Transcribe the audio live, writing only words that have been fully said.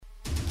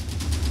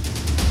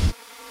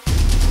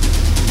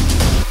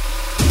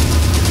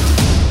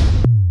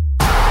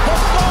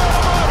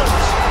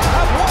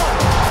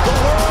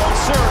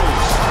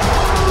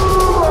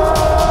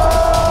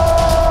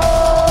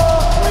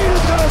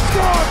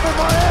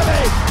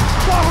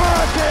The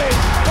Hurricanes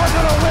are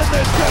going to win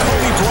this game.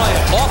 Kobe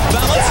Bryant off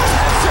balance.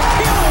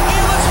 Shaquille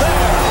O'Neal is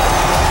there.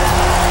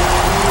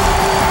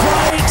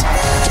 Bryant,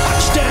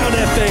 touchdown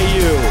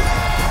FAU.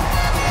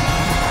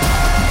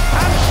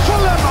 And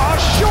Fulham are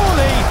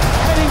surely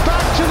heading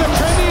back to the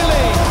Premier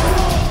League.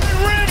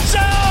 Red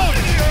zone.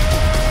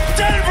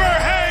 Denver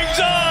hangs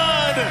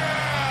on.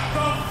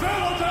 The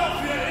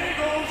Philadelphia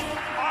Eagles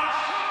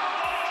are.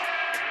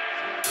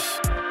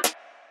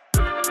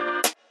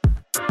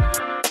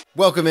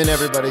 Welcome in,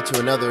 everybody, to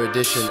another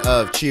edition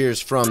of Cheers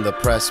from the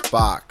Press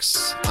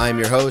Box. I'm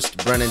your host,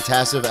 Brennan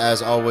Tassif.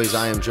 As always,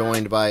 I am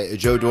joined by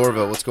Joe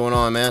Dorville. What's going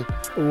on, man?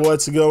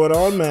 What's going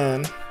on,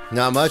 man?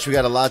 Not much. We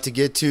got a lot to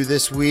get to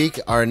this week.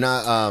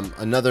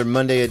 Another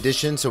Monday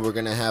edition, so we're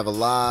going to have a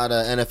lot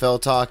of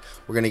NFL talk.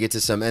 We're going to get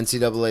to some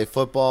NCAA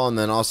football and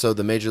then also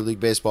the Major League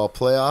Baseball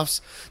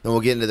playoffs. Then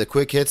we'll get into the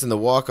quick hits and the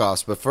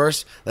walk-offs. But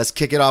first, let's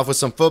kick it off with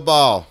some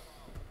football.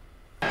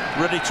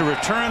 Ready to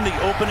return the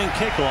opening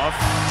kickoff.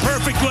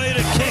 Perfect way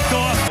to kick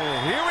off.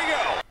 Here we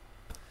go.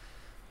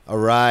 All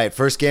right,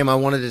 first game I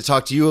wanted to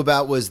talk to you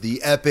about was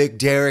the epic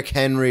Derrick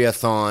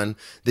Henry-a-thon,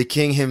 the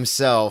king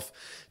himself.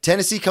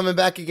 Tennessee coming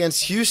back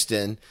against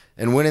Houston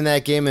and winning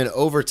that game in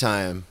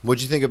overtime.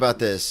 What'd you think about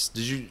this?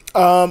 Did you?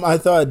 I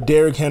thought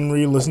Derrick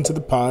Henry listened to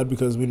the pod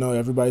because we know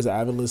everybody's an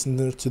avid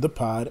listener to the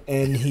pod,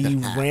 and he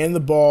ran the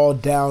ball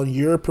down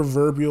your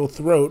proverbial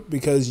throat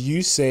because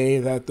you say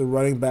that the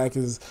running back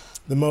is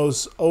the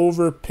most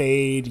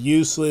overpaid,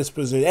 useless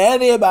position.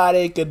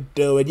 Anybody could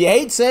do it. You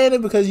hate saying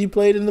it because you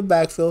played in the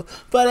backfield,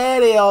 but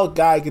any old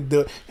guy could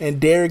do it. And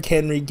Derrick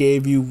Henry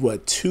gave you,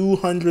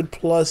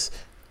 200-plus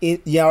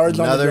yards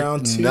on the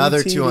ground?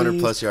 Another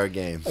 200-plus yard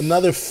game.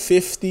 Another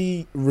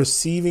 50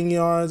 receiving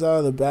yards out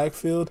of the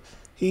backfield.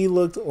 He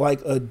looked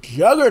like a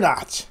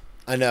juggernaut.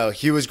 I know.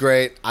 He was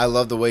great. I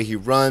love the way he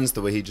runs,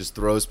 the way he just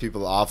throws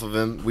people off of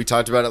him. We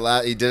talked about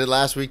it. He did it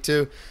last week,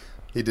 too.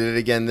 He did it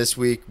again this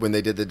week when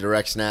they did the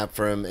direct snap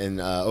for him in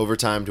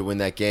overtime to win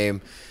that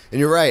game. And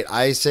you're right.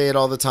 I say it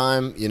all the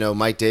time. You know,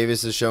 Mike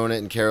Davis has shown it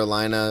in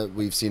Carolina.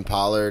 We've seen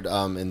Pollard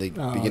in the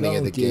beginning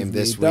of the game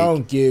this week.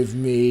 Don't give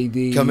me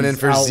these coming in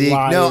for outliers.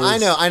 Zeke. No,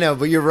 I know.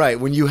 But you're right.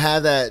 When you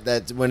have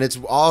that when it's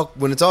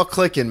all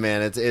clicking,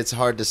 man, it's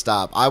hard to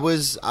stop. I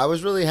was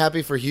really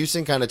happy for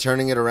Houston, kind of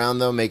turning it around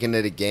though, making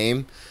it a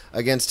game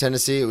against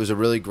Tennessee. It was a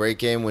really great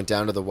game. Went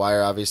down to the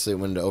wire. Obviously, it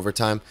went into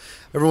overtime.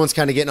 Everyone's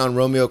kind of getting on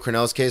Romeo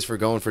Crennel's case for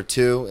going for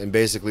two and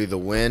basically the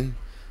win.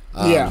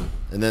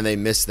 And then they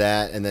missed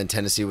that, and then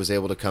Tennessee was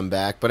able to come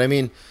back. But I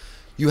mean,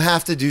 you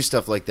have to do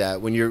stuff like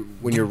that when your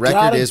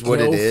record is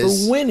what it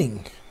is. For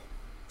winning,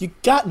 you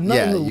got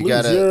nothing to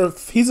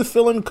lose. He's a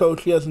fill-in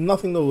coach. He has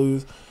nothing to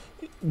lose.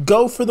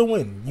 Go for the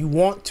win. You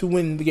want to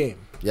win the game.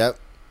 Yep.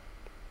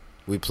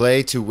 We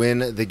play to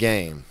win the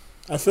game.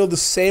 I feel the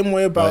same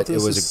way about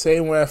this. The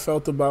same way I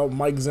felt about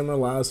Mike Zimmer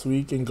last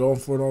week and going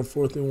for it on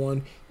 4th and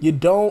 1.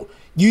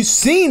 You've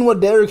seen what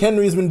Derrick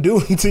Henry's been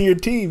doing to your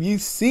team.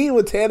 You've seen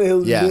what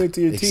Tannehill's been doing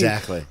to your team.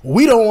 Exactly.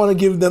 We don't want to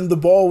give them the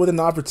ball with an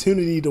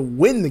opportunity to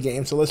win the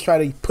game, so let's try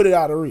to put it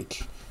out of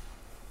reach.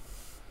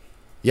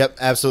 Yep,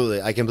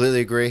 absolutely. I completely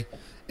agree.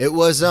 It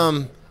was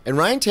and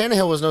Ryan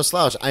Tannehill was no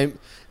slouch. I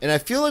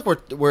feel like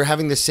we're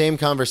having the same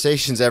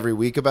conversations every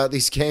week about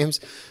these games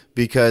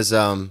because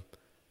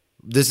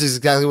this is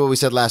exactly what we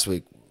said last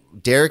weck.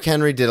 Derrick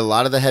Henry did a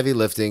lot of the heavy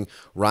lifting.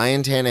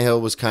 Ryan Tannehill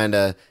was kind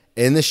of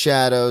in the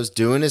shadows,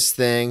 doing his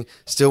thing,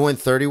 still went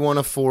 30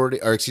 of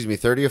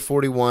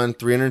 41,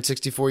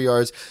 364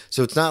 yards.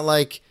 So it's not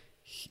like,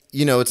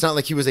 it's not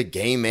like he was a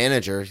game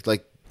manager.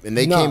 And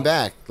they came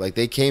back.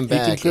 They came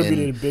back. He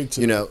contributed big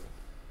to it.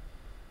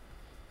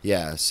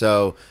 Yeah.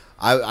 So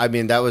I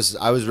mean, I was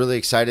really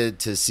excited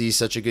to see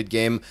such a good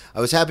game.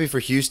 I was happy for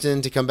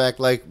Houston to come back,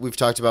 like we've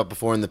talked about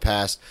before in the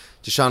past.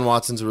 Deshaun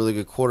Watson's a really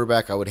good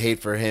quarterback. I would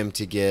hate for him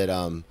to get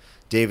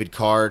David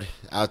Card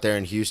out there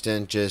in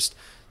Houston, just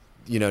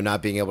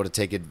not being able to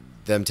take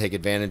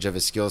advantage of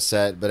his skill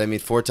set. But I mean,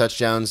 4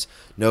 touchdowns,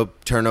 no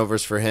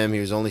turnovers for him.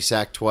 He was only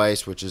sacked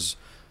twice, which is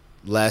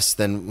less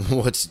than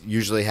what's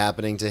usually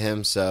happening to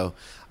him. So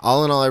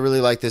all in all, I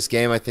really like this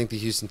game. I think the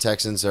Houston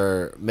Texans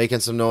are making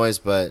some noise,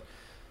 but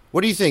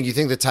what do you think? You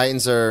think the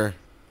Titans are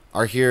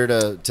here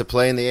to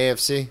play in the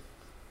AFC?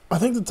 I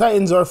think the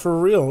Titans are for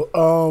real.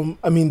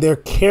 I mean, they're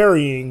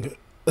carrying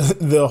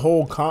the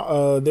whole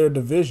their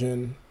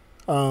division.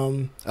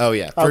 Oh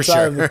yeah, for outside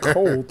sure. of the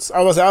Colts.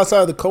 I was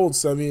outside of the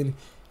Colts. I mean,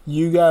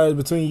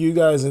 between you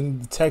guys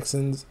and the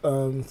Texans,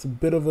 it's a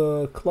bit of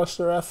a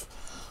cluster F.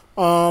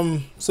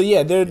 So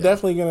yeah, they're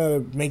definitely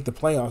gonna make the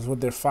playoffs.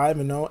 They're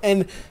 5-0,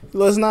 and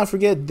let's not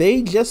forget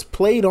they just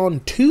played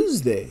on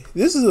Tuesday.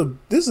 This is one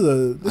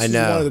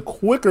of the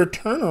quicker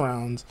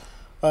turnarounds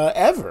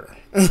ever.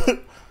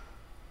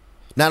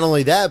 Not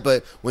only that,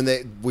 but when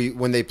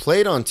they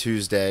played on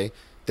Tuesday,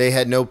 they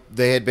had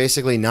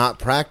basically not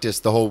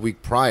practiced the whole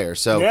week prior.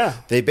 So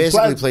they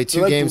basically played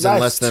 2 games in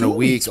less than a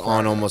week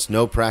on almost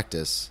no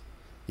practice.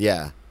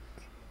 Yeah.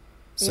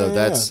 So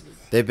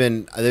they've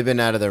been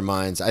out of their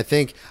minds. I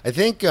think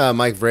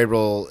Mike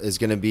Vrabel is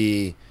going to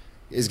be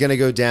is going to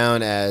go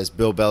down as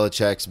Bill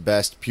Belichick's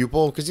best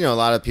pupil because, a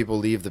lot of people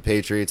leave the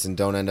Patriots and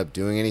don't end up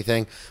doing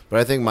anything. But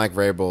I think Mike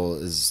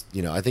Vrabel is,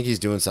 I think he's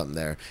doing something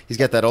there. He's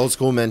got that old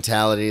school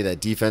mentality, that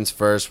defense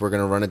first, we're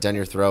going to run it down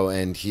your throat,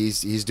 and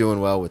he's doing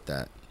well with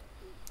that.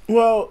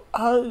 Well,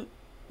 I've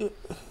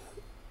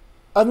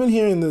been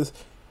hearing this.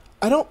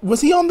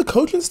 Was he on the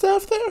coaching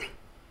staff there?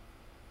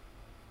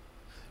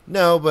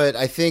 No, but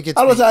I think it's...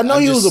 I know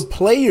he was a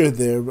player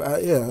there.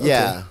 But yeah. Okay.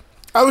 Yeah.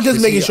 I was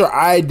just making sure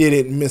I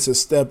didn't miss a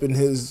step in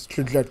his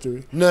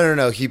trajectory.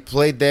 No. He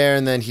played there,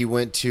 and then he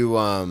went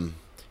to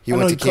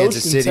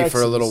Kansas City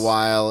for a little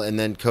while, and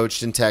then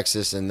coached in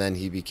Texas, and then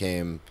he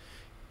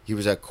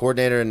was a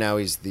coordinator, and now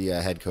he's the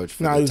head coach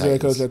for the Titans. Now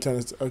he's the head coach at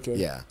Tennessee. Okay.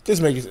 Yeah.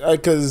 Just making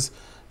because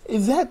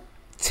is that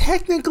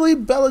technically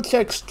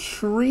Belichick's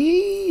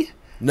tree?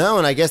 No,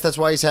 and I guess that's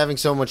why he's having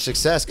so much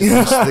success, because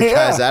most of the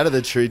guys out of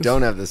the tree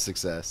don't have the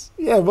success.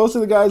 Yeah, most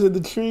of the guys at the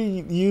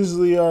tree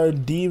usually are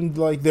deemed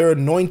like they're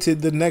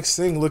anointed the next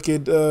thing. Look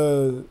at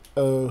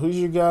who's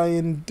your guy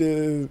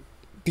in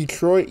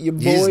Detroit, your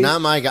boy? He's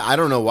not my guy. I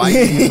don't know why you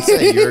even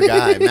say your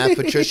guy, Matt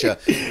Patricia.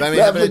 But, I mean,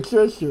 it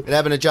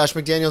happened to Josh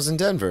McDaniels in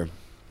Denver.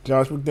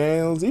 Josh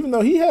McDaniels, even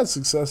though he had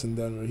success in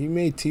Denver, he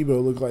made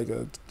Tebow look like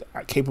a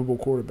capable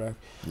quarterback.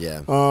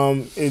 Yeah.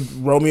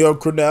 Romeo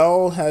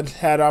Crennel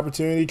had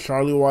opportunity.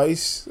 Charlie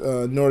Weiss,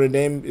 Notre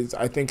Dame is,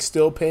 I think,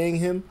 still paying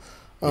him.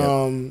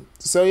 Yep.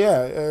 So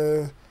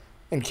yeah,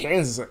 and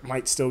Kansas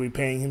might still be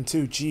paying him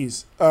too.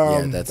 Jeez.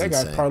 That's that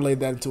insane. guy parlayed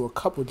that into a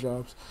couple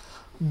jobs,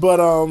 but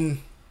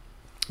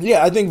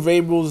yeah, I think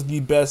Vrabel's the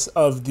best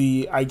of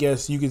the, I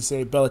guess you could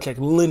say, Belichick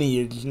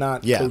lineage,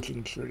 not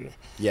coaching tree.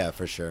 Yeah,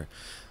 for sure.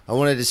 I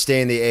wanted to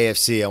stay in the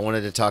AFC. I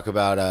wanted to talk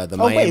about the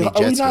Miami Jets.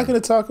 Are we not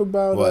going to talk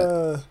about? What?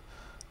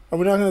 Are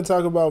we not going to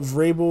talk about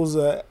Vrabel's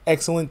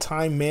excellent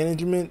time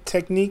management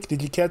technique?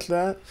 Did you catch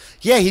that?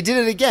 Yeah, he did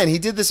it again. He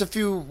did this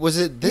was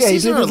it this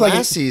season or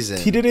last season?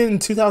 He did it in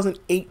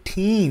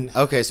 2018.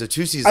 Okay, so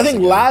 2 seasons I think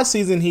ago. last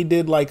season he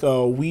did like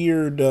a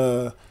weird,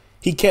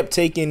 he kept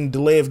taking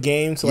delay of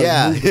game to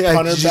move the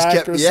punter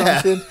back or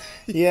something.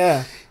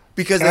 Yeah.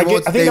 Because I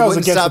think they that was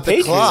wouldn't against stop the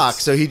the clock,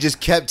 Patriots. so he just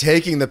kept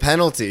taking the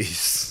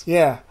penalties.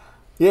 Yeah.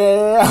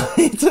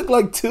 He took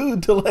like 2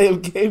 delay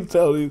of game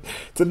penalties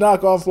to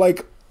knock off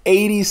like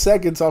 80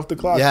 seconds off the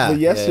clock. But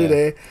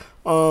yesterday,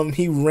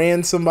 he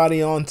ran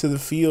somebody onto the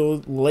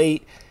field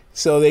late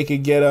so they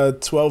could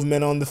get 12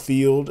 men on the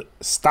field,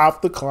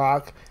 stop the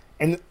clock,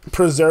 and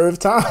preserve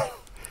time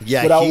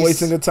without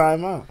wasting a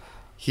timeout.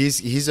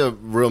 He's a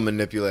real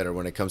manipulator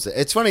when it comes to.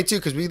 It's funny too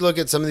because we look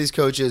at some of these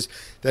coaches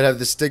that have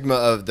the stigma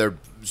of they're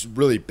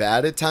really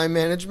bad at time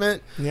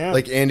management. Yeah.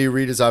 Like Andy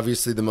Reid is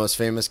obviously the most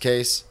famous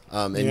case,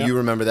 and you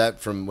remember that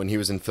from when he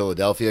was in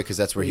Philadelphia because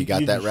that's where he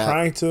got that rap.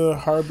 Trying to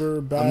harbor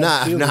bad.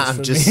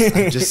 I'm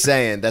just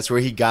saying that's where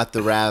he got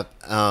the rap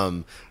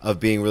of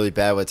being really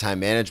bad with time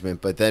management.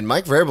 But then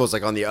Mike Vrabel's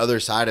like on the other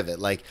side of it,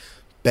 like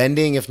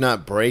bending if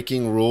not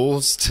breaking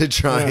rules to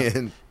try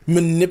and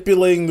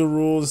manipulating the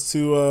rules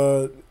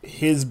to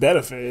his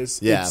benefit.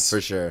 It's for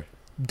sure.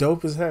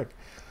 Dope as heck.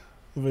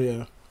 But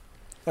yeah.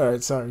 All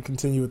right, sorry.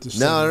 Continue with the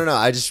show. No.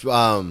 I just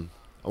I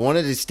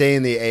wanted to stay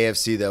in the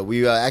AFC though.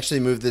 We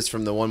actually moved this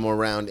from the one more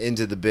round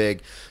into the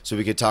big, so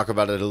we could talk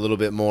about it a little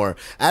bit more.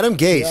 Adam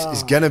Gase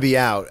is gonna be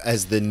out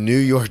as the New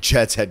York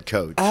Jets head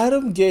coach.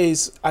 Adam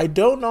Gase, I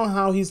don't know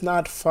how he's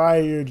not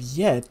fired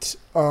yet.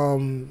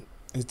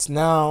 It's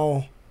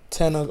now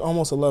 10,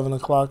 almost 11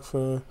 o'clock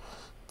to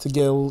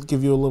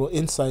give you a little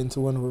insight into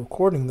when we're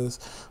recording this.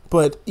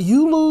 But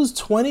you lose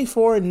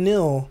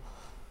 24-0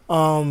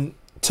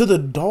 to the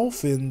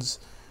Dolphins,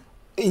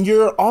 and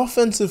your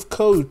offensive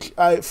coach,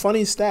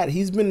 funny stat,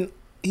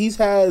 he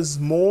has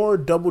more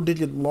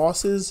double-digit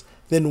losses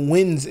than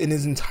wins in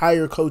his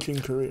entire coaching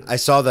career. I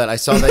saw that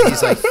he's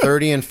like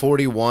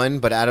 30-41,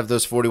 but out of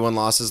those 41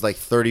 losses, like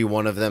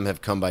 31 of them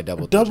have come by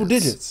double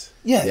digits.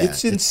 Yeah,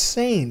 it's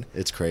insane.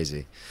 It's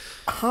crazy.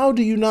 How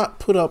do you not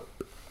put up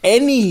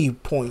any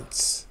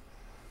points?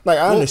 Like,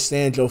 I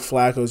understand Joe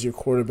Flacco's your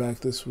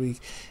quarterback this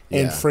week,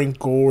 and Frank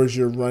Gore's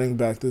your running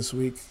back this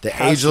week. The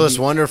ageless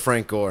wonder,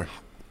 Frank Gore.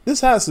 This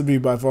has to be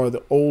by far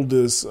the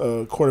oldest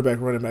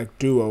quarterback-running back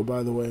duo,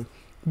 by the way.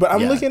 But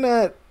I'm looking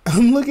at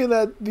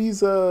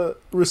these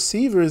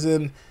receivers,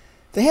 and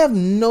they have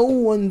no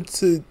one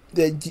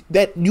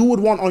that you would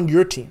want on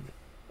your team.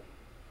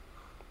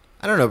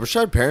 I don't know.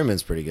 Brashard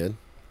Perriman's pretty good.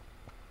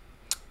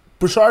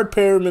 Brashard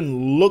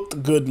Perriman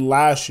looked good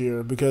last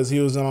year because he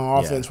was on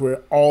an offense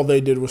where all they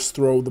did was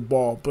throw the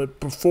ball. But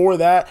before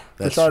that,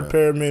 Brashard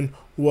Perriman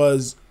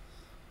was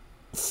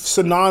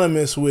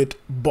synonymous with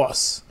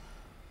bus.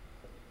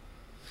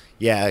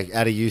 Yeah,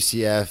 out of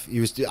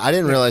UCF. I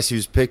didn't realize he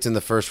was picked in the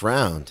first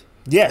round.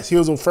 Yes, he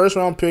was a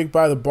first-round pick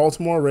by the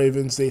Baltimore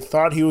Ravens. They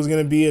thought he was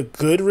going to be a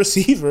good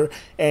receiver,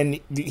 and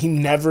he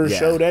never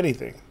showed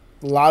anything.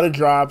 A lot of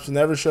drops,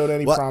 never showed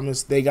any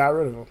promise. They got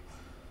rid of him.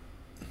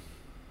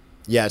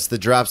 Yeah, it's the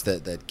drops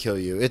that kill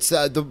you. It's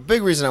the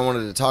big reason I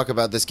wanted to talk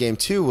about this game,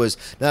 too, was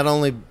not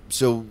only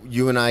so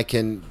you and I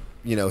can,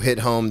 hit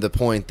home the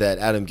point that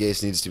Adam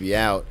Gase needs to be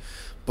out,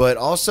 but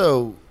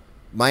also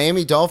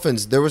Miami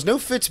Dolphins, there was no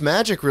Fitz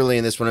magic really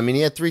in this one. I mean,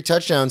 he had 3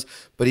 touchdowns,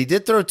 but he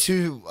did throw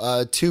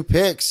two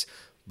picks,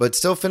 but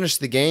still finished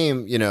the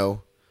game,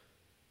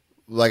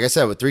 like I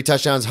said, with 3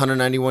 touchdowns,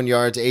 191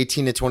 yards,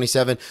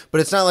 18-27. But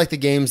it's not like the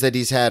games that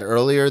he's had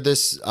earlier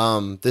this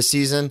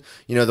season.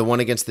 The one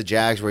against the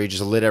Jags where he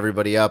just lit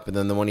everybody up, and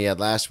then the one he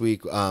had last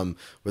week where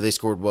they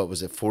scored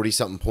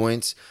 40-something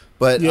points.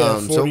 But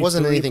so it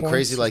wasn't anything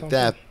crazy like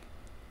that.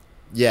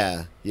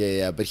 Yeah.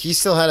 But he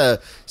still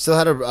had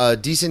a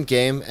decent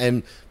game,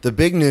 and the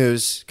big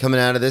news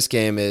coming out of this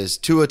game is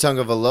Tua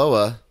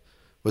Tagovailoa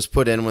was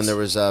put in when there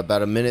was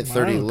about a minute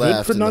 30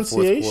 left in the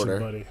fourth quarter.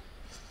 Buddy.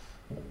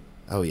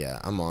 Oh yeah,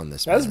 I'm on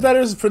this. That's man.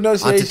 better as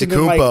pronunciation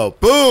than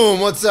Boom!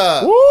 What's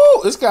up?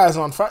 Woo! This guy's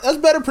on fire. That's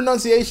better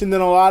pronunciation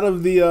than a lot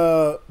of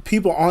the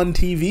people on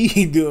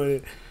TV doing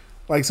it.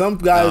 Like some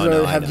guys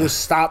have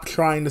just stopped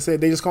trying to say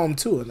it. They just call him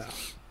Tua now.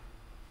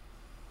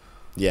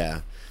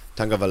 Yeah,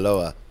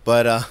 Tagovailoa.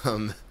 But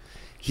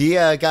he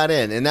got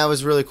in, and that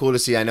was really cool to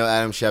see. I know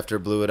Adam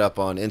Schefter blew it up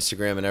on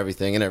Instagram and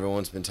everything, and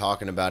everyone's been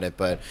talking about it.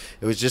 But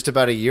it was just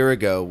about a year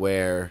ago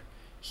where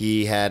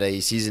he had a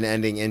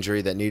season-ending injury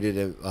that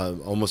needed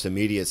almost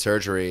immediate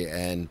surgery,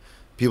 and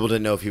people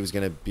didn't know if he was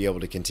going to be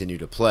able to continue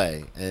to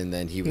play. And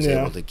then he was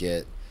able to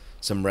get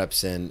some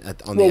reps in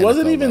on the NFL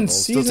wasn't even level.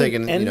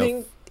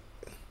 season-ending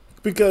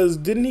because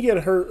didn't he get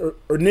hurt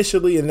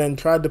initially and then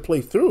tried to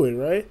play through it,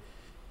 right?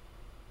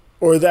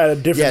 Or is that a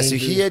different injury?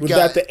 He had was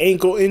that the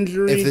ankle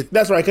injury?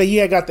 That's right, because he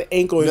had got the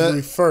ankle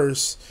injury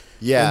first,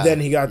 and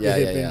then he got the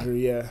hip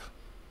injury,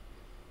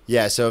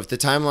 Yeah, so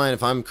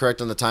if I'm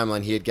correct on the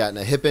timeline, he had gotten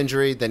a hip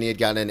injury, then he had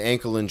gotten an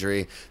ankle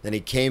injury, then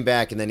he came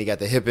back, and then he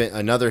got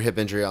another hip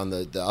injury on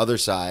the other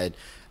side,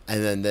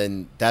 and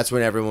then that's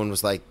when everyone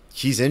was like,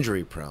 he's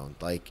injury prone.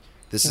 Like,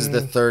 this is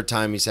the third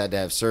time he's had to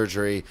have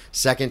surgery.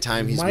 Second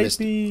time he's missed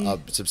a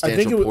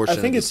substantial portion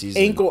of the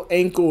season. I think it's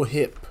ankle,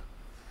 hip.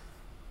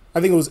 I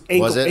think it was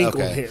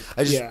ankle, okay.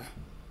 hip.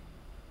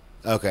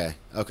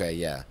 Okay,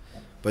 yeah.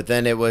 But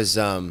then it was...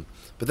 it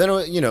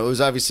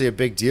was obviously a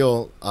big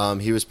deal.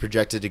 He was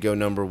projected to go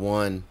number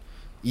 1,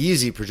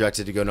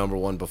 projected to go number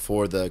 1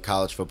 before the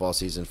college football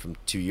season from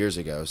 2 years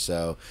ago.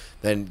 So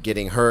then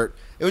getting hurt,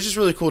 it was just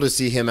really cool to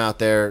see him out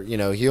there.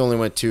 He only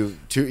went 2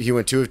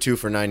 of 2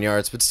 for 9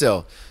 yards, but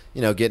still,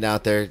 getting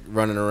out there,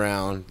 running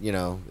around.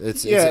 It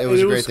was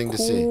a great thing to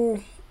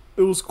see.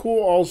 It was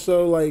cool.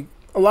 Also, like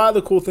a lot of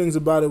the cool things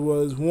about it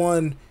was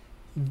one.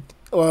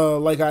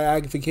 Like I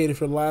advocated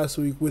for last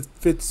week with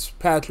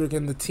Fitzpatrick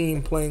and the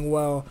team playing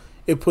well.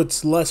 It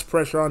puts less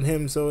pressure on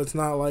him, so it's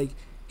not like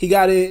he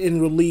got it in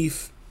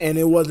relief, and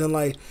it wasn't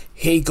like,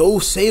 "Hey, go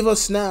save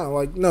us now."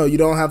 Like, no, you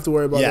don't have to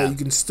worry about that. You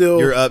can still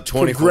you're up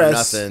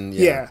 24-0.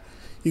 Yeah,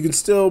 you can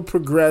still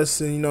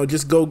progress, and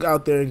just go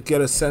out there and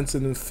get a sense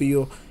and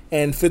feel.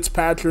 And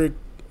Fitzpatrick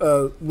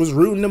was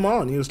rooting him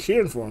on; he was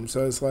cheering for him.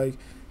 So it's like,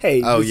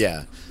 hey,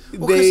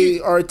 they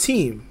are a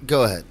team.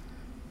 Go ahead.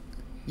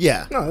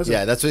 Yeah,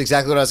 that's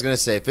exactly what I was going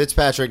to say.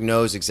 Fitzpatrick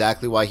knows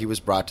exactly why he was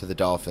brought to the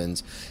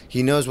Dolphins.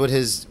 He knows what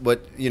he's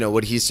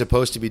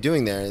supposed to be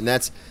doing there, and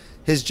that's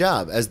his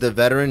job as the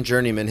veteran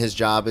journeyman. His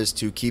job is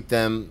to keep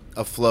them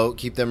afloat,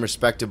 keep them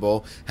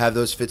respectable, have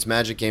those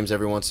Fitzmagic games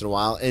every once in a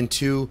while, and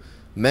to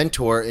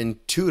mentor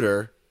and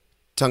tutor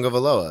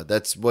Tagovailoa.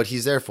 That's what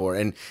he's there for,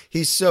 and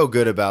he's so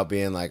good about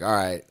being like, all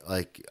right,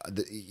 like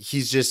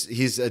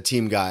he's a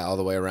team guy all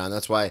the way around.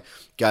 That's why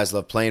guys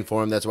love playing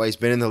for him. That's why he's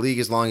been in the league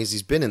as long as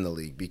he's been in the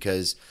league,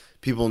 because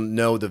people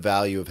know the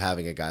value of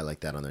having a guy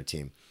like that on their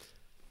team.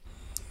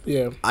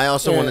 Yeah. I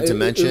also wanted to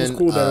mention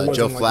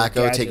Joe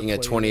Flacco taking a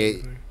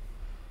 28.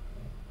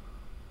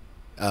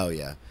 Oh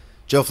yeah,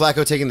 Joe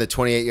Flacco taking the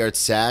 28-yard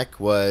sack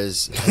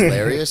was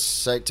hilarious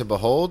sight to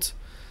behold.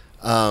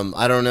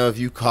 I don't know if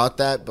you caught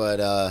that,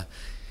 but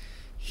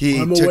he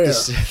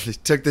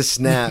took the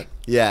snap.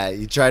 Yeah,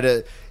 he tried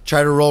to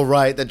roll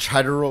right, then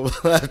tried to roll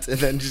left, and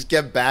then just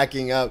kept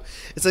backing up.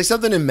 It's like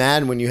something in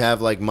Madden when you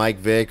have like Mike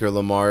Vick or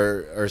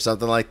Lamar or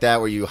something like that,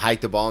 where you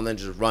hike the ball and then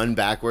just run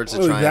backwards to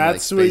try and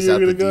like space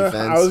out the defense.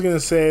 I was gonna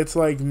say it's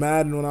like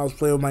Madden when I was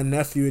playing with my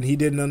nephew, and he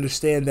didn't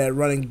understand that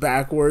running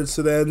backwards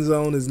to the end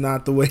zone is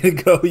not the way to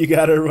go. You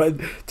got to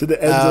run to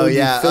the end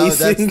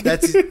zone.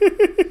 That's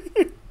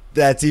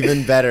That's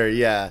even better,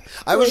 yeah.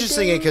 I was just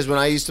thinking because when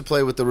I used to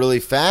play with the really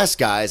fast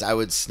guys, I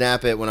would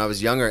snap it when I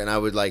was younger, and I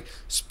would like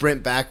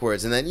sprint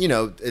backwards, and then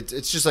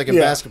it's just like in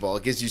basketball,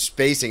 it gives you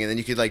spacing, and then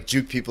you could like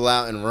juke people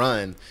out and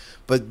run.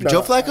 But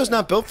Joe Flacco's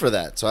not built for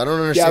that, so I don't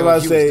understand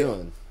what he was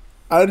doing.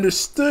 I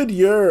understood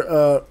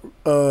your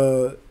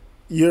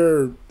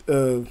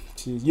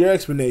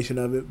explanation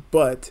of it,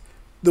 but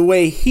the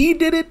way he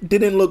did it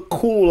didn't look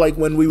cool like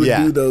when we would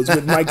do those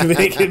with Mike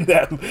Vick and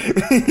them.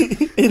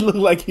 It looked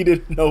like he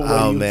didn't know what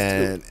he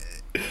was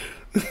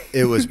doing.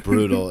 It was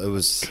brutal. It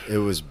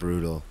was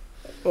brutal.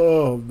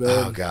 Oh man.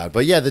 Oh god.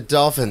 But yeah, the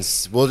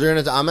Dolphins.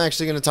 I'm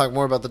actually gonna talk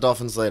more about the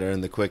Dolphins later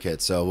in the quick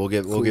hit. So we'll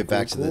get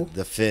back to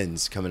the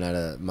Fins coming out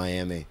of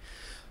Miami.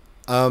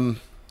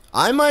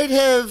 I might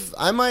have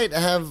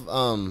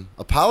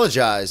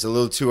apologized a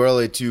little too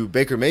early to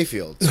Baker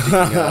Mayfield.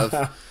 Speaking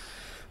of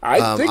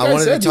I think I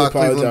wanted said to talk you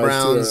Cleveland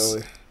apologized too Browns.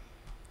 early.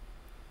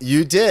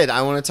 You did.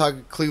 I want to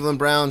talk Cleveland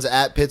Browns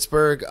at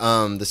Pittsburgh,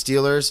 the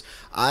Steelers.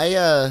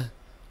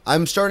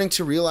 I'm starting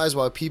to realize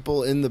why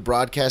people in the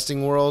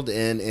broadcasting world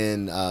and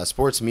in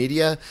sports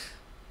media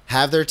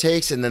have their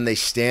takes and then they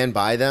stand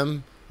by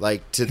them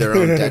like to their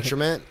own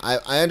detriment.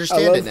 I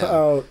understand it now.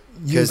 How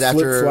you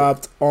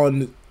flip-flopped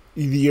on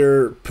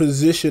your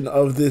position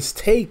of this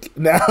take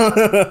now.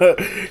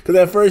 Because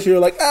at first you were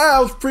like, I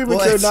was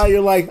premature. What? Now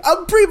you're like,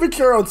 I'm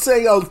premature on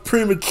saying I was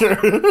premature.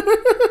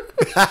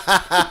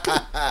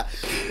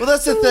 Well,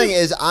 that's the thing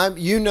is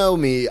you know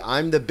me,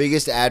 I'm the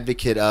biggest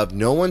advocate of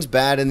no one's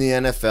bad in the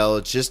NFL.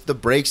 It's just the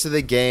breaks of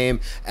the game.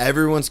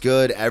 Everyone's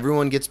good.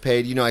 Everyone gets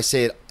paid. You know, I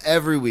say it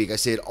every week. I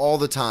say it all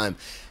the time.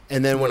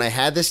 And then when I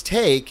had this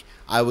take,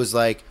 I was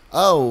like,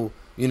 oh,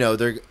 you know,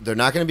 they're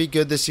not going to be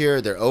good this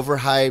year. They're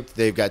overhyped.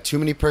 They've got too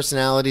many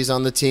personalities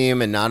on the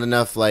team and not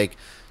enough like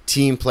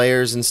team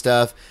players and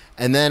stuff.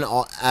 And then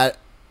I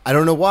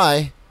don't know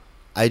why,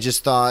 I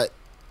just thought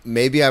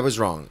maybe I was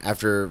wrong.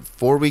 After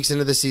 4 weeks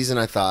into the season,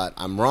 I thought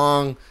I'm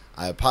wrong.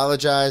 I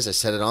apologize. I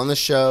said it on the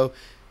show.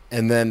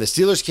 And then the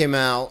Steelers came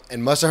out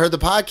and must have heard the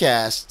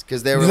podcast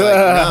because they were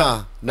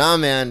like, nah,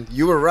 man,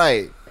 you were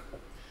right.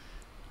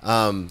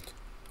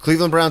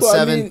 Cleveland Browns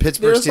 7,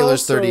 Pittsburgh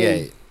Steelers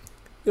 38.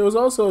 There was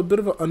also a bit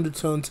of an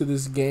undertone to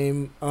this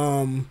game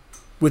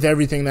with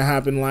everything that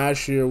happened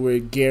last year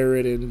with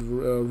Garrett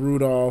and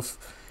Rudolph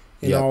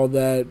and all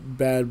that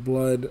bad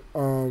blood.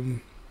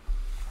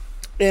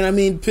 And, I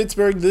mean,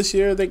 Pittsburgh this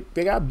year, they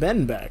got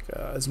Ben back.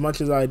 As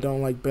much as I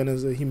don't like Ben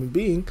as a human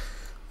being,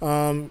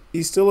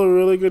 he's still a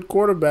really good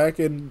quarterback,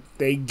 and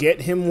they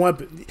get him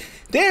weapons.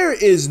 There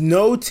is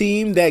no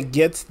team that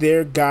gets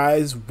their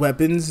guys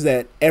weapons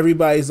that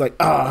everybody's like,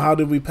 how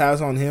did we pass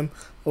on him?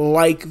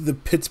 Like the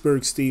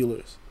Pittsburgh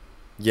Steelers.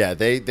 Yeah,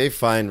 they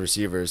find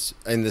receivers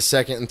in the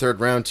second and third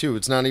round, too.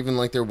 It's not even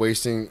like they're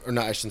wasting, or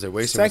not, I shouldn't say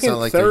wasting. Second, it's not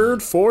like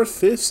third, fourth,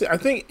 fifth. I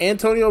think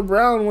Antonio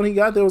Brown, when he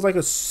got there, was like a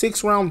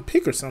 6th-round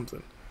pick or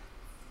something.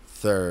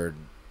 Third?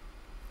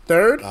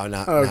 Oh,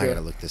 Now I gotta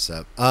look this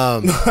up.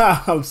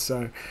 I'm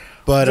sorry.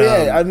 But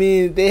yeah, I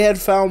mean, they had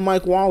found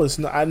Mike Wallace.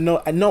 No, I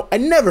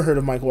never heard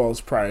of Mike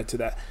Wallace prior to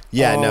that.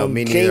 Yeah, no,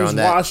 me neither James on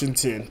that.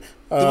 Washington.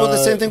 Well, the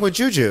same thing with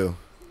Juju.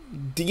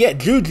 Yeah,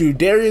 Juju,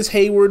 Darius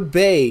Hayward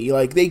Bay.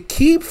 Like, they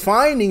keep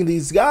finding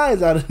these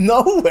guys out of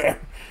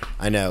nowhere.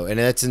 I know, and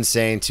that's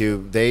insane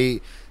too. They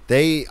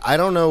I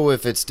don't know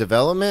if it's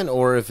development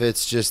or if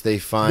it's just they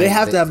find they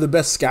have to have the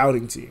best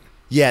scouting team.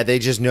 Yeah, they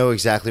just know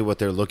exactly what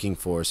they're looking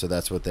for, so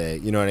that's what they,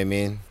 you know what I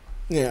mean?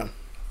 Yeah.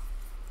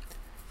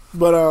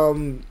 But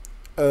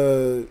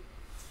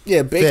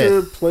yeah,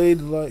 Baker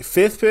played like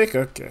 5th pick.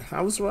 Okay,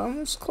 I was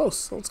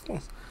close.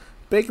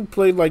 Baker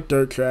played like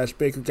dirt trash.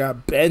 Baker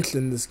got benched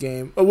in this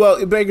game.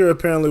 Well, Baker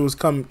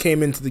apparently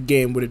came into the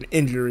game with an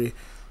injury,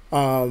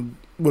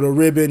 with a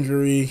rib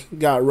injury.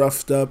 Got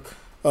roughed up.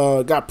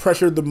 Got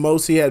pressured the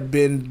most he had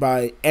been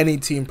by any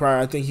team prior.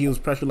 I think he was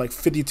pressured like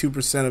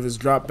 52% of his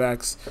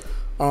dropbacks.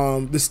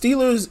 The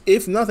Steelers,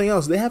 if nothing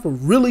else, they have a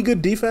really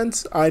good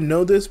defense. I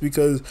know this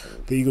because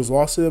the Eagles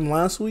lost to them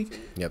last week.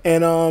 Yep.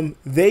 And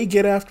they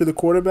get after the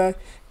quarterback,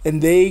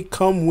 and they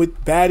come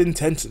with bad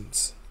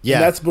intentions. Yeah.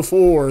 And that's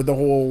before the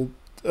whole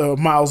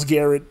Myles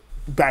Garrett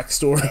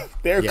backstory.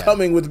 They're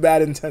coming with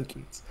bad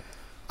intentions.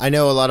 I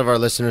know a lot of our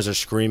listeners are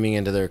screaming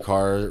into their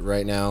car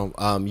right now.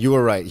 You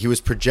were right. He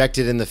was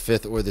projected in the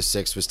 5th or the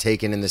 6th, was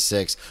taken in the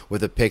 6th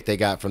with a pick they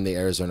got from the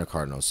Arizona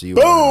Cardinals. So you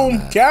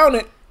boom, count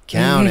it.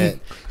 Count it.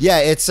 Yeah,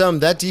 it's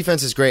that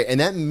defense is great. And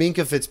that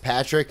Minkah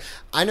Fitzpatrick,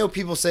 I know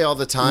people say all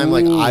the time,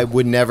 like, I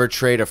would never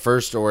trade a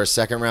 1st or a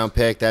 2nd round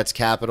pick. That's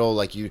capital.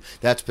 Like,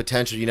 that's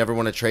potential. You never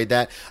want to trade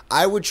that.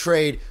 I would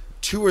trade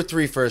 2 or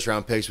 3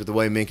 first-round picks with the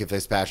way Minkah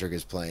Fitzpatrick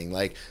is playing.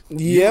 Like,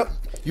 yep.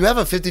 You have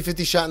a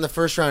 50-50 shot in the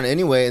first round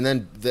anyway, and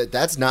then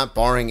that's not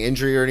barring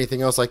injury or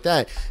anything else like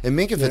that. And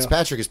Minkah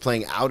Fitzpatrick is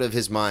playing out of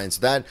his mind.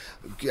 So that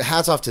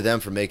hats off to them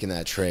for making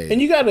that trade.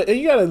 And you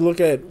gotta look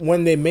at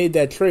when they made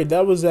that trade.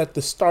 That was at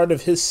the start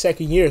of his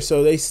 2nd year,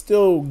 so they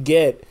still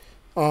get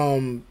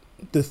the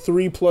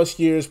 3+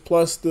 years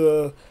plus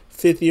the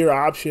 5th year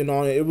option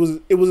on it. It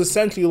was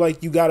essentially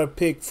like you got a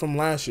pick from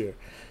last year.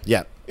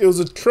 Yeah, it was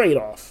a trade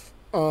off.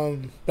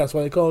 That's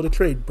why they call it a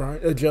trade,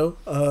 Joe.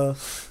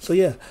 So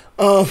yeah.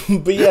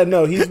 But yeah,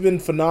 no, he's been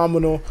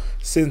phenomenal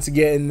since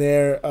getting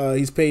there.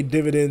 He's paid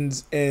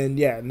dividends, and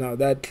yeah, no,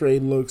 that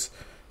trade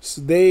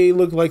they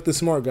look like the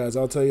smart guys.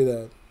 I'll tell you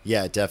that.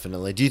 Yeah,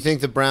 definitely. Do you think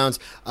the Browns?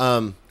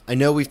 I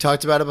know we've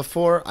talked about it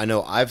before. I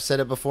know I've said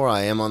it before.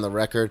 I am on the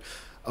record.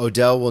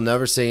 Odell will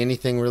never say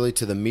anything really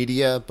to the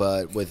media,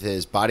 but with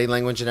his body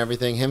language and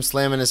everything, him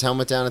slamming his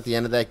helmet down at the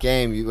end of that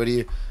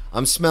game,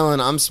 I'm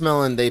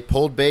smelling they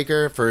pulled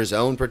Baker for his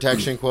own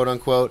protection, quote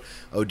unquote.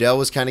 Odell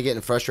was kind of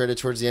getting frustrated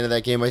towards the end of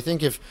that game. I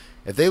think if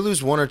they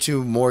lose 1 or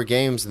 2 more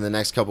games in the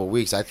next couple of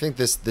weeks, I think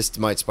this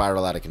might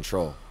spiral out of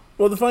control.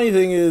 Well, the funny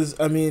thing is,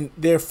 I mean,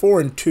 they're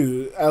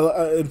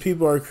 4-2, and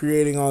people are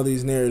creating all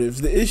these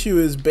narratives. The issue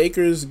is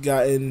Baker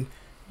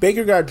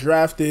got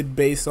drafted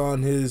based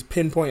on his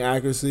pinpoint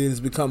accuracy and has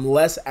become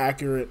less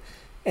accurate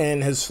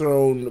and has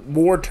thrown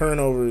more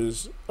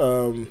turnovers,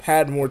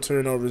 had more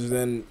turnovers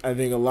than I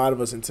think a lot of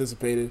us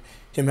anticipated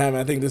him having.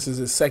 I think this is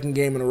his second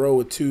game in a row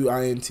with 2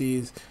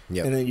 INTs,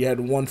 and then you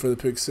had 1 for the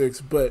pick six.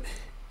 But,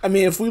 I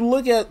mean, if we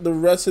look at the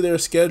rest of their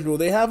schedule,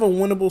 they have a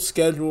winnable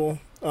schedule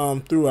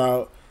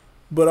throughout,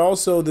 but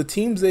also the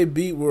teams they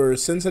beat were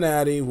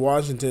Cincinnati,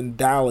 Washington,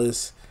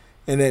 Dallas,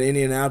 and then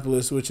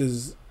Indianapolis, which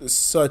is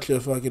such a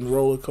fucking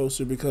roller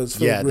coaster because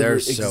Philip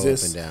Rivers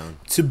exists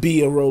to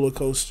be a roller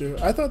coaster.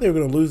 I thought they were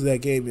going to lose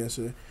that game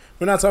yesterday.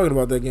 We're not talking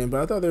about that game,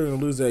 but I thought they were going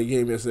to lose that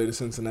game yesterday to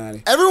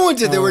Cincinnati. Everyone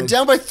did. They were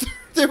down by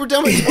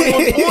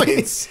 21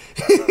 points.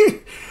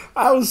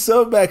 I was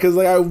so bad because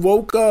I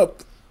woke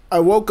up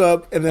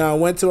and then I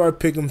went to our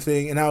pick'em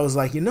thing and I was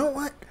like, you know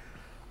what?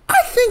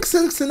 I think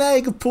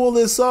Cincinnati could pull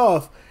this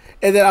off.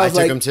 And then I was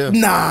like,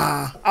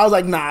 nah. I was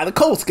like, nah, the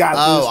Colts got this.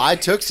 Oh, I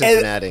took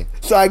Cincinnati. And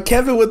so I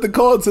kept it with the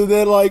Colts, and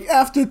then,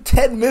 after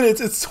 10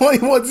 minutes, it's 21-0.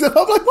 I'm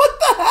like, what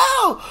the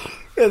hell?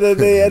 And then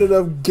they ended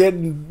up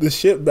getting the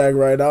shit back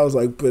right. I was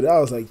like,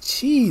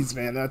 jeez,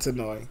 man, that's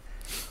annoying.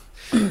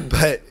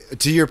 But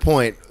to your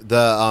point,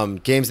 the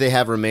games they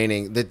have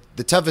remaining,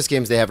 the toughest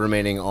games they have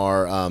remaining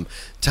are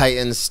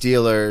Titans,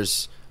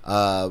 Steelers,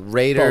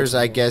 Raiders,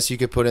 Baltimore. I guess you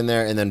could put in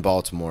there, and then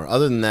Baltimore.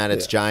 Other than that,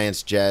 it's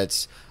Giants,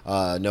 Jets,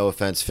 no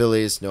offense,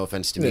 Phillies, no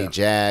offense to me,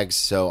 Jags.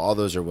 So all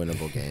those are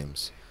winnable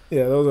games.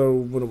 Yeah, those are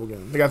winnable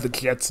games. They got the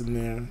Jets in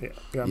there.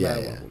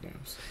 Winnable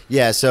games.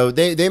 Yeah, so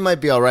they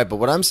might be all right. But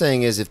what I'm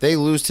saying is if they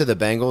lose to the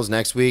Bengals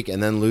next week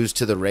and then lose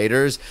to the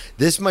Raiders,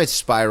 this might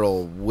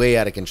spiral way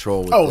out of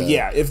control with,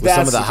 if with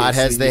some of the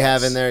hotheads they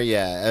have in there.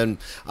 Yeah, and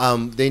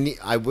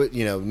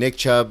Nick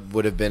Chubb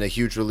would have been a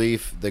huge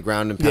relief, the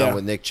ground and pound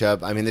with Nick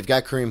Chubb. I mean, they've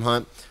got Kareem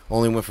Hunt.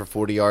 Only went for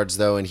 40 yards,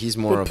 though, and he's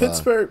more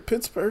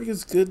Pittsburgh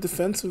is good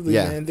defensively,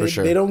 man. For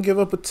sure. They don't give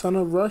up a ton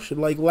of rush.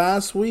 Like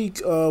last week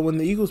when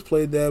the Eagles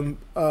played them,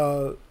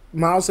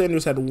 Miles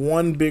Sanders had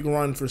 1 big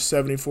run for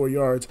 74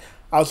 yards.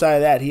 Outside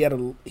of that,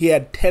 he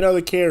had 10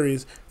 other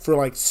carries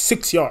for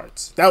 6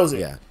 yards. That was it.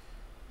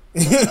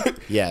 Yeah.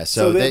 Yeah,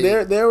 so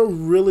they're a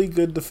really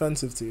good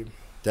defensive team.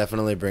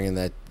 Definitely bringing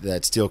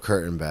that steel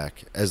curtain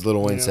back. As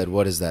Lil Wayne said,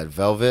 what is that,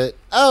 velvet?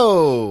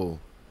 Oh!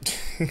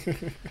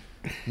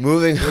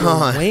 Moving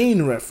on.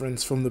 Wayne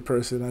reference from the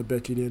person I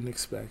bet you didn't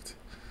expect.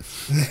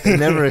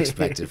 Never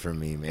expected from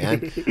me,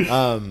 man.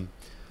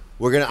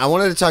 I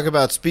wanted to talk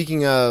about,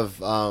 speaking of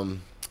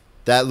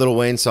that Lil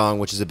Wayne song,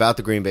 which is about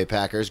the Green Bay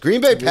Packers.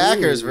 Green Bay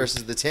Packers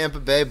versus the Tampa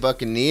Bay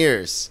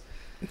Buccaneers.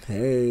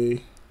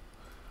 Hey.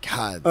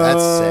 God,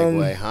 that's a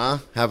segue, huh?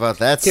 How about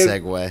that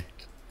segue?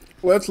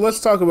 Let's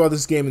talk about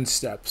this game in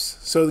steps.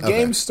 So the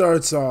game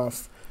starts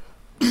off.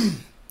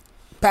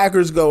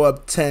 Packers go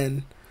up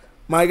 10.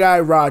 My guy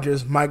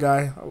Rodgers,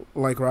 I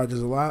like Rodgers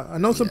a lot. I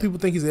know some people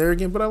think he's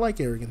arrogant, but I like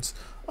arrogance.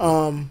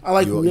 I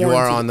like you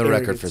are on the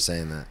record for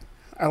saying that.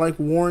 I like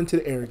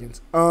warranted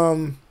arrogance.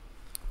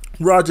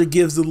 Roger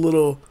gives a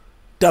little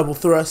double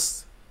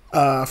thrust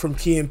from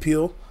Key and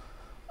Peele,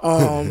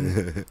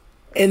 and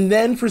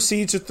then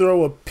proceeds to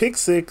throw a pick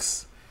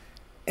six,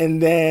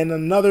 and then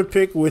another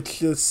pick,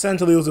 which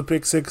essentially was a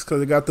pick six because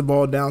it got the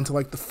ball down to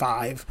the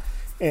 5,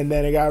 and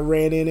then it got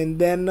ran in, and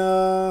then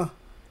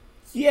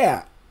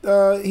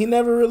he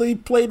never really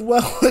played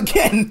well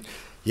again.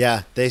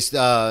 Yeah, they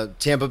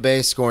Tampa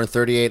Bay scoring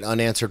 38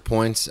 unanswered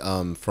points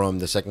from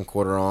the second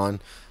quarter on.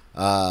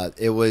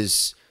 It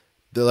was,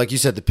 like you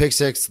said, the pick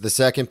six, the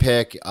second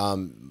pick.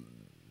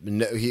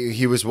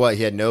 He was what?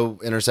 He had no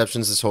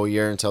interceptions this whole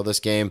year until this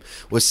game.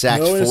 Was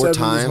sacked 4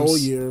 times. This whole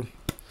year.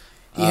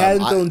 He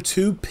hadn't thrown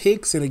 2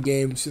 picks in a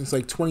game since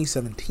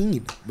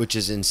 2017, which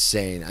is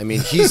insane. I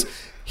mean,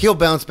 he'll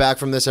bounce back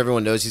from this.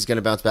 Everyone knows he's going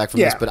to bounce back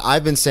from this. But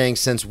I've been saying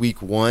since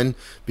week 1,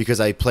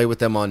 because I play with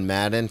them on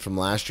Madden from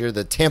last year,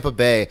 that Tampa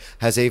Bay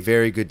has a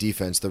very good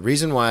defense. The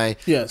reason why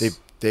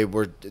they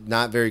were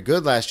not very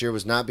good last year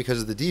was not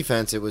because of the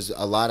defense. It was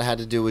a lot had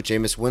to do with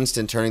Jameis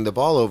Winston turning the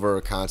ball over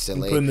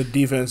constantly. And putting the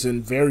defense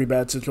in very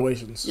bad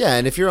situations. Yeah,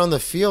 and if you're on the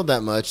field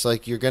that much,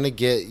 you're going to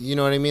get, you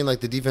know what I mean? The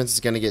defense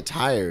is going to get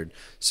tired.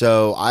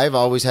 So I've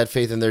always had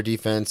faith in their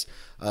defense.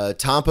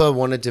 Tampa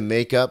wanted to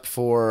make up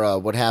for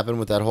what happened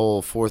with that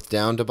whole 4th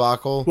down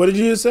debacle. What did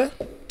you just say?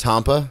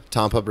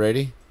 Tampa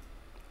Brady.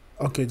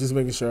 Okay, just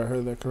making sure I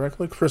heard that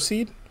correctly.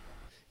 Proceed.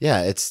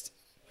 Yeah, it's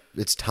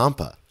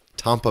Tampa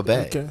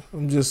Bay. Okay,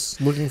 I'm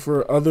just looking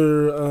for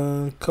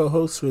other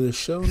co-hosts for this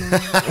show now.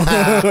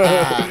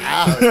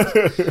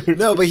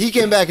 No, but he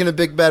came back in a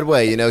big bad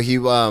way. He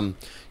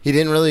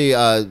didn't really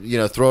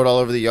throw it all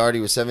over the yard.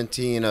 He was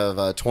 17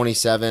 of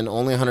 27,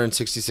 only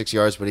 166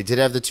 yards, but he did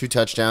have the 2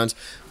 touchdowns,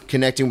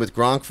 connecting with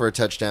Gronk for a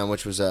touchdown,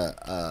 which was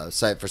a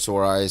sight for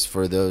sore eyes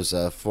for those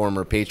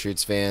former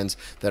Patriots fans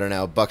that are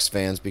now Bucs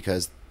fans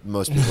because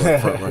most people are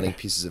front-running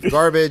pieces of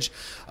garbage.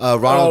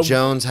 Ronald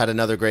Jones had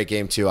another great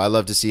game, too. I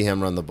love to see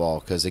him run the ball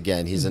because,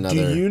 again, he's another...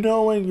 Do you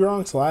know when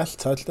Gronk's last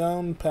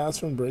touchdown pass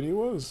from Brady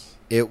was?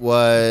 It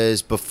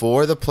was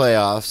before the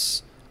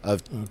playoffs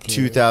of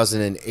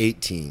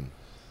 2018.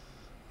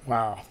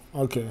 Wow.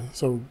 Okay,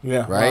 so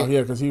yeah, Right? wow,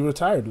 yeah, because he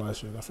retired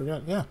last year. I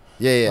forgot. Yeah,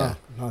 Yeah. Wow,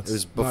 nuts, It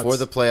was before nuts.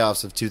 the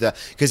playoffs of 2000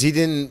 because he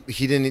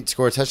didn't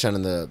score a touchdown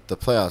in the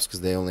playoffs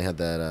because they only had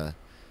that.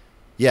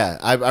 Yeah,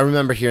 I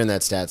remember hearing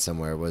that stat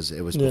somewhere. It was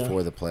Yeah.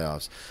 before the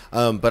playoffs.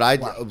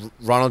 But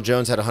Ronald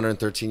Jones had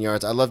 113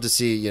 yards. I'd love to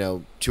see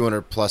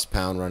 200+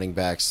 pound running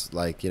backs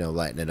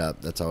lighting it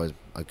up. That's always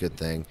a good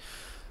thing.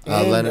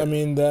 And Leonard, I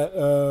mean that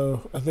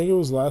I think it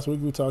was last week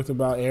we talked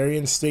about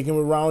Arians sticking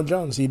with Ronald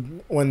Jones.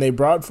 When they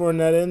brought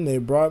Fournette in, they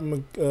brought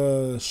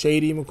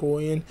Shady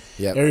McCoy in.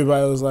 Yep.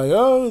 Everybody was like,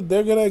 "Oh,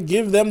 they're gonna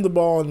give them the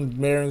ball,"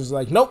 and Arians was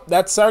like, "Nope,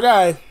 that's our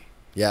guy."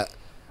 yeah.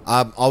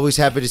 I'm always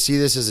happy to see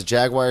this as a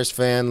Jaguars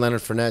fan.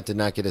 Leonard Fournette did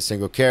not get a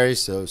single carry,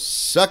 so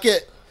suck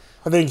it.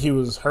 I think he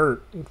was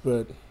hurt,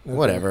 but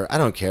Whatever. I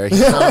don't care.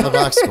 He's not on the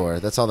box score.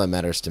 That's all that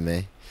matters to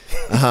me.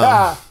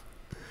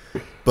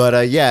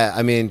 But, yeah,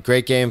 I mean,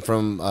 great game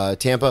from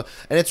Tampa.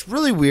 And it's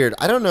really weird.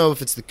 I don't know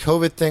if it's the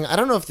COVID thing. I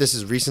don't know if this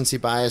is recency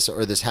bias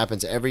or this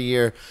happens every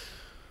year.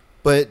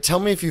 But tell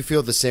me if you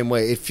feel the same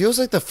way. It feels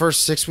like the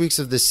first 6 weeks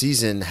of the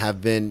season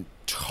have been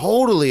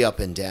totally up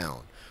and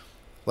down.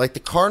 Like the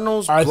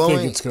Cardinals I blowing.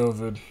 think it's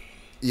COVID.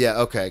 Yeah,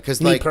 okay.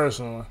 Because, Me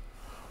personally.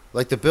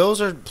 like the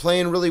Bills are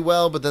playing really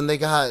well, but then they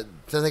got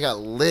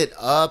lit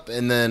up,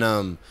 and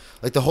then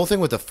like the whole thing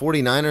with the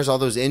 49ers, all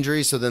those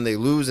injuries, so then they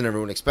lose and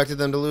everyone expected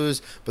them to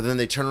lose, but then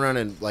they turn around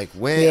and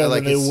win. Yeah,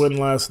 like and they win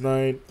last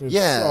night.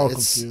 It's all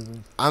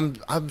confusing.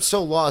 I'm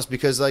so lost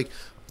because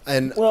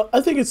Well,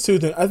 I think it's two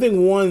things. I think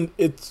one,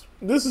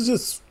 this is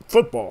just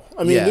football.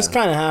 I mean, Yeah. this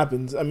kind of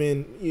happens. I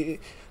mean,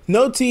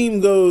 no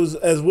team goes,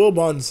 as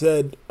Wilbon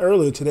said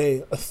earlier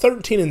today, a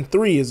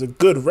 13-3 is a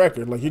good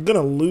record. Like, you're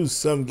gonna lose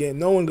some game.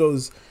 No one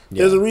goes.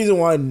 There's a reason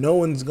why no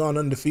one's gone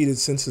undefeated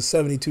since the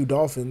 '72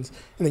 Dolphins,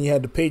 and then you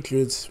had the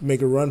Patriots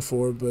make a run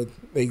for it, but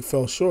they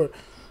fell short.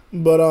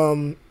 But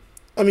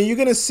I mean, you're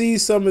gonna see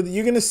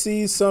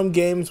some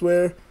games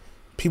where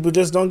people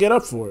just don't get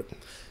up for it.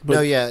 But,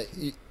 no, yeah,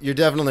 you're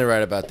definitely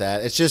right about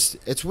that.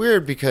 It's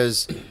weird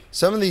because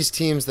some of these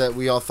teams that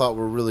we all thought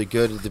were really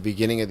good at the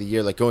beginning of the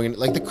year, like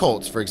the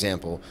Colts, for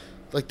example,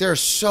 like they're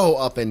so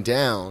up and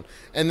down,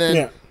 and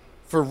then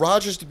for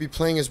Rodgers to be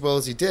playing as well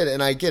as he did,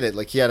 and I get it,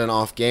 like he had an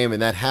off game,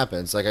 and that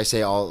happens. Like we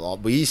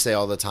say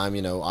all the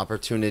time,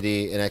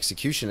 opportunity and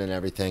execution and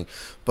everything,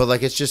 but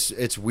like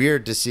it's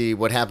weird to see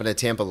what happened at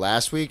Tampa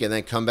last week, and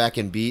then come back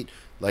and beat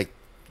like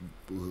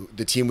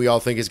the team we all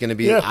think is going to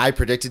be, I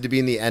predicted to be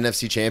in the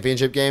NFC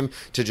Championship game,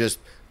 to just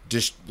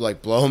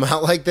like blow them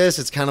out like this.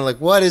 It's kind of like,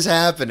 what is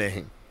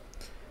happening?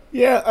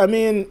 Yeah, I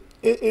mean,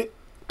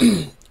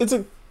 it's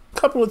a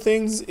couple of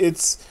things.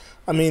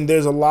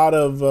 There's a lot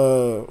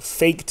of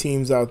fake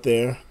teams out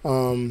there,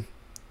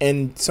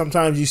 and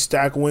sometimes you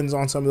stack wins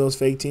on some of those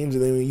fake teams,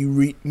 and then when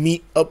you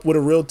meet up with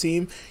a real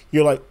team,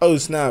 you're like, oh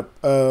snap,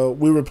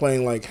 we were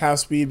playing like half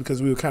speed because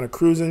we were kind of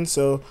cruising.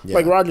 So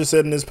like Roger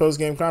said in his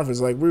post-game conference,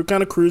 like we were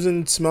kind of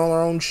cruising, smelling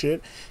our own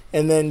shit,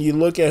 and then you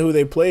look at who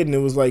they played, and it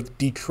was like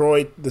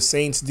Detroit, the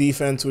Saints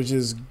defense, which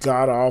is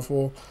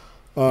god-awful,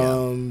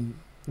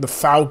 the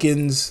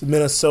Falcons,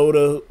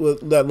 Minnesota,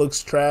 that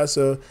looks trash.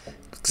 So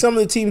some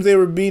of the teams they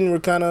were beating were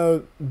kind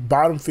of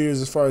bottom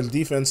feeders as far as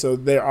defense, so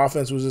their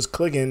offense was just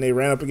clicking. They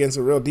ran up against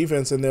a real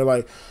defense, and they're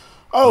like,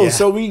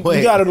 so we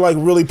got to like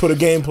really put a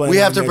game plan. We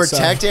have to next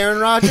protect time. Aaron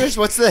Rodgers?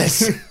 What's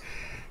this?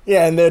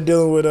 Yeah, and they're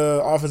dealing with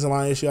an offensive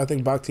line issue. I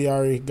think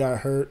Bakhtiari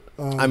got hurt.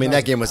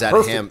 That game was out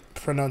of hand.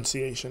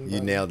 Pronunciation.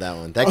 You nailed that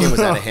one. That game was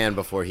out of hand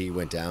before he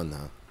went down,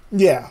 though.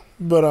 Yeah,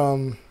 but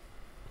I'm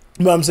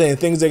saying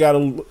things they got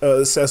to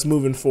assess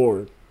moving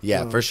forward.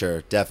 Yeah, for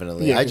sure,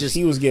 definitely. Yeah,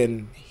 he was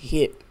getting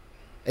hit.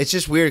 It's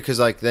just weird because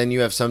then you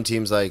have some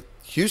teams like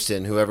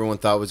Houston, who everyone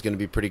thought was going to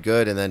be pretty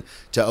good, and then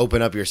to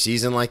open up your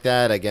season like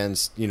that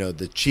against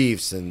the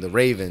Chiefs and the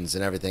Ravens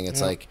and everything,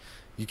 it's like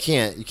you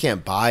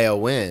can't buy a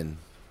win.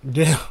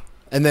 Yeah.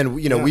 And then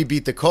we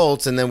beat the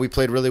Colts, and then we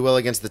played really well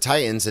against the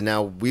Titans, and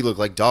now we look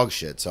like dog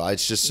shit. So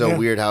it's just so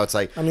weird how it's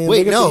like,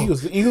 wait, no.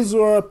 The Eagles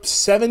were up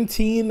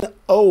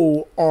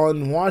 17-0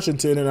 on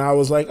Washington, and I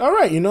was like, all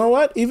right, you know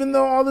what? Even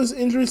though all this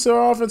injuries to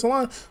our offensive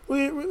line,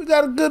 we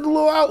got a good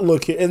little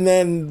outlook here. And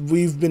then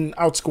we've been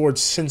outscored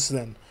since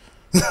then.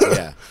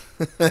 Yeah.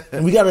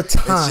 And we got a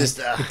tie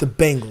with the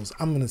Bengals.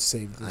 I'm going to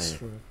save this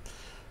for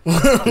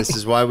This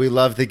is why we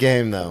love the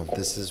game, though.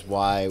 This is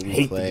why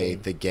we play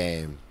the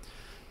game.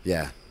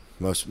 Yeah.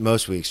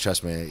 Most weeks,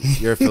 trust me.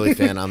 You're a Philly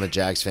fan. I'm a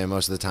Jags fan.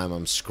 Most of the time,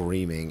 I'm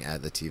screaming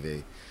at the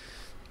TV.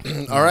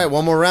 All right,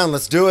 one more round.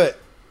 Let's do it.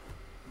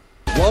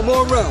 One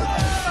more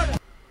round.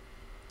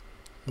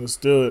 Let's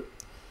do it.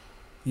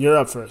 You're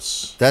up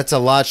first. That's a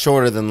lot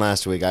shorter than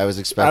last week. I was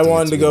expecting. I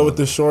wanted to go with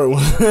the short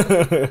one.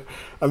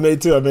 I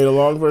made two. I made a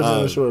long version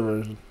and a short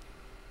version.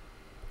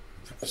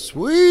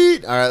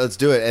 Sweet. All right, let's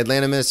do it.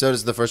 Atlanta, Minnesota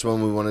is the first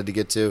one we wanted to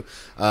get to.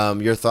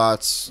 Your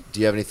thoughts?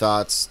 Do you have any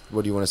thoughts?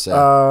 What do you want to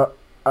say?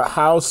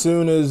 How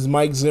soon is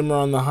Mike Zimmer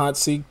on the hot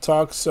seat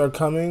talks are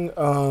coming?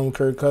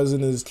 Kirk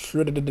Cousins is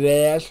true to the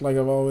dash, like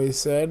I've always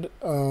said.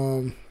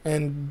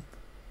 And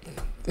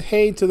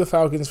hey to the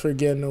Falcons for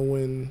getting a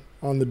win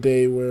on the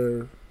day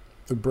where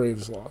the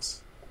Braves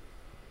lost.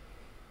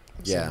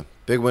 Yeah,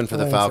 big win for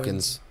the Like I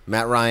Falcons.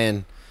 Matt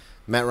Ryan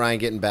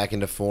getting back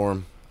into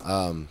form.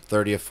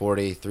 30 of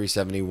 40,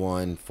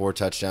 371, 4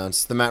 touchdowns.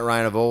 It's the Matt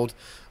Ryan of old.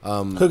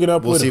 Hooking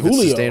up we'll with see if Julio.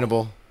 it's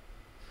sustainable.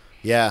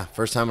 Yeah,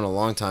 first time in a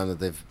long time that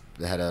they've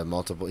had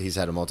he's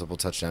had a multiple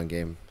touchdown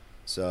game.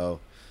 So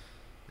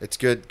it's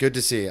good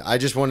to see. I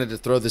just wanted to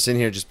throw this in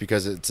here just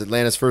because it's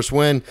Atlanta's first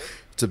win.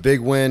 It's a big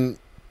win.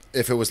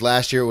 If it was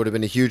last year, it would have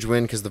been a huge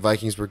win because the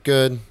Vikings were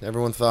good,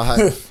 everyone thought.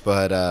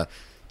 But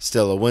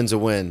still, a win's a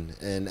win.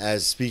 And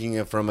as speaking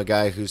of from a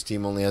guy whose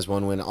team only has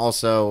one win,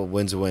 also, a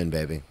win's a win,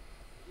 baby.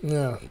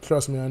 Yeah,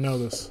 trust me, I know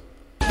this.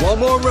 One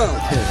more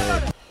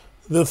round.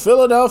 The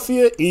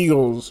Philadelphia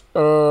Eagles.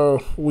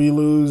 We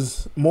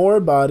lose more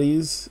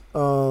bodies. I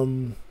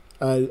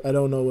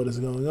don't know what is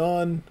going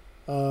on.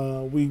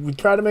 We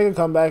tried to make a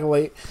comeback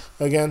late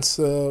against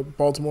the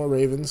Baltimore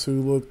Ravens,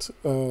 who looked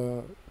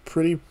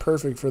pretty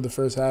perfect for the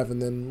first half,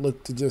 and then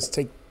looked to just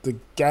take the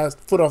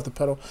foot off the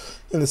pedal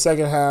in the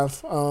second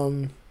half.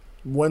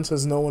 Wentz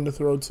has no one to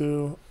throw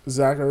to.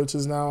 Zach Ertz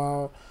is now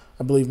out.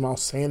 I believe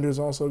Miles Sanders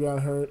also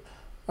got hurt.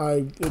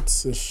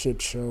 It's a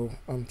shit show.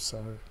 I'm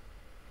sorry.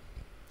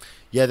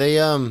 Yeah,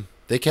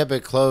 they kept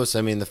it close.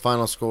 I mean, the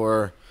final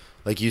score,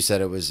 like you said,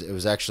 it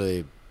was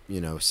actually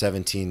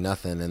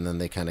 17-0, and then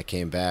they kind of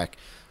came back.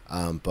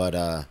 But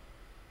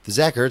the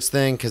Zach Ertz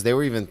thing, because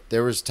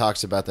there was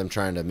talks about them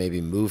trying to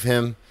maybe move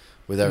him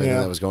with everything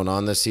that was going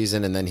on this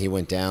season, and then he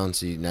went down.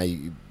 So now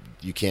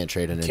you can't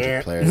trade an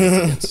injured player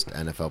against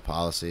NFL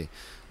policy.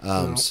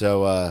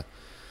 So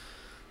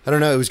I don't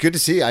know. It was good to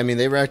see. I mean,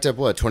 they racked up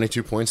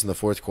 22 points in the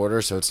fourth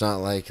quarter. So it's not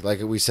like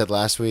we said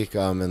last week.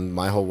 And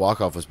my whole walk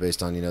off was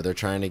based on they're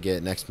trying to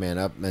get next man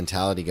up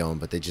mentality going,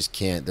 but they just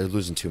can't. They're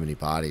losing too many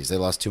bodies. They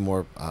lost two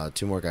more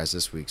guys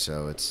this week,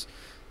 so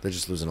they're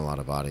just losing a lot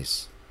of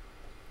bodies.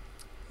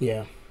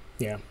 Yeah.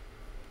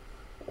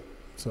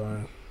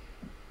 Sorry.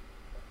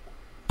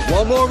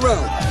 One more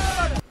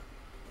round.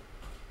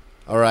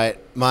 All right,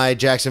 my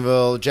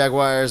Jacksonville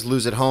Jaguars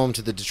lose at home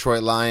to the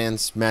Detroit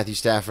Lions. Matthew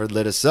Stafford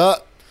lit us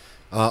up.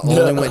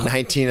 Only went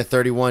 19 of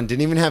 31.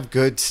 Didn't even have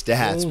good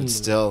stats, but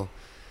still,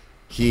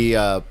 he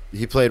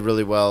played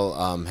really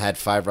well. Had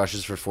 5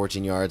 rushes for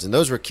 14 yards, and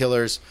those were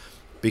killers.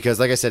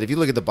 Because, like I said, if you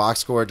look at the box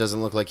score, it doesn't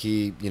look like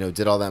he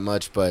did all that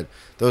much. But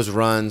those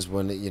runs,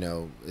 when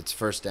it's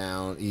first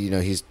down,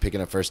 he's picking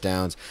up first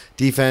downs.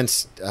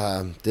 Defense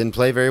didn't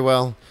play very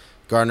well.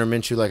 Gardner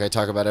Minshew, like I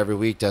talk about every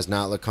week, does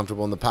not look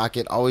comfortable in the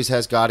pocket. Always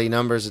has gaudy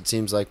numbers, it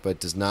seems like, but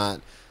does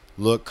not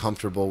look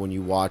comfortable when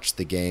you watch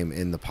the game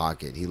in the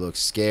pocket. He looks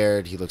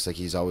scared. He looks like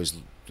he's always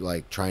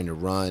trying to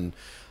run.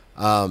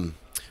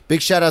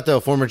 Big shout out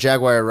though, former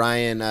Jaguar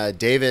Ryan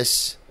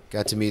Davis.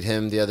 Got to meet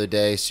him the other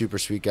day. Super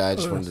sweet guy.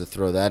 Just wanted to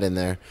throw that in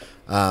there.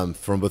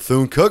 From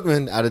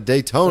Bethune-Cookman out of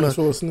Daytona. Thanks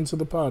for listening to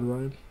the pod,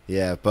 Ryan.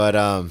 Yeah, but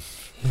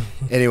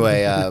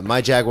anyway, my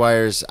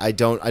Jaguars, I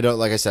don't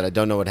like I said, I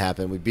don't know what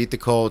happened. We beat the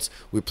Colts,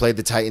 we played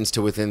the Titans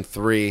to within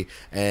 3,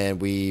 and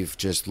we've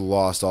just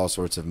lost all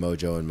sorts of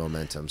mojo and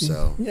momentum.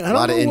 So a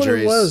lot of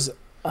injuries. What it was.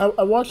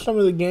 I watched some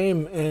of the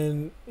game,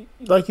 and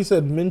like you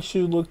said,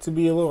 Minshew looked to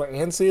be a little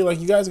antsy. Like,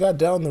 you guys got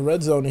down the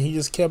red zone, and he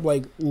just kept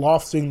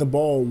lofting the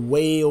ball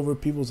way over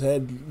people's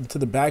head to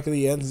the back of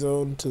the end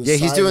zone. To the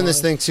he's doing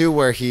this thing too,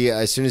 where he,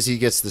 as soon as he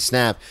gets the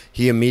snap,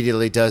 he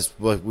immediately does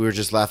what we were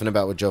just laughing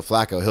about with Joe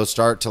Flacco. He'll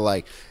start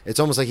to it's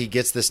almost like he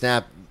gets the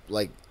snap,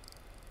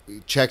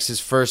 checks his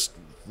first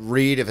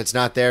read. If it's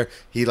not there,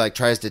 he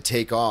tries to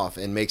take off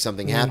and make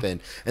something happen.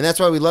 And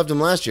that's why we loved him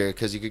last year,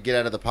 because he could get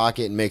out of the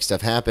pocket and make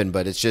stuff happen.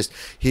 But it's just,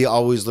 he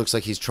always looks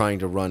like he's trying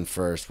to run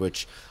first,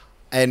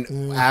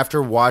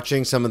 after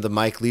watching some of the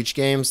Mike Leach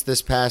games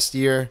this past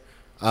year,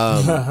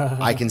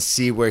 I can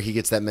see where he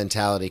gets that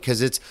mentality,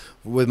 because it's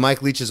with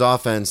Mike Leach's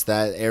offense,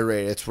 that air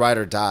raid, it's ride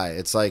or die.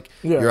 It's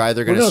you're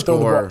either going to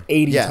score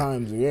 80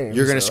 times a game.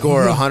 You're going to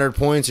score 100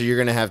 points, or you're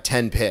going to have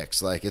 10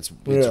 picks. It's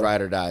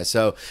ride or die.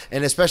 So,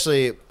 and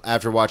especially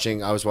after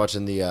I was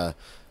watching the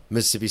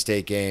Mississippi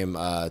State game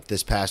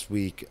this past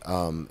week,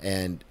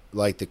 and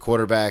the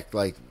quarterback,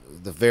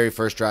 the very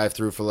first drive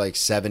threw for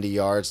 70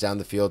 yards down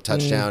the field,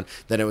 touchdown.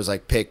 Then it was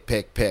pick.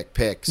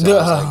 So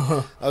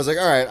I was like,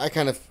 all right, I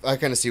kind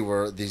of see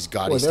where these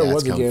gaudy stats come from. There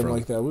was a game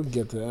like that. We'll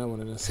get to that one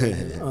in a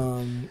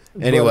second.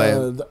 Anyway,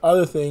 the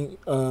other thing,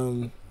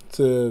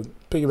 to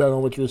piggyback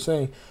on what you were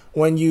saying,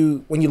 when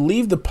you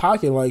leave the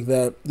pocket like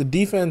that, the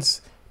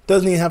defense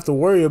doesn't even have to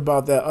worry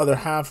about that other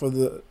half of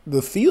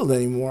the field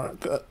anymore.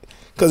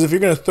 Because if you're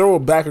going to throw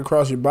it back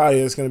across your body,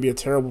 it's going to be a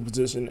terrible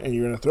position, and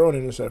you're going to throw an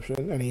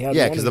interception. And he had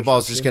because the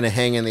ball's just going to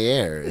hang in the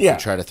air if you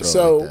try to throw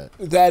it like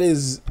that. That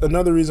is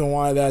another reason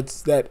why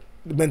that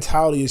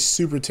mentality is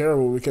super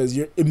terrible, because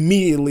you're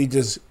immediately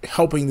just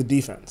helping the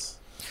defense.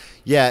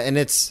 Yeah, and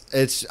it's.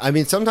 I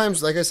mean,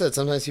 sometimes, like I said,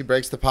 sometimes he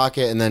breaks the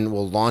pocket and then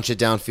will launch it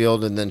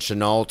downfield, and then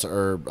Chenault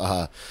or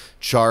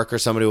Chark or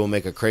somebody will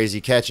make a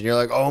crazy catch, and you're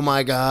like, oh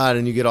my god,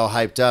 and you get all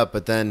hyped up,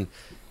 but then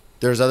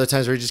there's other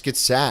times where he just gets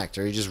sacked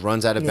or he just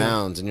runs out of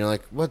bounds, and you're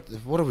like, what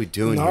are we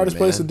doing? The hardest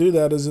place to do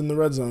that is in the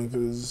red zone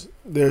because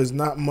there's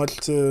not much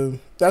to.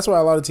 That's why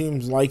a lot of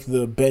teams like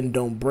the bend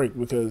don't break,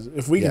 because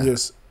if we can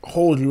just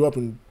hold you up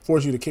and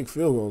force you to kick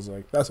field goals,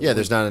 like that's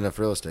there's not enough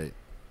real estate.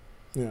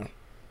 Yeah.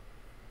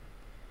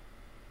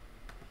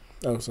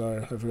 Oh,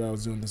 sorry, I forgot I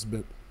was doing this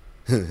bit.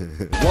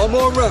 One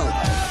more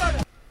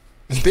round.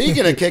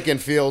 Speaking of kicking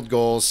field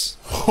goals,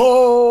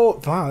 wow,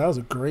 that was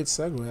a great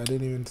segue. I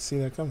didn't even see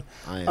that coming.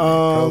 I am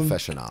a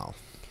professional.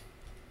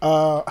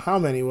 How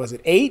many was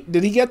it? 8?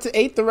 Did he get to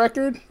 8, the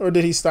record, or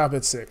did he stop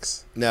at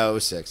 6? No, it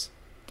was 6.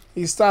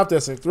 He stopped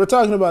at 6. We're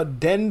talking about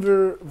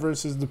Denver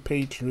versus the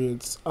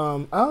Patriots.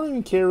 I don't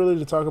even care really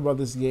to talk about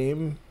this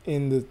game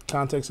in the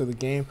context of the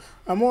game.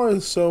 I more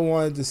so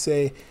wanted to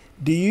say,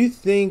 do you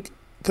think,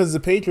 because the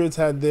Patriots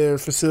had their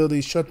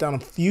facilities shut down a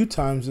few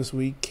times this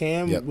week,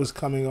 Cam was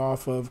coming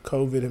off of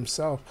COVID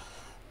himself.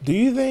 Do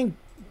you think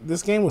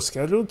this game was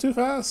scheduled too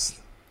fast?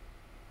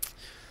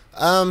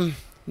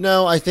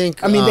 No, I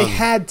think. I mean, they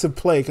had to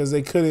play because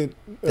they couldn't.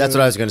 That's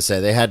what I was going to say.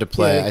 They had to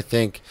play. Yeah. I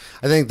think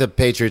the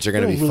Patriots are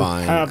going to be really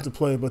fine. Have to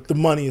play, but the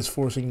money is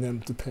forcing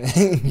them to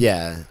pay.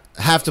 Yeah,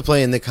 have to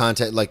play in the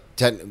context. Like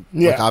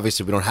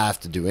obviously, we don't have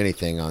to do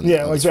anything on.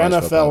 Yeah, on like the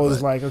NFL NFL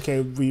is like,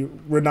 okay,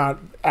 we're not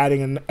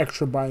adding an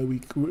extra bye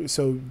week,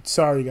 so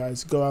sorry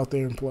guys, go out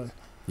there and play.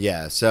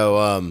 Yeah.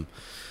 So.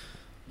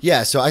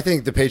 So I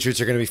think the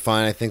Patriots are going to be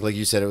fine. I think, like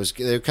you said,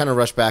 they kind of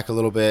rushed back a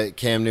little bit.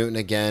 Cam Newton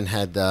again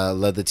had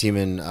led the team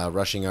in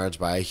rushing yards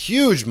by a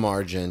huge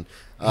margin.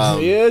 Shout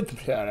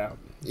out.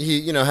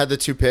 He had the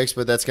 2 picks,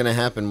 but that's going to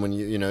happen when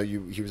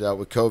he was out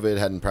with COVID,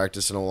 hadn't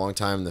practiced in a long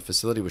time, the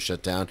facility was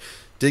shut down.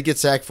 Did get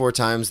sacked 4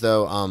 times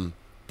though.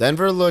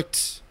 Denver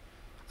looked,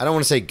 I don't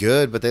want to say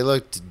good, but they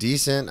looked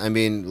decent. I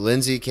mean,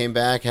 Lindsey came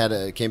back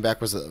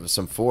with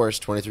some force,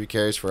 23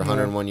 carries for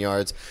 101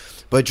 yards.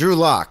 But Drew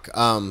Lock,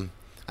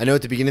 I know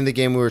at the beginning of the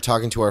game we were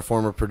talking to our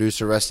former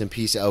producer, rest in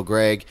peace, El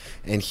Greg,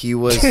 and he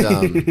was.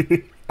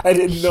 I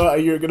didn't know how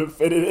you were going to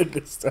fit it in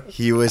this time.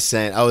 He was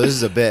saying, "Oh, this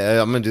is a bit.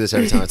 I'm going to do this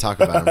every time I talk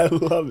about him."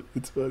 I love it.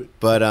 It's funny.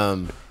 But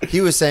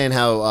he was saying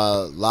how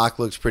Locke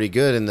looks pretty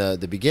good in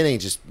the beginning,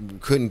 just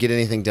couldn't get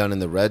anything done in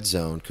the red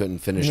zone, couldn't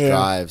finish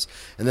drives,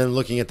 and then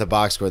looking at the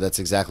box score, that's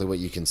exactly what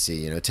you can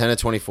see. 10 of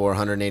 24,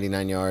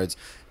 189 yards.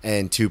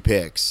 And 2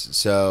 picks.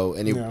 So,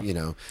 and he 10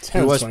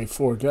 of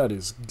 24, that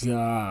is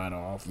god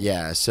awful.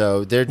 Yeah,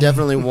 so they're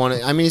definitely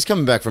wanting. I mean, he's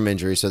coming back from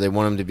injury, so they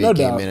want him to be a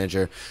game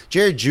manager.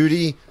 Jerry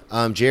Jeudy,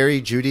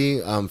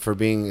 for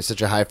being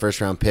such a high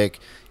first round pick,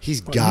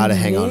 he's got to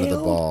hang on to the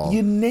ball.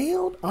 You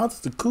nailed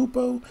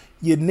Antetokounmpo.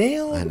 You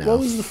nailed. I know. What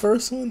was the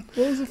first one?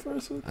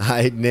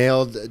 I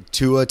nailed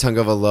Tua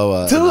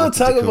Tagovailoa.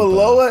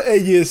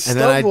 And you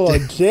stumbled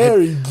on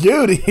Jerry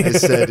Jeudy. I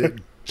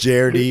said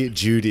Jerry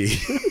Jeudy.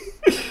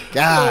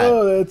 God.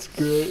 Oh, that's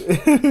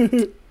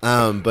great.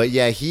 But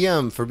yeah, he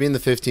for being the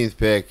 15th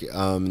pick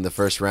in the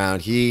first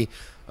round, he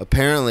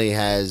apparently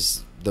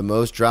has the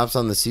most drops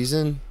on the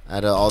season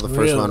out of all the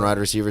first round wide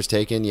receivers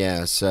taken.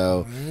 Yeah,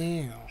 so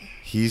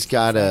he's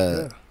got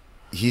to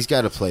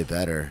play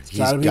better. He's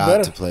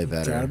got to play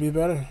better. Got to be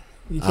better.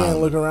 You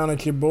can't look around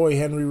at your boy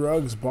Henry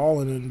Ruggs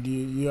balling and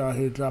you out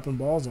here dropping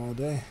balls all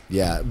day.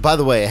 Yeah. By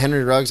the way,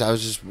 Henry Ruggs, I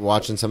was just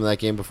watching some of that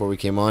game before we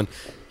came on.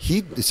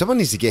 Someone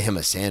needs to get him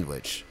a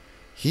sandwich.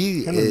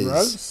 Henry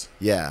Ruggs?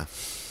 Yeah.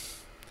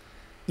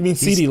 You mean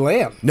CeeDee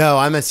Lamb? No,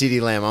 I meant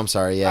CeeDee Lamb. I'm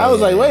sorry. Yeah, I was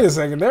wait a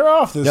second. They're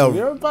off this week.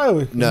 They're bye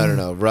week.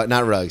 No.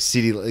 Not Ruggs.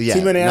 CeeDee. Yeah.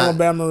 Too many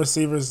Alabama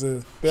receivers.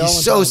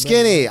 He's so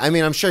skinny. I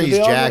mean, I'm sure he's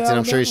jacked and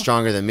I'm sure he's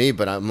stronger than me,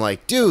 but I'm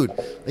like, dude,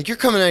 like you're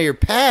coming out of your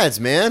pads,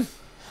 man.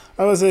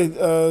 I was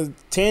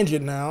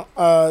tangent now.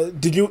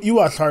 Did you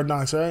watch Hard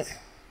Knocks, right?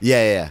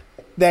 Yeah.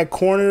 That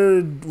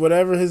corner,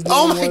 whatever his name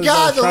was. Oh my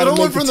God, the little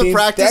one from the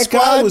practice squad.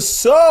 That guy was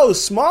so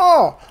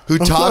small. Who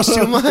talks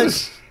too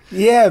much?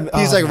 Yeah.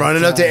 He's like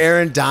running up to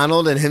Aaron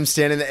Donald and him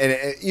standing there.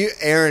 And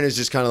Aaron is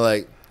just kind of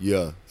like,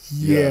 yeah.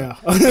 He's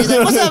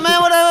like, what's up,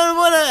 man? What?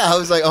 I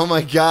was like, oh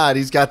my God,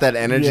 he's got that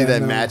energy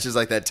that matches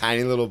like that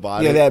tiny little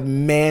body. Yeah, that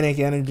manic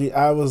energy.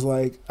 I was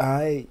like,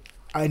 I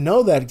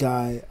know that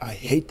guy. I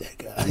hate that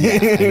guy.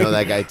 Yeah, I know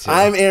that guy too.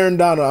 I'm Aaron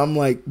Donald. I'm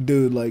like,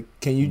 dude, like,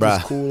 can you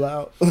just cool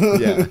out?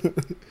 Yeah.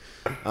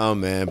 Oh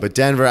man, but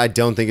Denver, I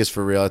don't think is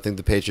for real. I think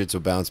the Patriots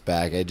will bounce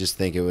back. I just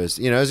think it was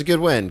a good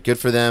win. Good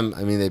for them.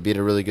 I mean, they beat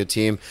a really good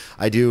team.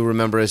 I do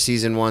remember a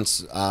season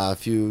once a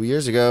few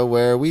years ago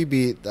where we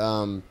beat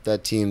that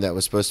team that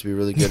was supposed to be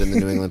really good in the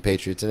New England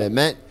Patriots, and it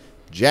meant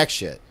jack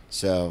shit.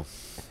 So,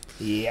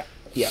 yeah,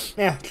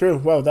 true.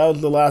 Well, that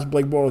was the last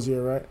Blake Bortles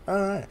year, right?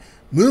 All right,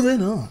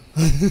 moving on.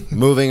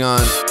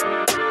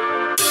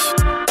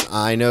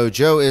 I know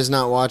Joe is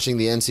not watching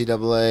the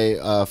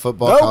NCAA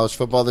college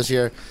football this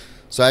year.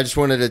 So I just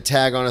wanted to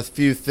tag on a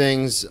few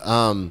things.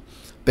 Bama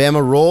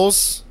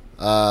rolls.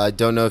 I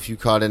don't know if you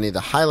caught any of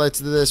the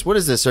highlights of this. What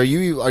is this? Are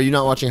you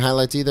not watching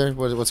highlights either?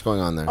 What's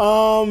going on there?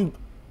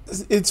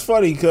 It's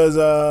funny because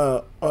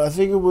I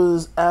think it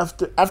was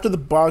after the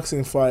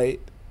boxing fight.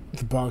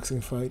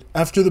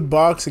 After the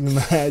boxing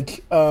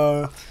match,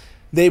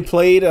 they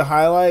played a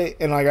highlight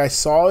and like I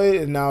saw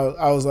it and now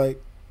I was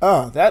like,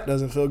 oh, that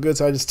doesn't feel good,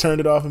 so I just turned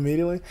it off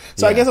immediately.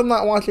 So I guess I'm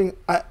not watching.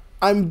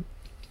 I'm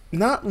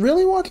not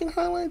really watching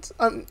highlights.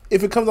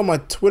 If it comes on my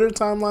Twitter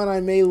timeline, I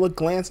may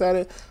glance at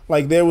it.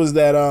 Like there was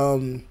that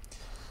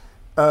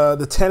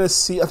the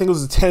Tennessee, I think it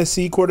was the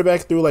Tennessee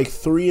quarterback threw like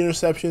 3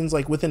 interceptions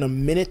like within a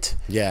minute.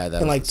 Yeah,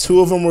 and like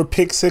 2 of them were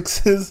pick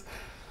sixes.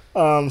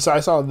 So I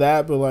saw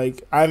that, but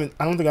like I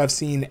don't think I've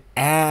seen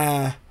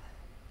a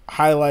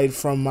highlight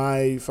from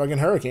my fucking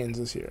Hurricanes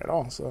this year at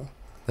all. So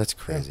that's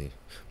crazy. Yeah.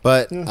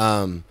 But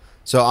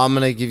so I'm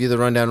gonna give you the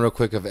rundown real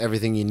quick of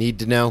everything you need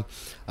to know.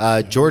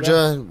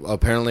 Georgia,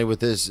 apparently with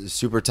this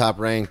super top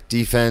ranked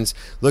defense,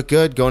 looked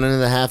good going into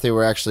the half. They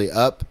were actually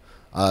up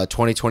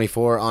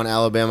 20-24 on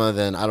Alabama.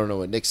 Then I don't know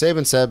what Nick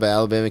Saban said, but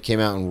Alabama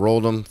came out and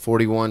rolled them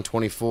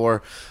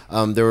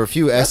 41-24. There were a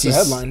few That's SEC. the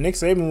headline. Nick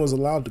Saban was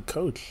allowed to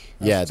coach.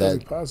 That's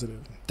totally positive.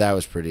 That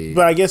was pretty.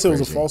 But I guess it was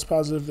crazy. A false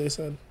positive. They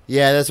said.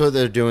 Yeah, that's what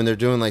they're doing. They're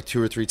doing like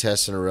 2 or 3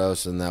 tests in a row,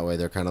 so in that way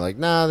they're kind of like,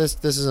 nah, this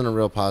isn't a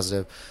real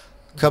positive.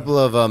 A couple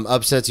of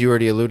upsets, you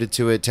already alluded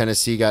to it.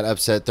 Tennessee got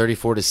upset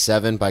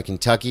 34-7 by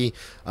Kentucky.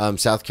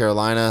 South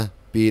Carolina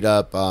beat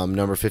up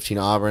number 15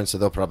 Auburn, so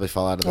they'll probably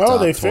fall out of the top 20.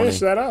 Oh, they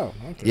finished that out.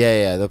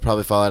 Okay. Yeah, they'll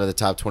probably fall out of the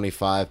top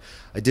 25.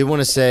 I did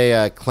want to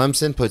say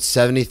Clemson put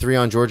 73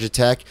 on Georgia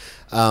Tech.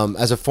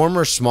 As a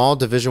former small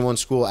Division I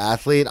school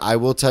athlete, I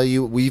will tell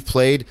you we've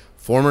played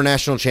former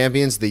national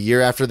champions the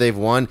year after they've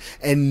won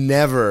and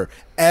never,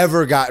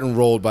 ever gotten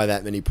rolled by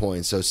that many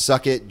points. So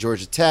suck it,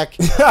 Georgia Tech.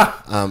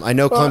 I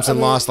know Clemson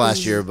lost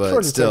last year, but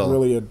Georgia still. Tech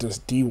really a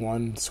just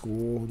D1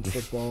 school in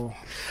football.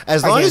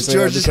 As long as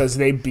Georgia, because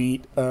they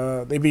beat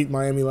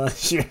Miami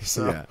last year.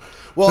 So. Yeah.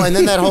 Well, and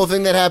then that whole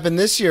thing that happened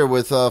this year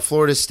with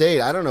Florida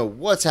State. I don't know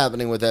what's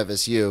happening with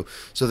FSU.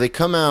 So they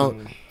come out.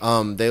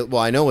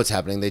 I know what's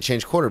happening. They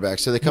changed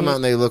quarterbacks. So they come out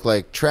and they look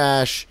like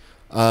trash.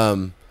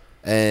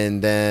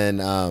 And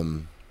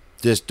then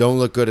just don't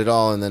look good at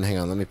all. And then hang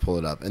on, let me pull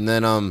it up. And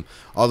then all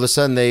of a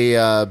sudden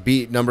they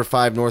beat number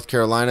 5 North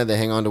Carolina. They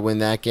hang on to win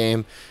that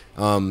game.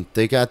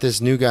 They got this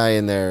new guy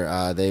in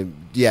there.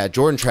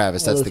 Jordan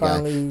Travis. That's the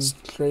guy. They finally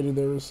traded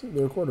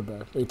their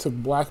quarterback. They took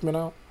Blackman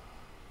out.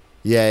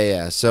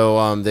 Yeah.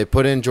 So they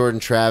put in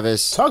Jordan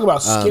Travis. Talk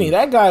about skinny.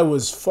 That guy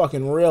was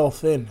fucking real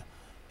thin.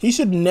 He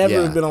should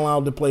never have been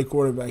allowed to play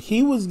quarterback.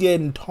 He was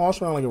getting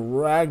tossed around like a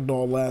rag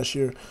doll last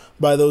year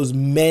by those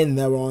men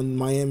that were on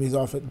Miami's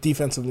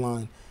defensive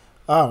line.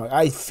 Oh,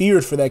 I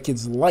feared for that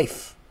kid's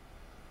life.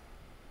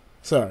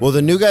 Sorry. Well,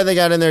 the new guy they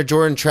got in there,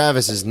 Jordan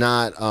Travis, is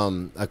not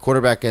a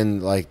quarterback in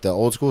like the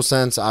old school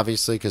sense,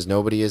 obviously, because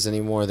nobody is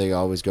anymore. They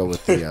always go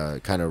with the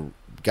kind of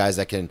guys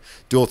that can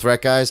dual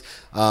threat guys,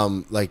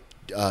 like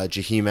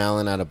Jaheim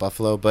Allen out of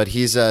Buffalo. But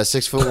he's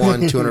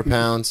 6'1", 200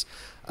 pounds.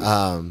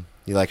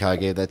 You like how I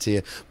gave that to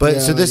you?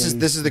 But so this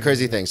is the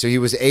crazy thing. So he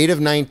was 8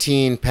 of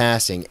 19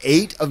 passing,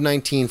 8 of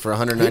 19 for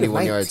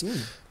 191 yards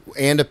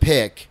and a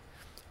pick.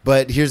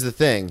 But here's the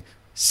thing: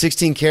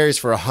 16 carries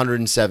for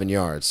 107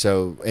 yards.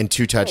 So and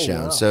 2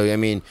 touchdowns. Oh, wow. So I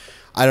mean,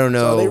 I don't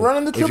know. So they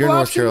running the if you're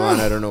North Carolina,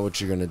 now? I don't know what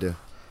you're gonna do.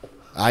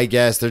 I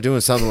guess they're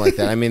doing something like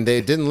that. I mean,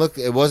 they didn't look.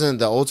 It wasn't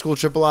the old school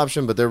triple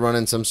option, but they're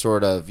running some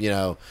sort of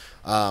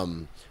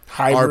hybrid.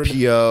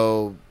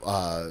 RPO.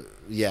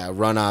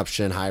 Run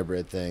option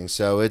hybrid thing.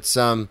 So it's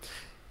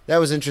that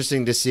was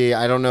interesting to see.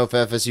 I don't know if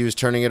FSU is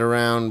turning it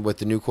around with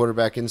the new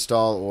quarterback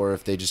install or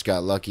if they just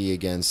got lucky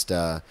against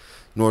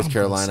North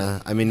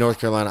Carolina. I mean, North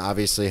Carolina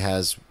obviously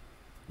has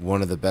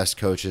one of the best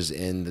coaches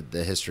in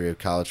the history of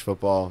college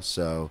football,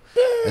 so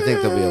I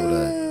think they'll be able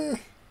to.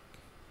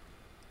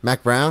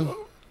 Mac Brown?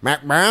 We're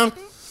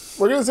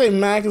going to say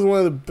Mac is one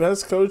of the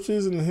best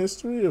coaches in the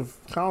history of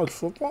college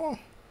football?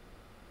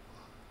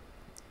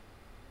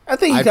 I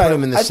think he put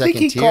him in the second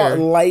think he tier. caught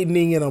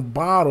lightning in a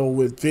bottle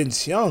with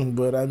Vince Young,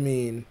 but I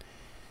mean,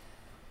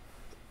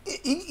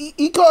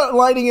 he caught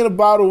lightning in a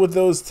bottle with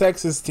those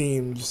Texas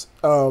teams.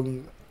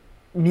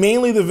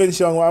 Mainly the Vince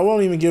Young. I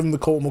won't even give him the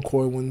Colt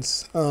McCoy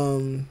ones.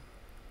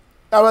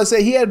 I would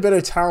say he had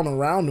better talent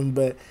around him,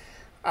 but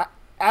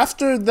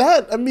after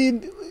that, I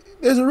mean,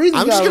 there's a reason.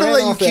 I'm just going to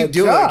let you keep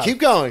doing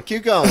it.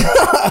 Keep going.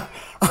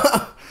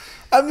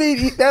 I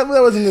mean, that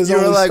wasn't his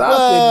only like, stop.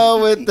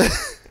 well, with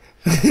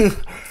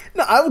the.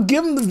 No, I would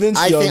give him the Vince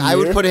Young. I think I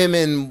would put him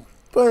in,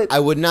 but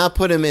I would not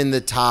put him in the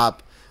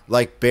top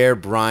like Bear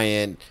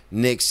Bryant,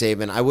 Nick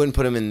Saban. I wouldn't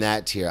put him in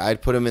that tier.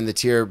 I'd put him in the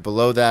tier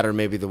below that, or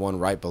maybe the one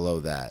right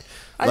below that.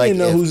 I didn't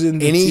know who's in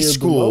the tier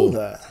below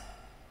that.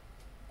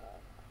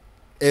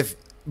 That's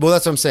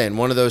what I'm saying.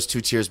 One of those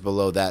 2 tiers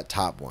below that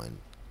top one.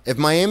 If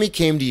Miami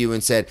came to you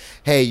and said,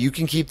 "Hey, you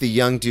can keep the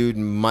young dude,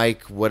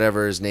 Mike,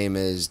 whatever his name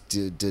is,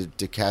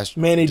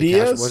 Manny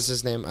Diaz. What's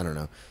his name? I don't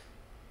know.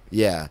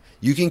 Yeah,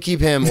 you can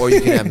keep him, or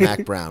you can have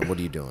Mac Brown. What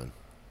are you doing?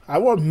 I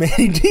want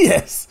Manny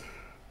Diaz.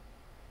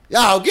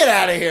 Oh, get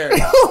out of here!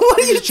 What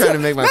You're just trying to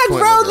make my Mac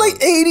point. Mac Brown's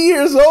like 80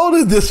 years old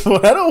at this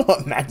point. I don't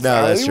want Mac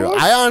Brown. No, that's true.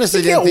 I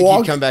honestly didn't think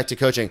he'd come back to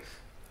coaching.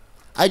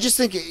 I just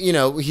think,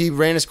 he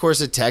ran his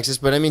course at Texas,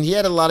 but I mean, he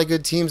had a lot of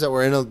good teams that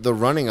were in the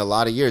running a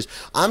lot of years.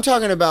 I'm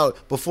talking about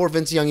before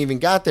Vince Young even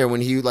got there,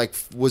 when he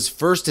was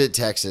first at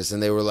Texas,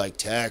 and they were like,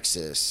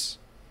 Texas.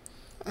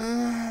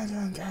 I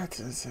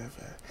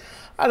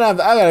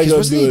gotta go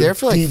wasn't do he there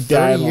for like deep 30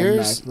 dive on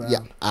years? Mac Brown. Yeah,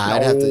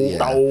 I'd have to. Yeah.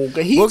 No,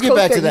 We'll get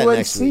back to that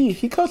next week.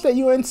 He coached at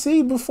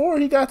UNC before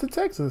he got to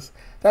Texas.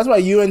 That's why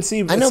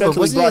UNC. I know, but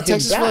wasn't he at him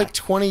Texas for back. like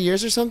 20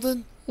 years or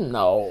something?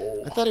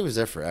 No. I thought he was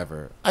there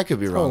forever. I could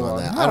be wrong on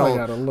that. Now I I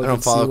gotta look don't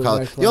and see follow what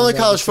college. Mac The only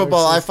Brown college got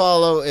football I versus-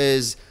 follow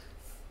is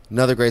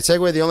another great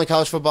segue. The only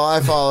college football I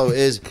follow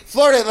is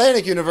Florida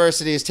Atlantic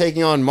University is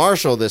taking on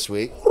Marshall this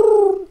week.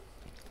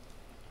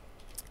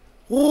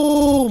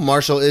 Ooh,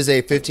 Marshall is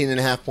a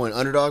 15.5-point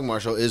underdog.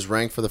 Marshall is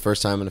ranked for the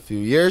first time in a few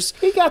years.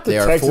 He got the They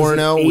are Texas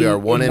 4-0. We are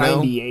 1-0.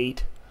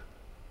 98.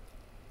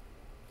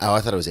 Oh,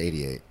 I thought it was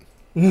 88.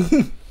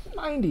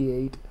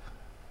 98.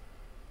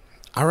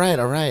 All right.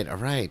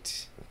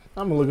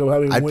 I'm gonna look up how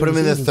many. I'd put him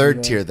in the seasons he third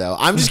had. tier, though.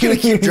 I'm just going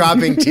to keep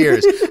dropping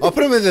tiers. I'll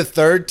put him in the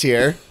third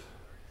tier.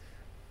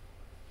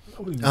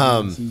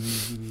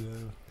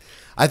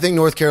 I think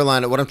North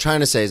Carolina, what I'm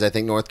trying to say is I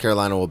think North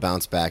Carolina will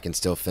bounce back and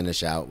still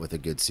finish out with a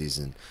good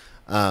season.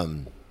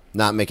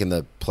 Not making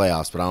the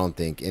playoffs, but I don't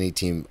think any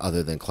team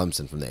other than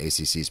Clemson from the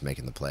ACC is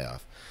making the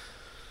playoff.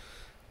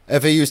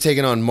 FAU is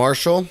taking on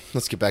Marshall.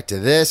 Let's get back to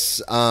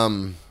this.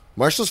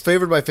 Marshall's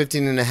favored by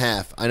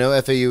 15.5. I know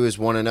FAU is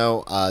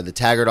 1-0. The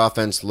Taggart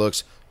offense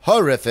looks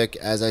horrific.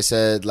 As I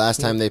said last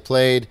time they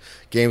played,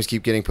 games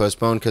keep getting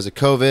postponed because of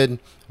COVID.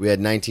 We had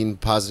 19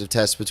 positive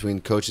tests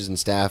between coaches and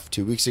staff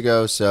 2 weeks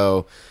ago,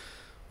 so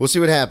we'll see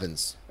what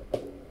happens.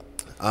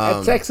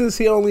 At Texas,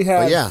 he only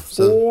had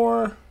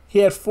four. He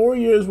had 4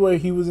 years where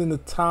he was in the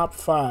top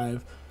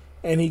 5,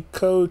 and he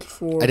coached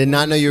for. I did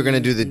not know you were going to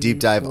do the deep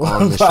dive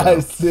on the show.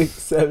 5, 6,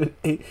 7,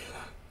 8,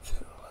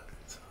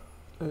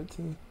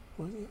 13,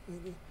 14,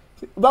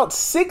 15, about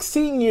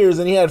 16 years,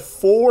 and he had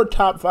 4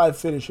 top 5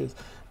 finishes.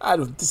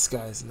 This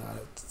guy's not a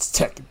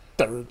second,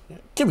 third.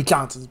 Jimmy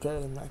Johnson's better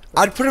than Mac.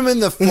 I'd put him in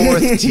the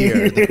fourth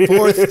tier. The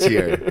fourth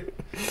tier.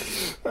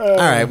 All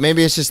right,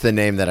 maybe it's just the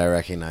name that I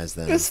recognize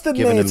then. It's the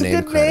Giving name. him It's a name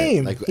good credit.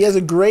 name. Like, He has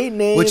a great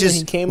name, Which is-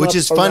 and he came which up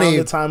is around funny.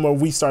 the time where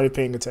we started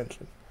paying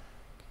attention.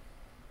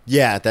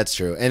 yeah, that's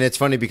true. And it's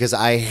funny because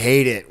I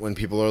hate it when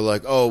people are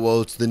like, oh,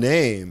 well, it's the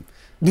name.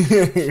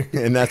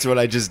 And that's what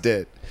I just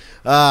did.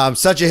 I'm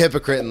such a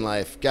hypocrite in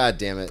life. God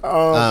damn it.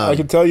 I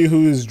can tell you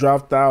who's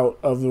dropped out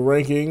of the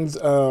rankings.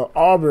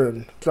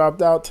 Auburn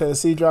dropped out,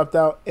 Tennessee dropped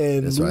out,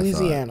 and That's what I thought,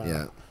 Louisiana,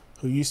 yeah.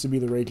 who used to be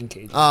the Raging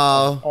Cajuns,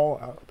 Oh. all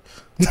out.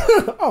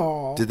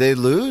 Oh, Did they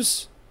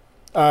lose?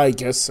 I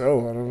guess so.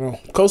 I don't know.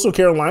 Coastal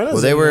Carolina.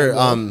 Well, they were.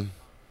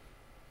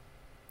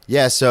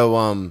 Yeah.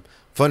 So,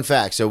 fun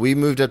fact. So we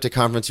moved up to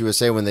Conference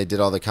USA when they did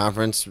all the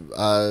conference switching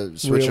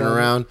Realignment.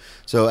 around.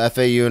 So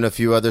FAU and a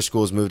few other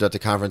schools moved up to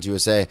Conference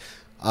USA.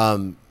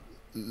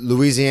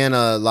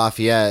 Louisiana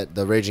Lafayette,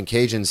 the Raging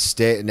Cajuns,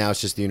 stay. Now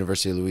it's just the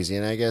University of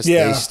Louisiana, I guess.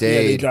 Yeah, They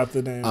stayed. they dropped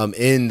the name.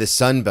 In the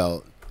Sun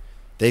Belt.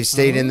 They've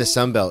stayed in the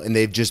Sun Belt, and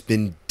they've just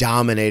been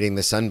dominating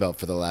the Sun Belt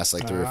for the last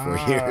 3 or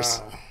 4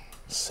 years.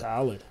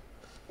 Solid.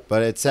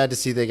 But it's sad to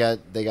see they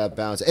got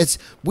bounced. It's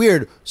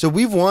weird. So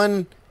we've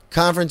won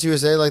Conference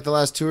USA like the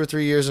last 2 or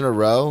 3 years in a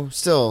row.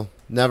 Still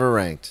never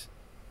ranked.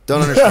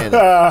 Don't understand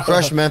it.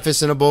 Crushed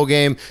Memphis in a bowl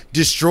game.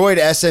 Destroyed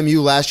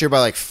SMU last year by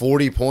like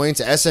 40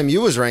 points.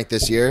 SMU was ranked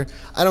this year.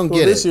 I don't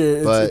get this it.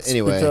 year, But it's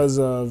anyway, because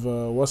of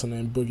what's her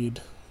name,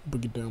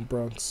 Boogie down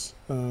Bronx.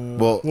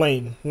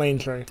 Lane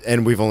Train.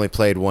 and we've only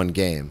played one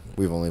game.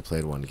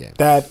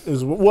 That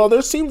is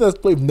there's teams that's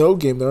played no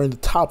game. They're in the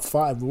top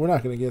 5, but we're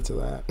not going to get to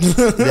that.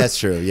 That's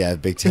true. Yeah,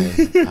 Big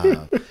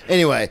Ten.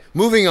 Anyway,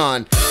 moving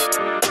on.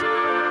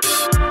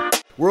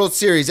 World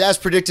Series, as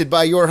predicted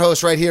by your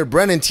host right here,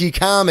 Brennan T.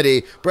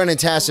 Comedy. Brennan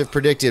Tassif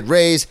predicted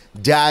Rays,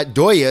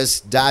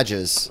 Dodgers.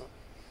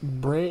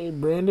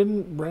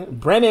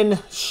 Brennan,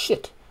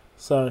 shit.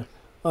 Sorry.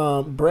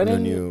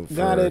 Brennan Known you for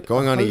got it.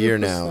 going on a year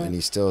now, 100%. and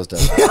he still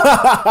does.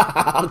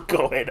 I'm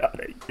going on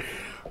it.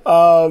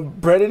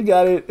 Brennan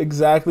got it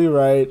exactly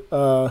right.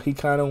 He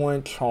kind of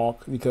went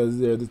chalk because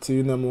they're the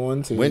 2 number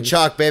 1 teams. Win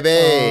chalk,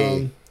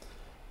 baby.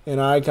 And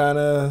I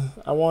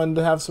wanted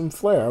to have some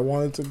flair. I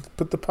wanted to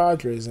put the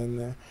Padres in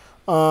there.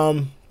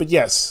 But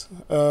yes,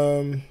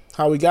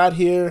 how we got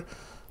here,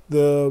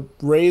 the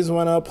Rays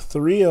went up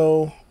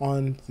 3-0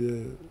 on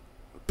the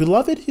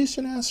beloved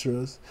Houston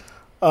Astros.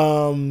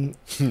 And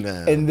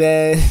then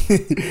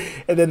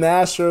the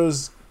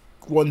Astros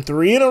won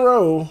 3 in a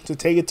row to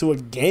take it to a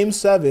Game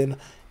 7.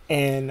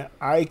 And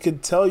I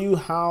could tell you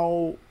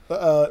how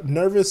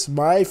nervous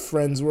my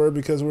friends were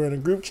because we're in a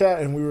group chat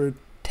and we were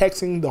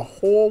texting the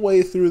whole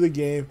way through the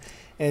game,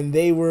 and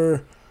they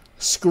were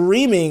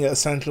screaming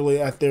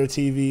essentially at their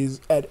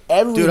TVs at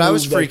every move I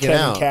was that freaking Kevin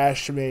out.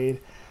 Cash made.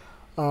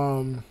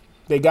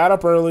 They got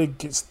up early.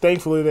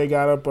 Thankfully, they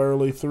got up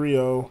early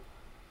 3-0.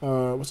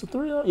 Was it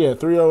 3-0? Yeah,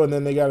 3-0, and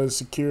then they got a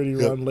security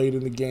run late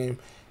in the game.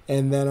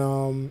 And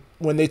then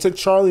when they took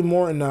Charlie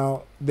Morton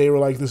out, they were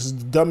like, this is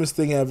the dumbest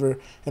thing ever.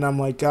 And I'm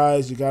like,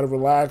 guys, you got to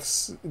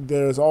relax.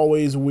 There's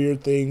always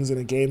weird things in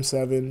a Game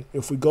 7.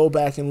 If we go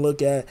back and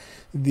look at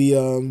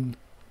the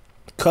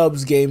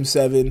Cubs Game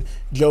 7,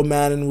 Joe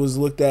Madden was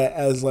looked at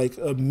as like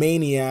a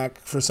maniac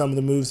for some of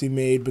the moves he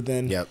made, but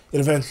then it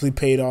eventually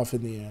paid off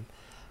in the end.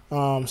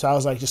 So I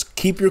was like, just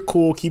keep your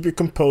cool, keep your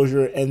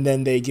composure, and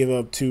then they give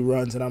up 2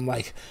 runs. And I'm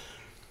like,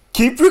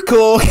 keep your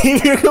cool,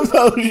 keep your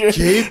composure.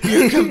 Keep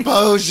your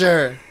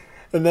composure.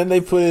 And then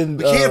they put in...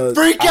 We can't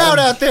freak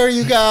out there,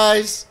 you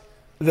guys.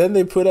 Then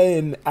they put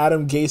in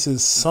Adam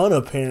Gase's son,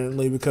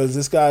 apparently, because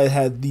this guy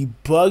had the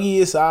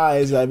buggiest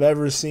eyes I've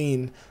ever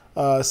seen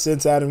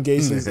since Adam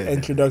Gase's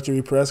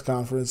introductory press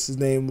conference. His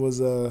name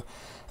was, I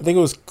think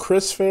it was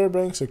Chris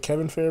Fairbanks or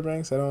Kevin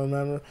Fairbanks. I don't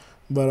remember.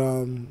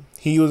 But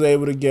he was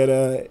able to get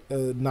a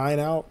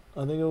 9-out,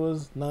 I think it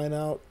was,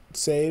 9-out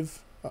save.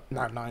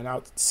 Not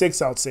 9-out,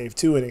 6-out save,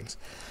 2 innings.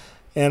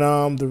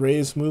 And the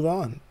Rays move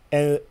on.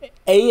 And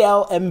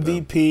AL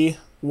MVP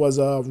was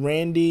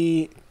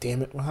Randy.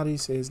 Damn it! How do you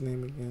say his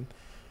name again?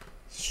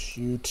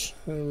 Shoot,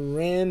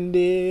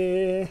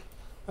 Randy.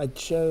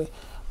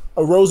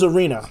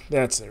 Rosarina.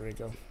 There we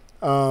go.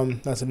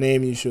 That's a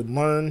name you should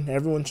learn.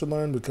 Everyone should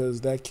learn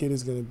because that kid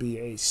is going to be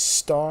a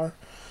star.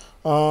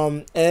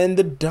 And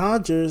the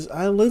Dodgers.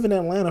 I live in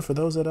Atlanta. For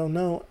those that don't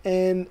know,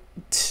 and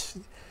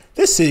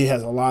this city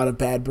has a lot of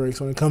bad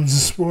breaks when it comes to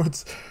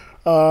sports.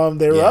 They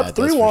were up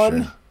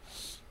 3-1. Sure.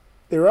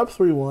 They were up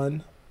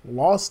 3-1,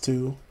 lost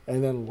 2,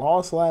 and then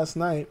lost last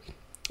night.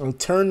 I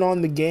turned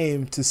on the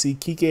game to see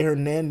Kike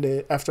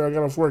Hernandez, after I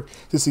got off work,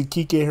 to see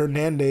Kike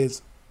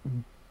Hernandez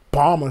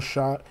bomb a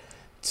shot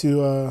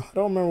to, I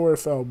don't remember where it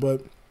fell,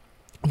 but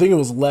I think it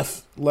was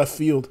left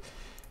field.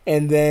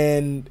 And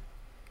then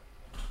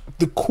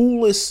the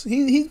coolest,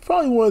 he's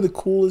probably one of the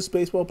coolest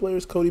baseball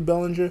players, Cody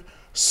Bellinger,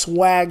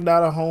 swagged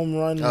out a home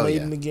run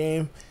late in the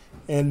game.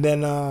 And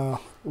then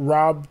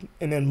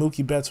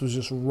Mookie Betts was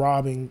just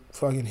robbing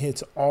fucking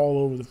hits all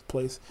over the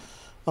place.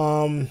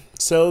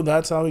 So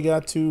that's how we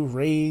got to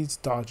Rays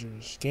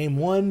Dodgers. Game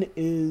 1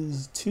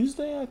 is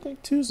Tuesday, I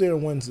think. Tuesday or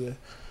Wednesday.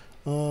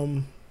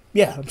 I'm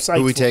psyched.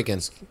 Who we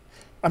taking?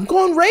 I'm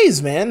going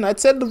Rays, man. I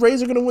said the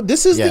Rays are going to win.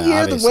 This is the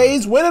year the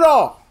Rays win it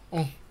all.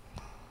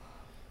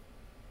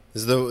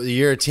 This is the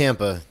year of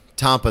Tampa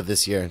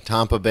this year.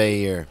 Tampa Bay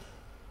year.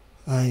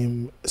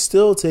 I'm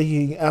still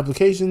taking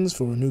applications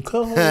for a new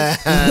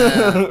co-host.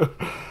 All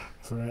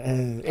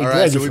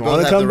right, so we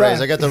both have the Rays.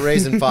 I got the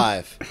Rays in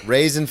 5.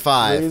 Rays in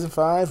 5. Rays in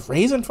 5.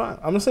 Rays in 5.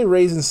 I'm going to say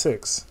Rays in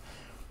 6.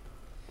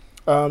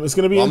 It's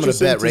going to be interesting to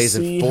see. I'm going to bet Rays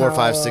in 4,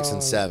 5, 6,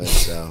 and 7.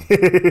 So.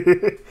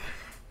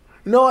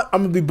 You know what?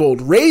 I'm going to be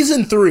bold. Rays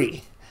in 3.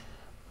 It's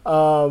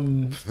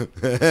going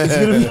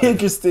to be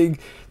interesting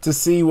to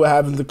see what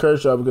happens to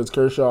Kershaw because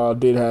Kershaw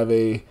did have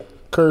a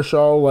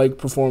Kershaw-like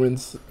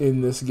performance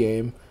in this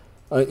game.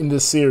 In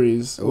this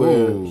series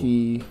where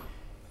he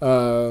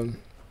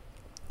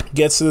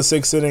gets to the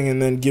 6th inning and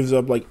then gives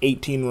up like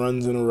 18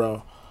 runs in a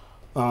row.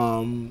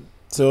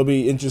 So it'll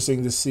be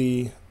interesting to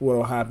see what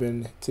will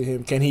happen to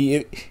him.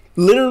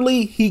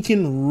 He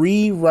can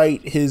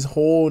rewrite his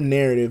whole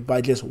narrative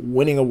by just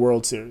winning a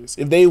World Series.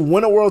 If they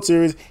win a World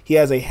Series, he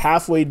has a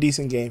halfway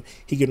decent game.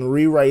 He can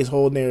rewrite his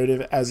whole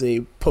narrative as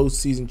a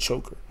postseason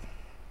choker.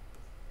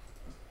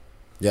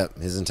 Yep,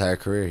 his entire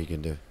career he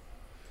can do.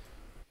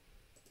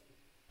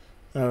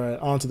 All right,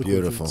 on to the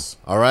beautiful. Quick hits.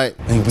 All right,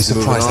 you'll be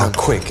surprised how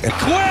quick.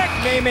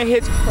 Naaman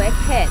hits. Quick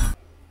hit.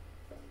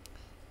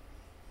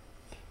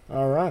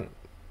 All right.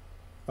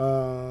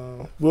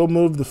 We'll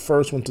move the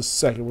first one to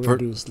second. We're going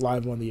to do this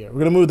live on the air. We're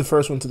going to move the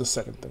first one to the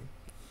second thing.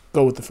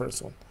 Go with the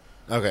first one.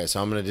 Okay,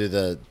 so I'm going to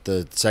do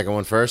the second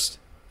one first?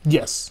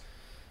 Yes.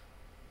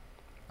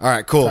 All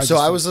right, cool. So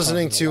I was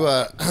listening to...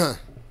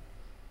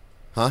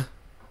 Huh?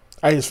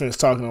 I just finished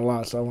talking a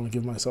lot, so I want to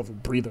give myself a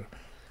breather.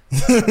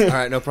 All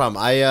right, no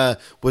problem. I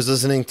was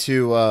listening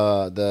to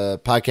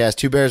the podcast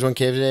Two Bears, One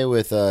Cave today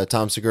with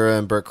Tom Segura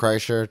and Bert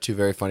Kreischer, 2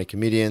 very funny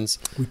comedians.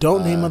 We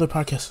don't name other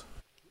podcasts.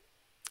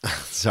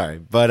 Sorry,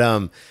 but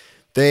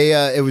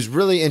it was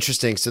really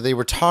interesting. So they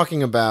were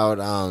talking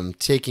about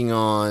taking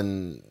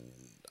on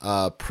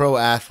pro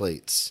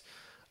athletes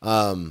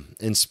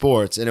in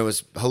sports, and it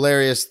was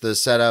hilarious. The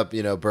setup,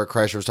 Bert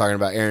Kreischer was talking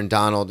about Aaron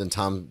Donald, and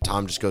Tom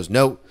just goes,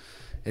 nope.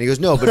 And he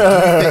goes, no,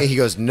 but he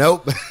goes,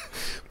 nope.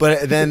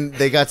 But then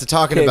they got to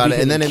talking about it,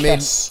 and then it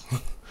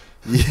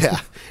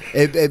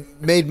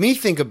made me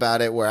think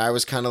about it where I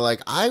was kind of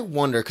like, I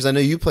wonder, because I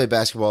know you play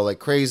basketball like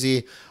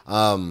crazy.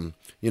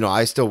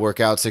 I still work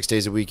out 6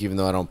 days a week, even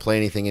though I don't play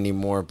anything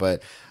anymore.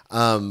 But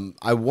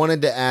I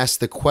wanted to ask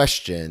the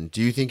question,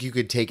 do you think you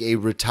could take a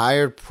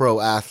retired pro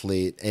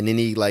athlete in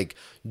any like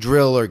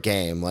drill or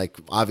game? Like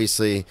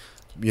obviously,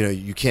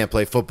 you can't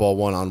play football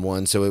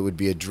one-on-one, so it would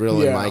be a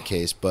drill in my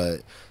case.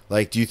 But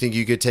like, do you think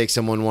you could take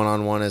someone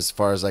one-on-one as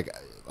far as like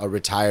a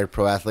retired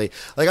pro athlete?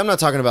 Like, I'm not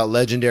talking about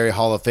legendary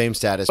Hall of Fame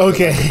status.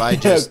 Okay. But like if I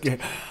just,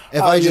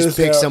 if I just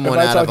pick someone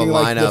out of a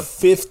like the lineup,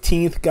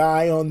 15th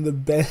guy on the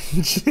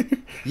bench.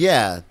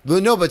 yeah,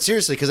 well, no, but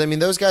seriously, because I mean,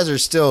 those guys are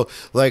still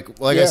like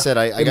I said,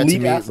 I got to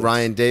meet athletes.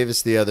 Ryan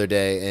Davis the other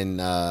day,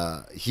 and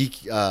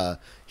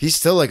he's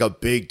still like a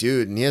big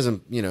dude, and he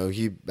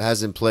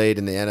hasn't played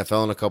in the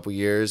NFL in a couple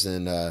years,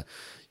 and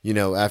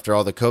after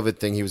all the COVID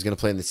thing, he was going to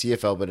play in the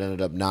CFL, but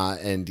ended up not,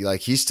 and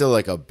like he's still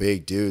like a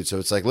big dude. So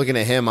it's like looking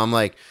at him, I'm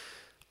like,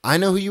 I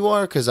know who you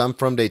are because I'm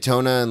from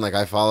Daytona and like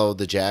I follow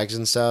the Jags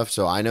and stuff,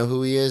 so I know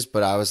who he is.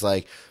 But I was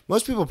like,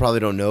 most people probably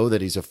don't know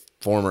that he's a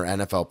former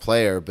NFL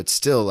player, but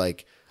still,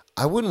 like,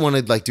 I wouldn't want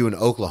to like do an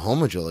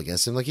Oklahoma drill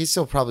against him. Like, he'd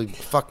still probably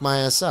fuck my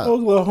ass up.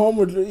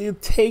 Oklahoma, you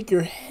take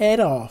your head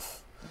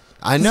off.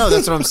 I know,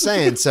 that's what I'm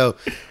saying. So,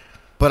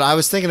 but I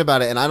was thinking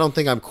about it, and I don't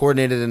think I'm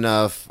coordinated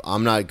enough.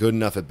 I'm not good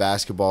enough at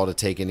basketball to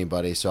take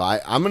anybody. So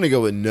I'm going to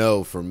go with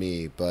no for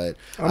me. But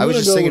I was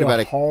just thinking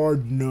about it.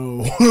 Hard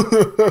no.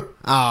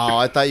 Oh,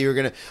 I thought you were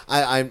going to.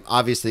 I'm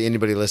obviously,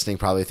 anybody listening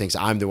probably thinks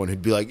I'm the one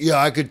who'd be like, yeah,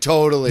 I could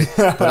totally.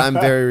 But I'm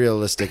very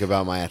realistic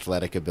about my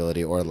athletic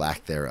ability or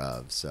lack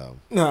thereof. So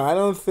no, I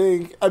don't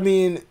think. I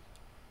mean,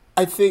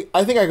 I think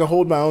I can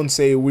hold my own.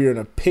 Say we're in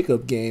a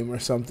pickup game or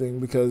something,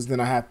 because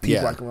then I have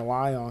people I can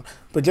rely on.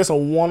 But just a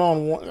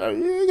one-on-one,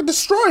 you can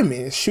destroy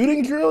me. A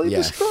shooting drill, you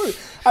destroy me.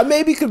 I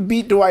maybe could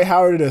beat Dwight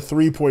Howard in a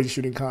 3-point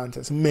shooting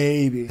contest,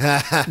 maybe.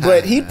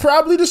 But he'd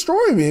probably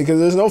destroy me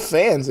because there's no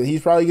fans, and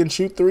he's probably gonna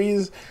shoot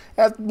threes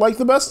at like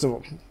the best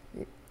of them.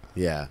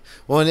 Yeah.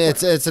 Well, and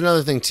it's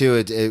another thing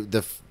too.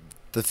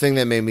 The thing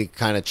that made me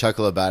kind of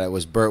chuckle about it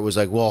was Bert was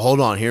like, well, hold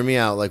on, hear me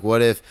out. Like,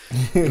 what if,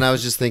 and I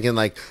was just thinking,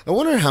 like, I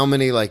wonder how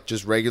many, like,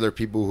 just regular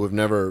people who have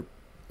never,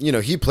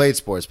 he played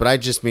sports, but I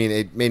just mean,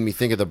 it made me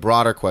think of the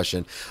broader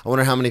question. I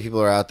wonder how many people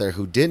are out there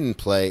who didn't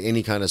play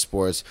any kind of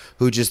sports,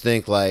 who just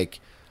think, like,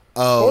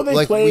 oh,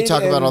 like we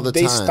talk about all the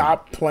time. They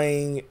stopped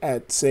playing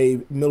at, say,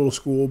 middle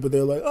school, but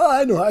they're like, oh,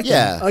 I know,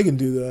 I can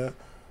do that.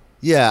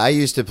 Yeah, I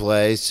used to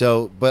play.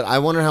 So, but I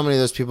wonder how many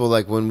of those people,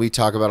 like, when we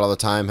talk about all the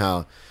time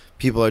how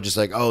people are just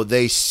like, oh,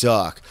 they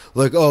suck.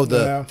 Like, oh,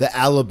 the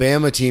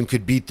Alabama team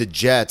could beat the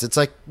Jets. It's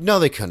like, no,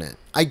 they couldn't.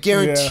 I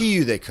guarantee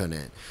you they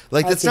couldn't.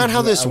 Like, that's not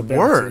how this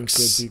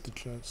works. Could beat the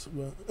Jets,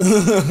 but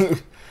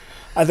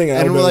I think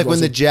and we're like, when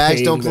the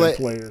Jags don't play,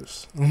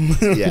 players.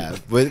 Yeah,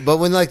 but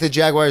when like the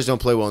Jaguars don't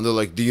play well, and they're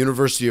like, the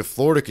University of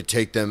Florida could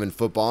take them in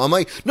football. I'm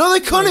like, no, they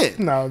couldn't.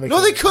 No,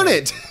 they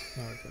couldn't.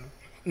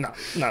 No.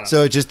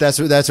 So just that's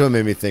what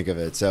made me think of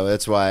it. So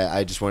that's why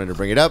I just wanted to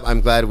bring it up.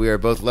 I'm glad we are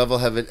both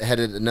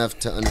level-headed enough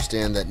to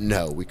understand that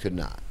no, we could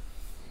not.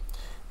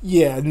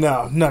 Yeah,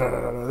 no.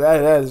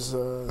 That is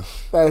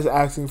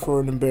asking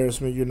for an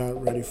embarrassment you're not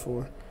ready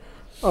for.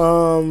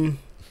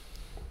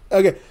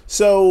 Okay,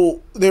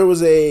 so there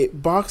was a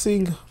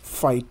boxing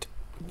fight.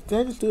 Did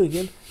I just do it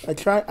again?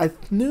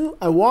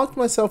 I walked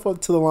myself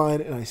up to the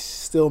line, and I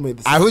still made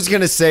the same. I was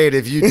going to say it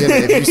if you did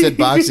it. If you said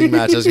boxing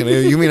match, I was going to go,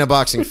 you mean a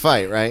boxing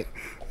fight, right?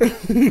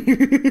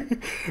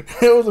 It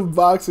was a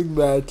boxing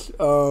match.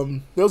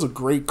 It was a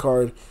great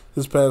card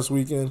this past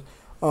weekend.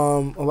 A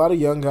lot of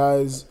young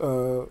guys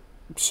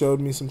showed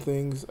me some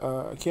things.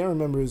 I can't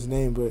remember his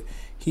name, but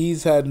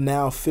he's had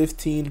now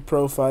 15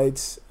 pro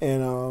fights,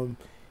 and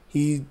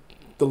the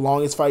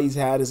longest fight he's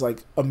had is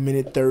like a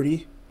minute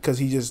 30 because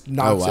he just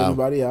knocks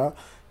everybody out.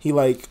 He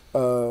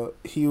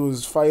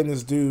was fighting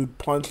this dude,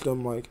 punched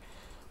him like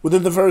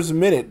within the first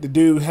minute. The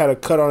dude had a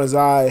cut on his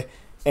eye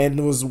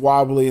and was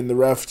wobbly, and the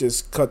ref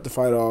just cut the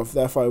fight off.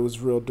 That fight was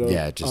real dope.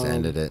 Yeah, it just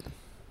ended it.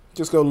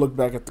 Just go look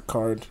back at the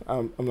card.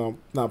 I'm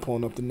not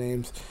pulling up the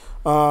names.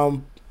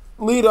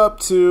 Lead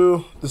up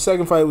to the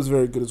second fight was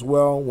very good as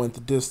well. Went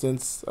the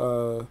distance.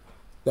 The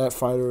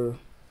fighter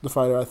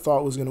I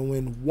thought was going to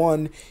win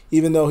won,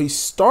 even though he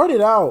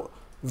started out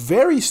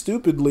very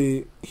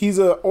stupidly. He's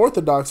an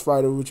orthodox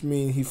fighter, which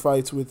means he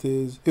fights with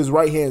his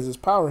right hand, his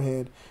power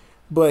hand.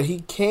 But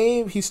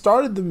he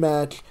started the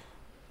match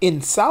in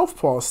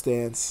southpaw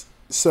stance,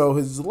 so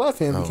his left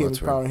hand became his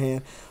power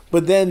hand.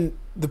 But then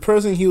the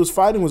person he was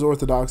fighting was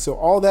orthodox, so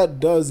all that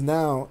does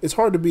now, it's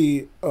hard to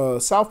be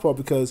southpaw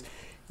because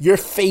your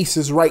face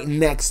is right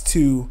next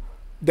to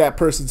that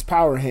person's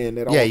power hand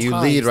at all times. Yeah, you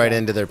lead right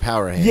into their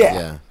power hand.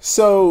 Yeah.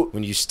 So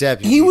when you step,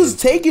 he was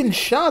taking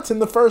shots in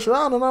the first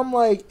round, and I'm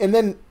like, and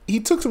then he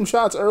took some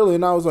shots early,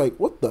 and I was like,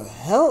 what the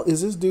hell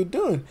is this dude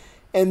doing?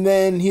 And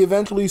then he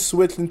eventually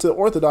switched into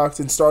orthodox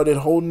and started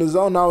holding his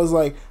own. And I was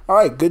like, all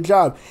right, good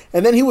job.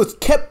 And then he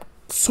kept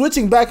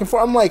switching back and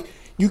forth. I'm like,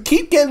 you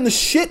keep getting the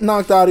shit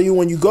knocked out of you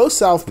when you go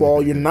southpaw.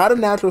 You're not a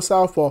natural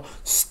southpaw.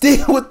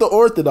 Stick with the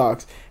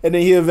orthodox. And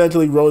then he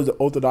eventually rode the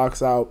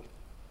orthodox out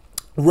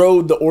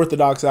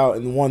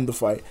and won the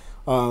fight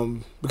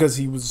because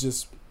he was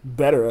just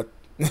better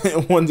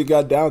at once it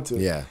got down to.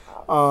 Yeah.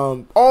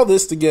 All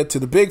this to get to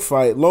the big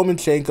fight,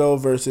 Lomachenko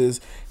versus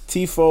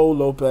Tifo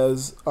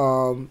Lopez.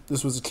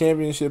 This was a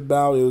championship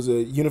bout. It was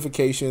a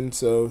unification,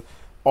 so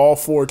all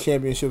 4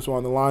 championships were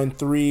on the line.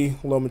 3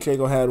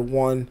 Lomachenko had,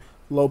 1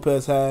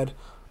 Lopez had.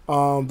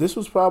 This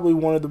was probably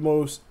one of the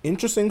most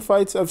interesting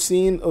fights I've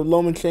seen of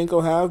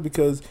Lomachenko have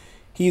because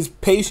he's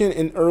patient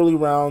in early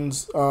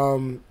rounds,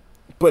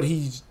 but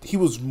he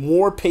was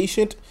more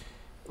patient.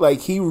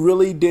 Like, he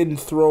really didn't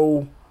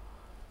throw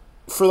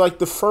for like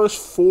the first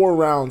 4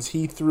 rounds.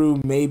 He threw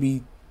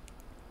maybe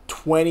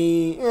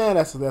 20.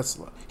 That's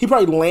he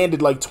probably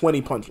landed like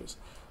 20 punches.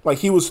 Like,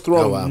 he was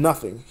throwing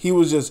nothing. He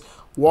was just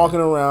walking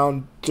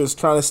around, just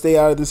trying to stay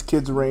out of this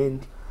kid's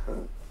range.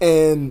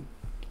 And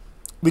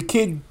the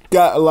kid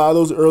got a lot of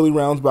those early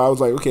rounds, but I was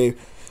like, okay,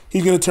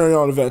 he's gonna turn it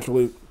on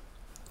eventually.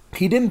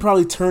 He didn't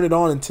probably turn it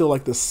on until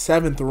like the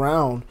 7th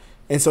round.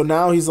 And so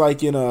now he's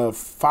like in a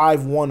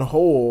 5-1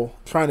 hole,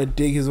 trying to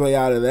dig his way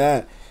out of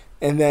that.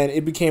 And then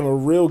it became a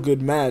real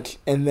good match.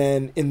 And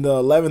then in the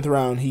 11th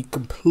round, he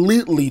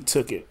completely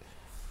took it.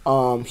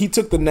 He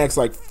took the next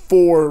like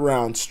 4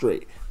 rounds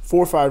straight,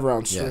 4 or 5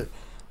 rounds straight.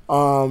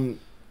 And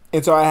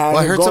so I had.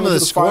 Well, I heard some of the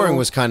scoring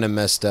was kind of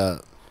messed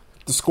up.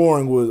 The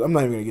scoring was. I'm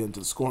not even gonna get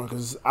into the scoring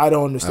because I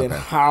don't understand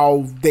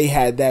how they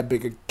had that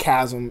big a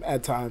chasm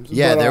at times.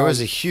 Yeah, but, there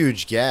was a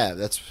huge gap.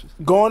 That's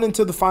going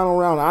into the final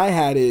round. I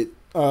had it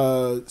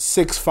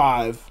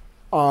 6-5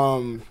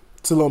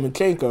 to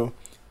Lomachenko,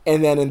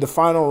 and then in the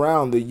final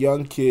round, the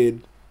young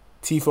kid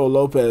Tifo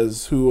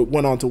Lopez, who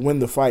went on to win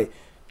the fight,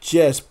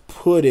 just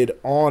put it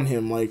on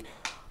him. Like,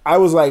 I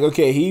was like,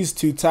 okay, he's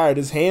too tired.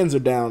 His hands are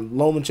down.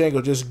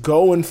 Lomachenko just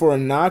going for a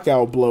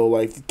knockout blow.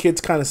 Like, the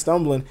kid's kind of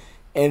stumbling.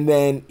 And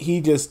then he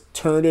just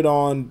turned it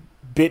on,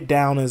 bit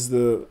down, as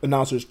the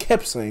announcers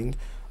kept saying,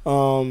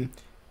 and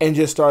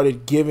just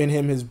started giving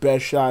him his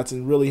best shots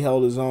and really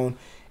held his own.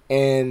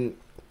 And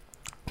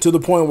to the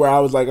point where I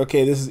was like,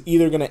 okay, this is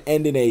either going to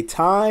end in a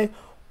tie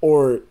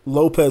or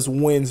Lopez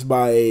wins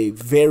by a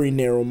very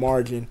narrow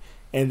margin.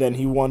 And then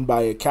he won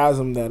by a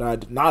chasm that I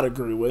did not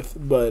agree with.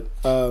 But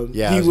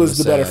he was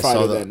the better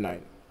fighter that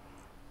night.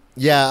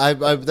 Yeah,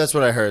 I that's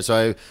what I heard.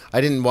 So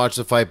I didn't watch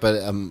the fight, but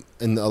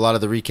in a lot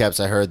of the recaps,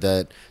 I heard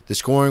that the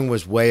scoring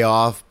was way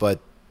off,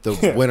 but the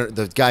winner,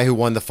 the guy who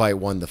won the fight,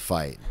 won the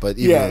fight. But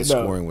even the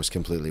scoring was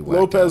completely whacked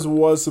Lopez out.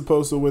 was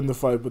supposed to win the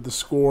fight, but the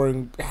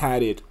scoring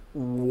had it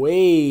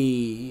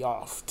way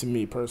off to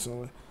me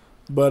personally.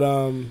 But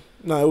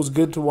no, it was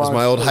good to watch. As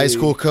my old high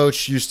school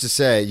coach used to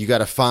say, you got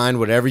to find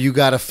whatever you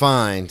got to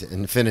find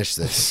and finish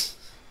this.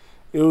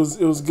 It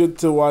was good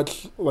to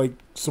watch, like,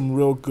 some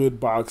real good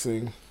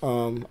boxing.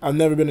 I've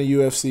never been a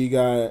UFC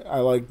guy. I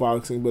like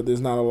boxing, but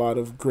there's not a lot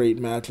of great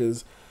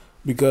matches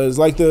because,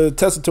 like the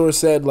Tessitore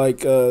said, like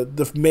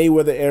the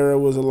Mayweather era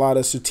was a lot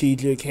of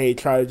strategic. Hey,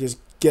 try to just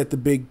get the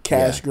big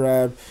cash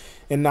grab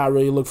and not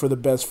really look for the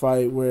best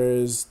fight.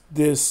 Whereas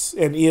this,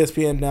 and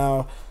ESPN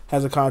now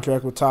has a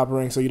contract with Top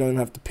Rank, so you don't even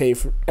have to pay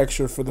for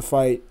extra for the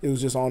fight. It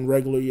was just on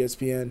regular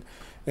ESPN,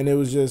 and it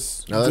was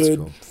just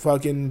good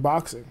fucking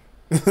boxing.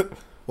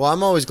 Well,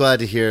 I'm always glad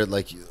to hear,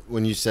 like,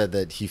 when you said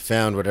that he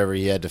found whatever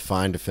he had to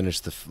find to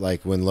finish the,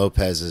 like, when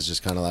Lopez is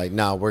just kind of like,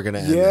 no, we're going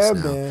to end this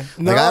now. Man.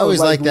 Like, I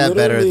always like that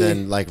better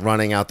than, like,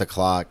 running out the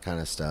clock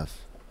kind of stuff.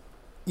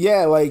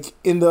 Yeah, like,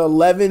 in the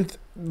 11th,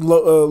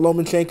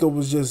 Lomachenko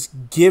was just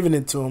giving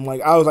it to him.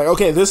 Like, I was like,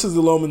 okay, this is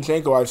the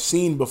Lomachenko I've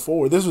seen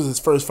before. This was his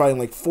first fight in,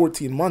 like,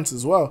 14 months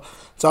as well.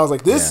 So I was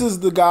like, this is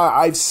the guy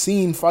I've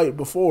seen fight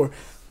before.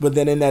 But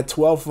then in that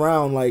 12th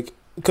round, like,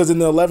 because in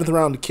the 11th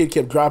round, the kid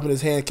kept dropping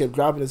his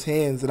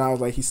hands, and I was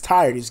like, he's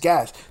tired, he's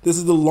gassed. This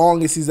is the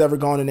longest he's ever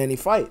gone in any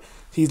fight.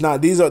 He's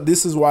not.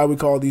 This is why we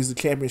call these the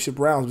championship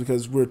rounds,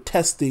 because we're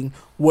testing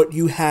what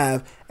you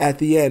have at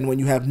the end when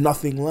you have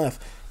nothing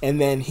left.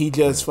 And then he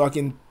just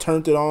fucking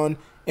turned it on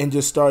and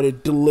just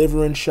started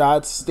delivering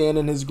shots,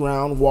 standing his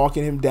ground,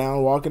 walking him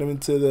down, walking him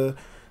into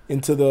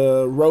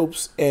the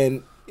ropes,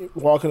 and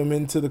walking him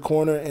into the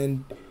corner.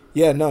 And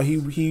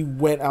he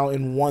went out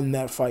and won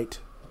that fight.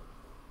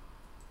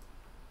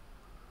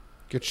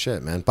 Good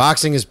shit, man.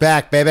 Boxing is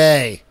back,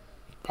 baby.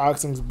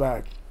 Boxing's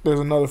back.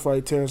 There's another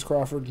fight. Terrence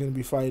Crawford going to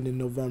be fighting in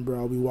November.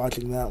 I'll be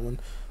watching that one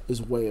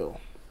as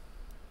well.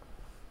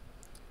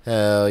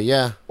 Hell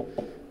yeah.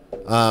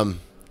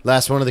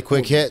 Last one of the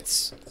quick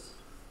hits.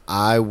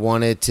 I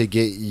wanted to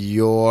get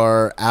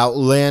your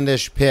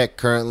outlandish pick,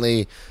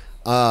 currently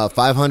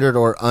 500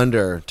 or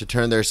under, to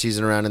turn their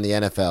season around in the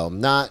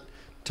NFL.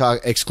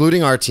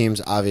 Excluding our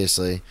teams,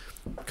 obviously,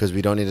 because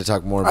we don't need to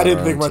talk more about our own teams.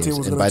 I didn't think my team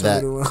was going to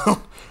turn it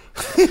around.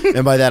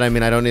 And by that, I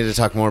mean I don't need to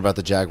talk more about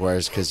the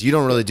Jaguars because you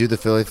don't really do the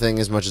Philly thing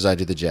as much as I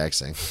do the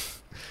Jags thing.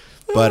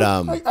 But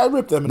I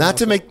ripped them. Not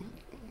too much.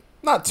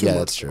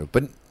 That's true.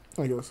 But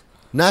I guess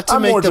not to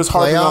make the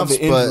playoffs. On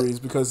the injuries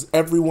because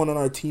everyone on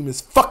our team is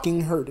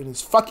fucking hurt and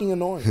it's fucking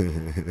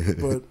annoying.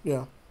 But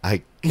yeah,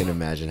 I can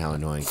imagine how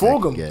annoying.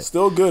 Fulgham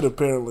still good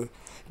apparently.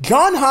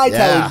 John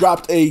Hightower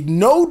dropped a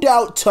no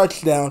doubt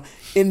touchdown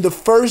in the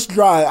first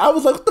drive. I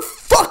was like, what the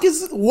fuck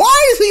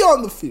why is he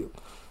on the field?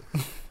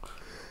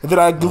 And then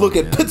I look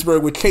at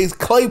Pittsburgh with Chase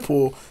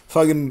Claypool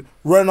fucking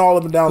running all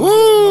up and down.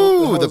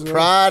 Woo! The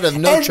pride of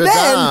Notre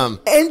Dame.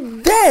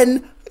 And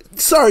then,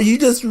 sorry, you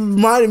just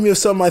reminded me of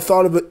something I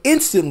thought of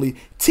instantly.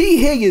 T.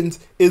 Higgins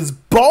is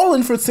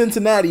balling for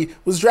Cincinnati,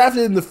 was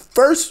drafted in the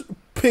first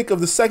pick of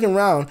the second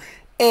round.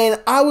 And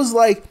I was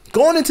like,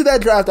 going into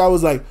that draft, I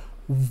was like,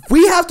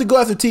 we have to go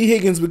after T.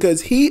 Higgins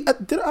because I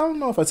don't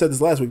know if I said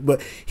this last week,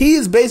 but he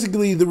is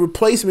basically the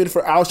replacement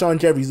for Alshon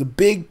Jeffrey. He's a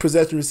big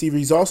possession receiver.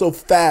 He's also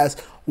fast.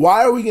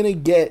 Why are we going to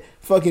get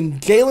fucking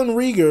Jalen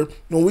Reagor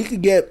when we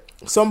could get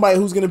somebody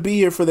who's going to be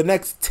here for the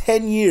next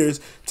 10 years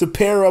to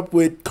pair up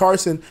with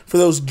Carson for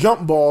those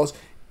jump balls?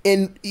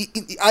 And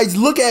I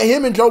look at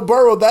him and Joe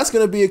Burrow, that's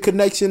going to be a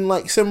connection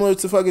like similar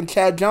to fucking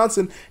Chad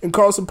Johnson and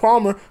Carson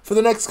Palmer for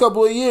the next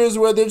couple of years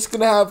where they're just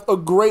going to have a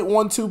great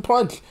 1-2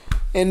 punch.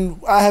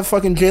 And I have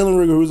fucking Jalen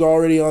Reagor, who's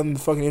already on the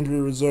fucking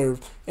injury reserve,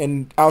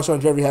 and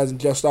Alshon Jeffrey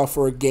hasn't just off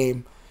for a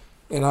game.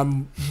 And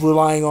I'm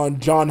relying on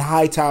John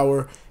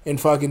Hightower and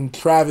fucking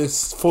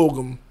Travis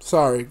Fulgham.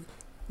 Sorry.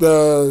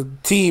 The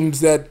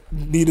teams that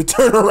need to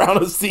turn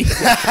around a season.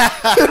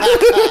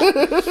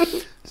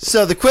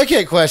 So the quick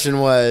hit question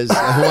was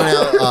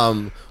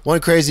one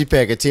crazy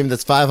pick, a team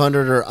that's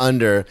 500 or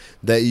under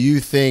that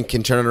you think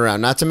can turn it around.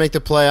 Not to make the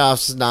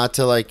playoffs, not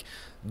to like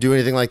do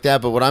anything like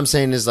that, but what I'm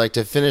saying is like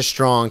to finish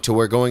strong to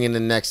where going into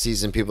next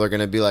season people are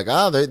going to be like,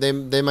 oh,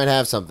 they might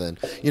have something.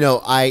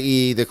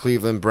 I.e. the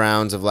Cleveland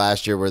Browns of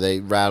last year where they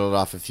rattled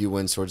off a few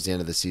wins towards the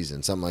end of the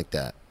season, something like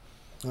that.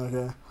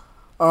 Okay.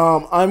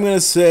 I'm going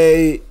to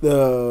say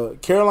the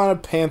Carolina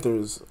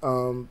Panthers.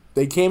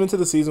 They came into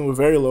the season with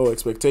very low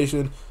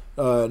expectation.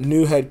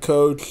 New head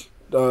coach,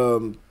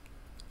 Teddy.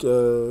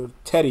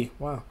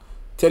 Wow.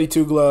 Teddy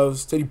Two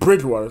Gloves. Teddy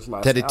Bridgewater's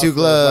last name. Teddy Two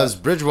Gloves,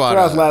 Bridgewater.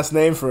 I forgot his last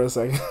name for a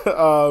second.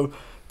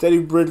 Teddy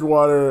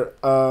Bridgewater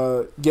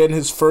getting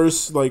his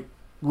first like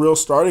real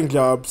starting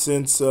job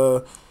since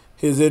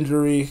his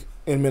injury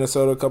in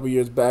Minnesota a couple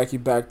years back. He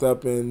backed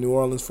up in New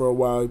Orleans for a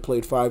while. He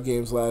played 5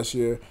 games last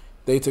year.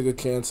 They took a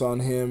chance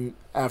on him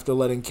after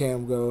letting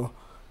Cam go.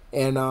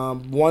 And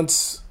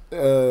once,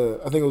 I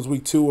think it was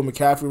week 2 when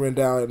McCaffrey went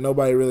down,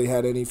 nobody really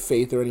had any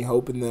faith or any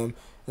hope in them.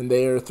 And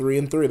they are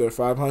 3-3. They're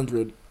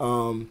 500.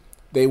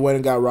 They went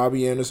and got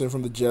Robbie Anderson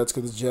from the Jets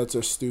because the Jets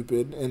are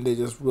stupid and they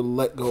just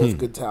let go of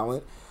good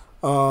talent.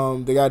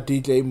 They got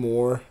DJ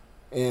Moore,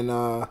 and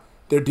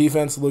their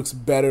defense looks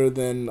better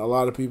than a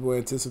lot of people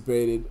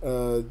anticipated.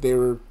 They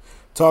were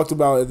talked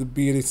about at the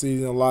beginning of the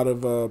season, a lot of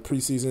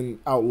preseason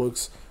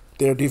outlooks.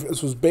 Their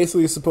defense was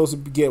basically supposed to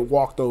get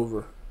walked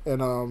over,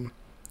 and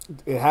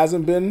it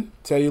hasn't been.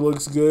 Teddy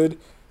looks good.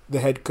 The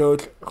head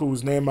coach,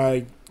 whose name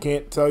I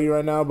can't tell you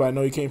right now, but I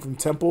know he came from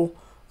Temple.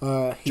 He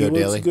looks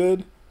Daly.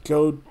 good.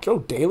 Joe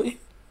Daly?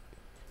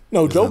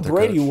 No, Joe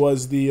Brady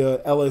was the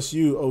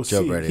LSU OC.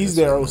 Joe Brady, He's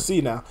that's their right. OC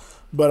now.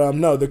 But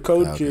no, the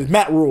coach is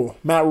Matt Rule.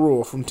 Matt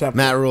Rule from Temple.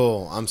 Matt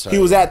Rule, I'm sorry.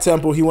 He was at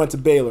Temple. He went to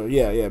Baylor.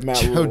 Yeah,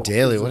 Matt Rule. Joe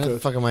Daly, was what the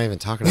coach. fuck am I even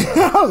talking about?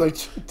 I was like,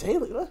 Joe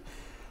Daly, what?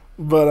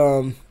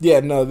 But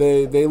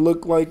they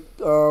look like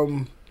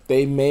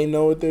they may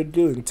know what they're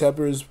doing.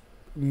 Teppers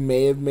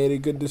may have made a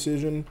good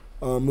decision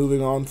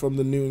moving on from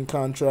the Newton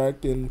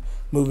contract and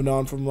moving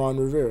on from Ron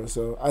Rivera.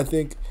 So I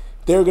think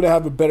they're going to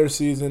have a better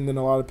season than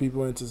a lot of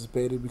people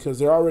anticipated because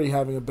they're already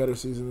having a better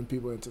season than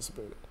people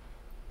anticipated.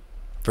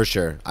 For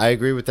sure. I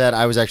agree with that.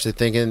 I was actually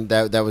thinking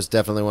that was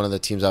definitely one of the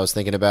teams I was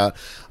thinking about.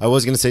 I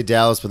was going to say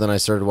Dallas, but then I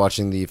started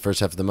watching the first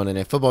half of the Monday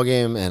Night Football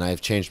game, and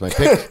I've changed my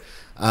pick.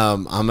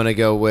 I'm going to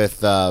go with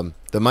the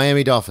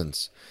Miami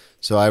Dolphins.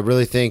 So I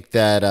really think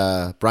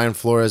that Brian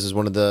Flores is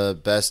one of the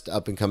best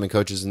up-and-coming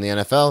coaches in the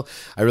NFL.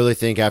 I really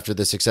think after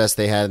the success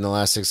they had in the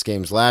last 6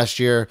 games last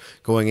year,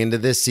 going into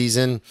this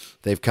season,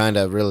 they've kind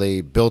of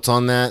really built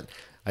on that.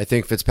 I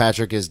think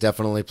Fitzpatrick is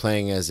definitely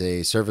playing as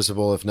a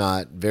serviceable, if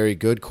not very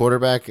good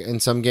quarterback in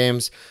some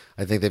games.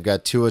 I think they've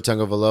got Tua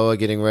Tagovailoa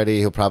getting ready.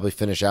 He'll probably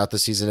finish out the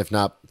season.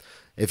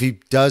 If he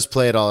does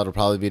play at all, it'll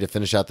probably be to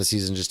finish out the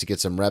season just to get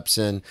some reps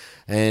in.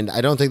 And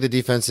I don't think the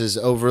defense is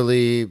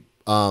overly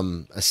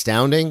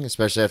astounding,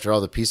 especially after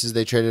all the pieces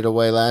they traded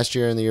away last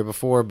year and the year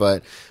before.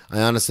 But I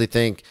honestly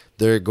think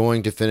they're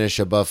going to finish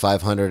above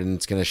 500, and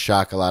it's going to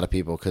shock a lot of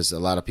people because a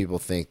lot of people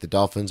think the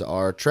Dolphins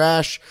are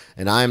trash,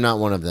 and I am not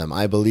one of them.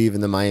 I believe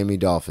in the Miami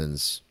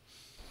Dolphins.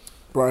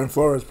 Brian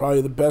Flores,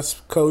 probably the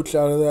best coach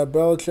out of that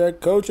Belichick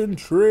coaching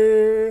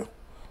tree.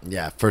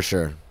 Yeah, for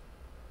sure.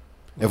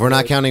 If we're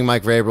not counting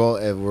Mike Vrabel,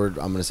 I'm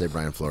going to say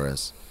Brian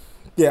Flores.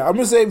 Yeah, I'm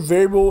going to say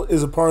Vrabel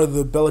is a part of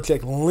the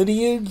Belichick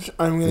lineage.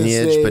 I'm going to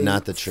say but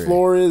not the tree.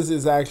 Flores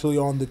is actually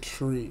on the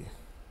tree.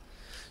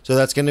 So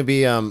that's going to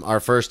be our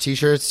first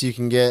T-shirts you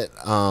can get.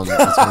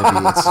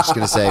 It's just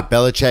going to say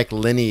Belichick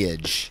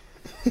lineage.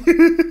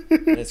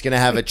 And it's going to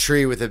have a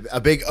tree with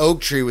a big oak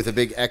tree with a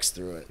big X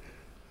through it.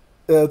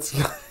 That's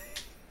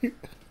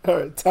all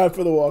right. Time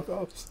for the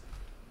walk-offs.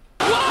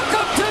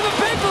 Welcome to the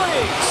big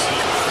leagues.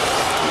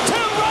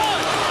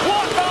 2-run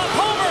walk-off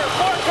homer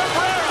for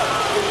Cabrera.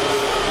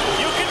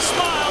 You can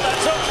smile.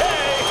 That's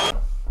okay.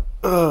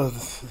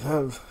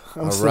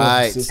 I'm All so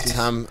right,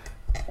 consistent.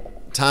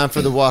 time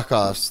for the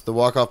walk-offs. The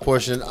walk-off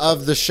portion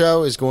of the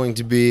show is going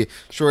to be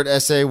short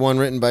essay, one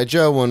written by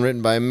Joe, one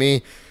written by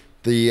me.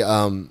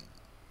 The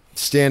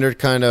standard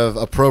kind of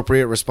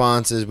appropriate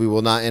response is we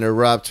will not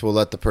interrupt. We'll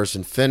let the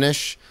person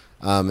finish,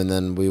 and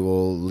then we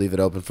will leave it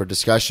open for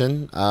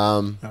discussion.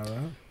 All right.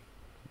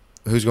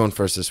 Who's going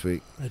first this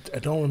week? I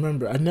don't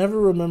remember. I never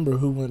remember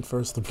who went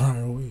first the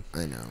prior week.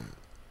 I know.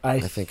 I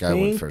think I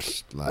went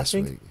first last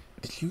week.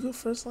 Did you go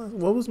first last?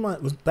 What was my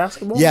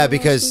basketball? Yeah,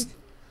 because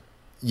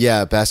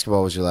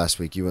basketball was your last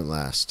week. You went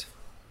last.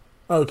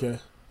 Okay.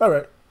 All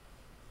right.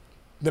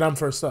 Then I'm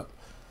first up.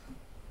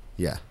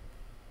 Yeah.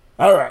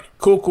 All right.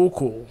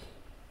 Cool.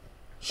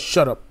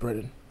 Shut up,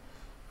 Brendan.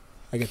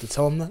 I get to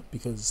tell him that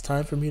because it's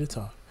time for me to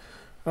talk.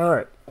 All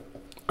right.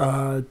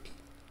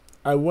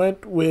 I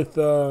went with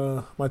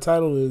my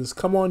title is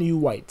 "Come On You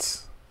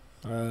Whites."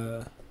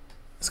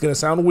 It's gonna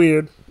sound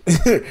weird,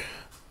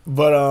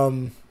 but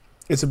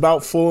it's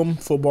about Fulham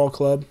Football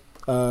Club,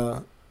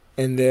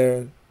 and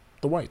they're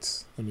the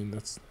Whites. I mean,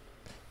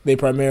 they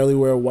primarily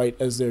wear white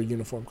as their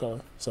uniform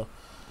color. So,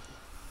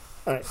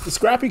 all right, the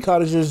Scrappy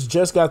Cottagers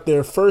just got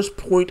their first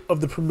point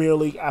of the Premier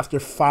League after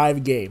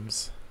 5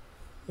 games.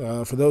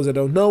 For those that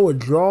don't know, a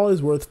draw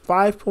is worth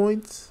 5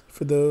 points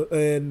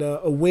and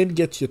a win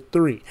gets you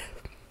 3.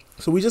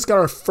 So we just got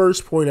our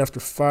first point after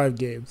 5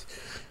 games.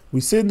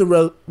 We sit in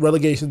the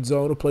relegation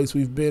zone, a place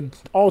we've been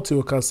all too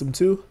accustomed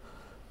to.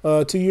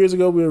 2 years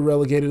ago, we were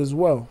relegated as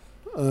well.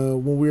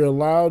 When we're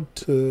allowed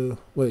to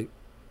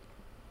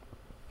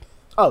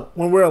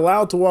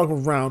walk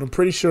around, I'm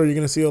pretty sure you're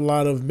going to see a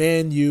lot of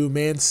Man U,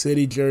 Man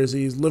City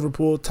jerseys,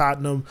 Liverpool,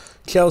 Tottenham,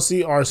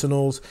 Chelsea,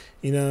 Arsenals.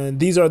 And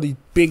these are the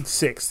big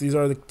 6. These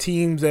are the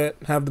teams that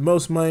have the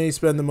most money,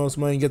 spend the most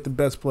money, get the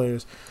best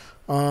players.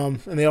 And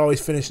they always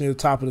finish near the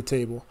top of the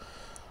table.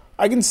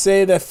 I can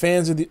say that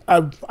fans of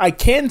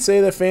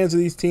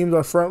these teams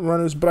are front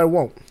runners, but I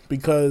won't,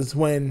 because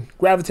when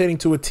gravitating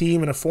to a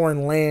team in a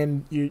foreign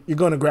land, you're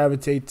going to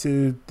gravitate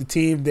to the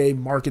team they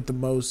market the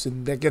most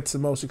and that gets the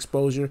most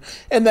exposure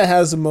and that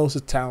has the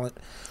most talent.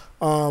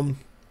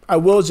 I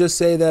will just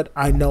say that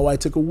I know I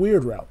took a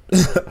weird route.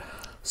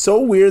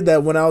 So weird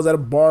that when I was at a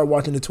bar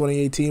watching the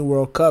 2018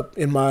 World Cup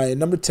in my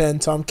number 10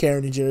 Tom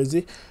Kearney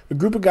jersey, a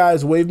group of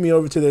guys waved me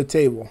over to their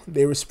table.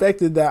 They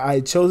respected that I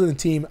had chosen a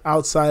team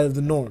outside of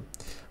the norm.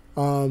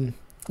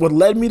 What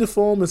led me to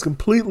Fulham is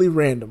completely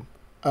random.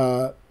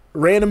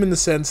 Random in the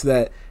sense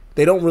that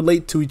they don't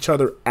relate to each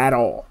other at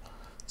all.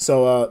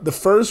 So the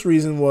first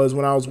reason was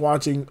when I was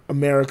watching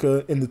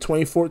America in the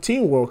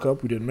 2014 World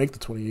Cup. We didn't make the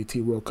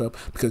 2018 World Cup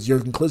because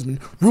Jurgen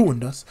Klinsmann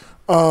ruined us.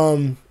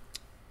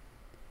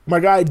 My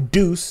guy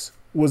Deuce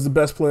was the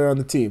best player on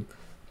the team.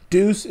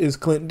 Deuce is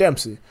Clint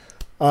Dempsey.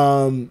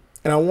 And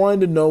I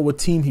wanted to know what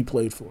team he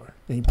played for.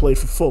 And he played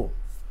for Fulham.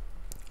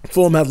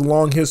 Fulham has a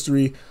long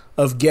history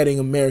of getting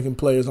American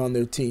players on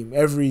their team.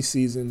 Every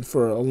season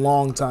for a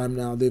long time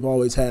now, they've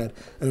always had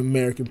an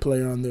American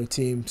player on their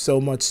team, so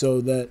much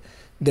so that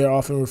they're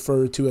often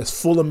referred to as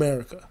Full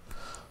America.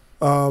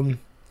 And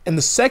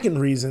the second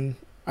reason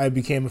I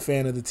became a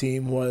fan of the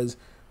team was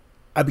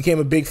I became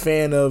a big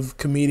fan of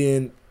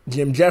comedian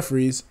Jim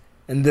Jeffries,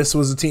 and this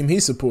was the team he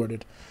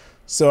supported.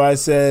 So I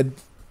said,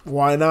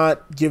 why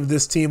not give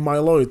this team my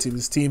loyalty?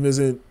 This team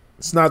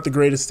it's not the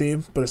greatest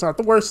team, but it's not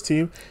the worst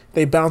team.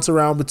 They bounce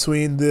around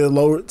between the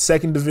lower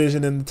second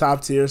division and the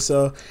top tier,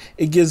 so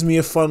it gives me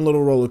a fun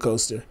little roller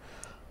coaster.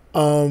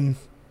 I'm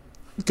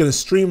going to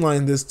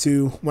streamline this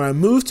to when I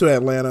moved to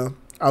Atlanta,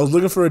 I was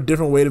looking for a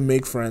different way to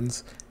make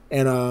friends.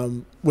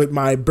 And with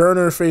my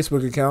burner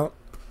Facebook account,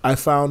 I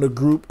found a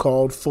group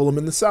called Fulham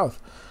in the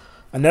South.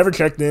 I never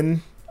checked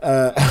in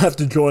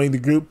after joining the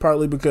group,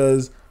 partly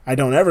because I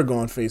don't ever go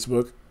on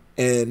Facebook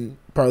and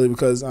partly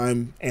because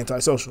I'm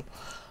antisocial.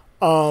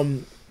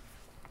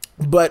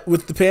 But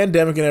with the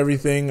pandemic and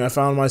everything, I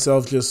found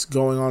myself just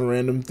going on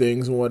random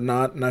things and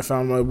whatnot, and I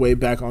found my way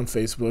back on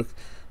Facebook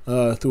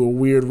through a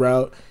weird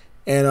route.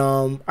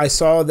 And I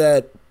saw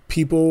that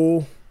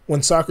people,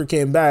 when soccer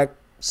came back,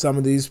 some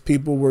of these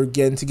people were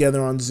getting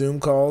together on Zoom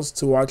calls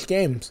to watch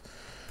games.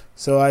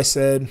 So I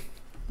said,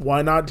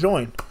 why not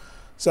join?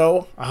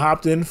 So I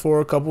hopped in for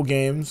a couple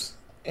games,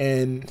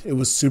 and it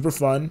was super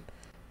fun.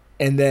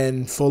 And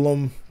then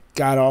Fulham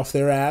got off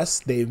their ass.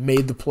 They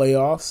made the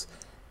playoffs,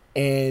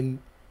 and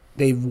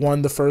they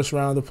won the first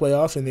round of the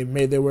playoffs, and they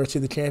made their way to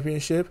the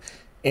championship.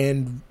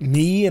 And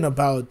me and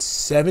about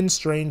 7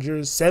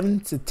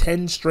 to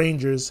 10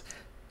 strangers,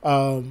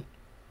 and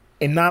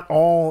not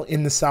all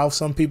in the South.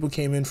 Some people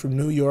came in from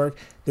New York.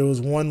 There was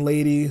one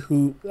lady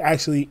who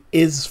actually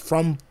is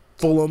from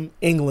Fulham,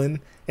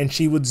 England, and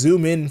she would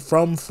Zoom in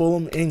from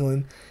Fulham,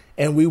 England,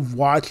 and we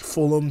watched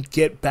Fulham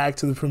get back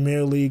to the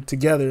Premier League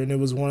together, and it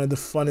was one of the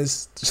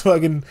funnest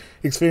fucking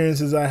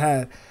experiences I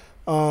had.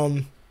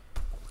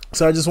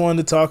 So I just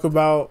wanted to talk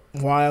about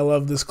why I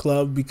love this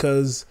club,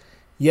 because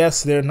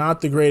yes, they're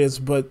not the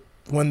greatest, but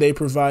when they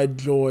provide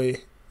joy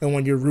and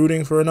when you're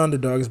rooting for an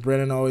underdog, as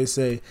Brennan always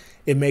say,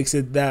 it makes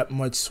it that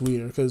much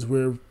sweeter because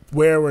we're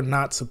where we're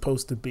not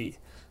supposed to be.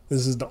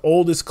 This is the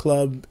oldest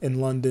club in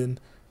London.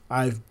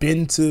 I've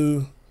been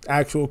to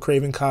actual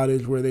Craven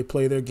Cottage where they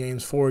play their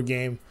games for a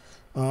game.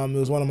 It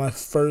was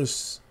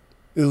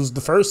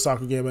the first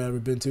soccer game I ever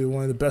been to,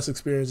 one of the best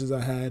experiences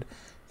I had,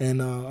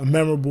 and a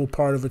memorable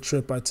part of a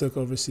trip I took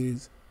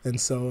overseas. And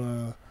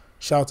so,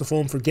 Shout out to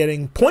Fulham for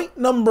getting point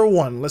number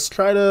 1. Let's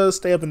try to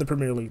stay up in the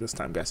Premier League this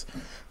time, guys.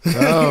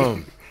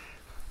 Oh,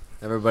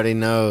 everybody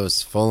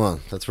knows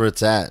Fulham. That's where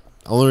it's at.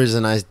 Only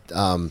reason I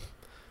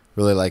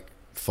really like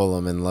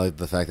Fulham and love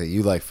the fact that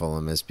you like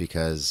Fulham is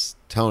because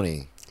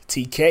Tony.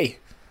 TK.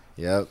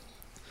 Yep.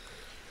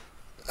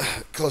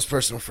 Close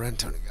personal friend,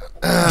 Tony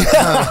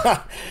Gunn.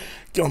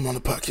 Get him on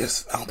the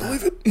podcast. I don't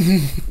believe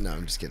it. No,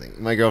 I'm just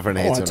kidding. My girlfriend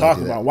I hates want when to I talk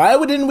do that. about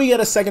why didn't we get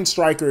a second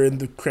striker in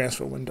the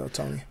transfer window,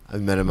 Tony?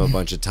 I've met him a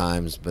bunch of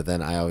times, but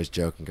then I always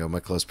joke and go,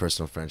 my close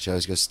personal friend. She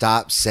always goes,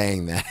 stop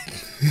saying that.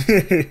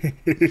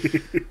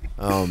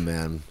 Oh,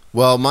 man.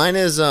 Well, mine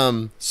is,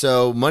 so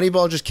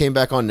Moneyball just came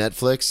back on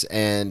Netflix,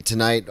 and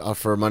tonight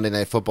for Monday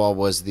Night Football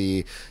was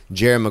the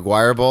Jerry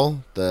Maguire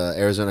Bowl, the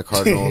Arizona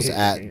Cardinals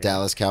at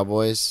Dallas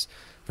Cowboys.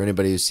 For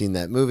anybody who's seen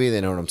that movie, they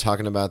know what I'm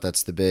talking about.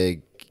 That's the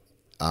big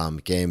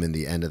game in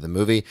the end of the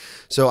movie.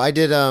 So I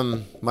did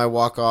my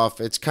walk-off.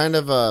 It's kind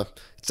of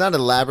it's not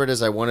elaborate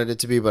as I wanted it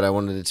to be, but I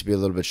wanted it to be a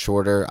little bit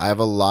shorter. I have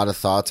a lot of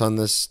thoughts on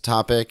this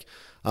topic.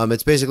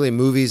 It's basically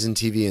movies and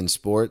TV and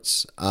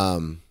sports.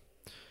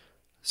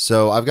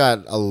 So I've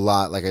got a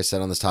lot, like I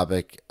said, on this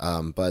topic,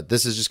 but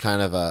this is just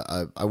kind of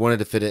I wanted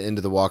to fit it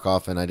into the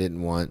walk-off, and I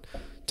didn't want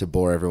to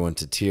bore everyone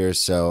to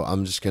tears, so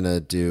I'm just going to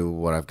do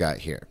what I've got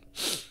here.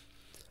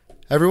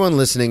 Everyone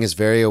listening is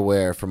very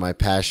aware of my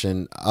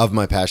passion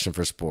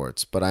for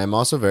sports, but I am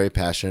also very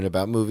passionate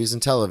about movies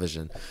and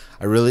television.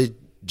 I really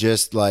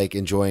just like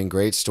enjoying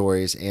great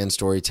stories and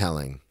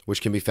storytelling,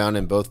 which can be found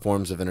in both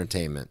forms of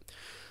entertainment.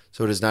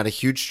 So it is not a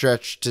huge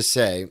stretch to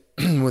say,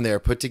 when they are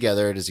put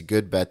together, it is a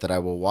good bet that I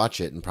will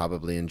watch it and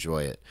probably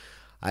enjoy it.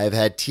 I have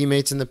had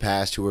teammates in the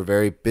past who were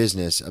very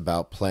business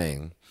about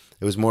playing.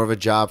 It was more of a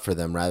job for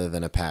them rather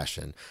than a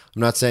passion.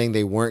 I'm not saying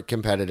they weren't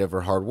competitive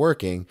or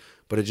hardworking,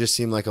 but it just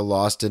seemed like a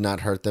loss did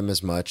not hurt them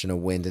as much and a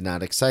win did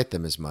not excite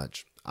them as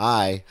much.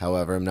 I,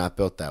 however, am not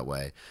built that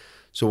way.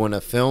 So when a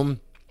film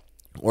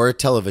or a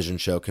television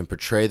show can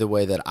portray the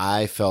way that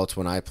I felt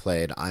when I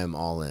played, I am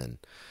all in.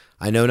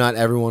 I know not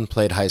everyone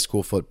played high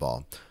school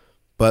football,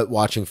 but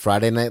watching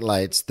Friday Night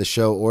Lights, the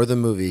show or the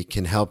movie,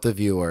 can help the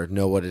viewer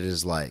know what it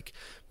is like.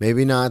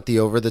 Maybe not the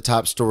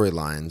over-the-top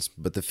storylines,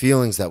 but the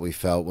feelings that we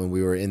felt when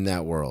we were in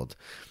that world.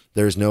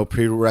 There is no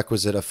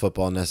prerequisite of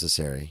football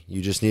necessary.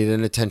 You just need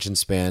an attention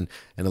span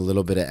and a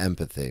little bit of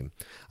empathy.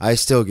 I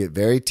still get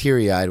very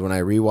teary-eyed when I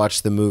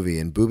rewatch the movie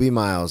and Boobie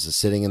Miles is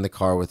sitting in the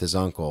car with his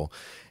uncle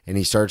and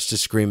he starts to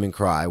scream and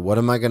cry. What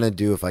am I going to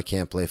do if I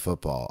can't play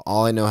football?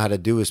 All I know how to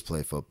do is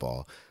play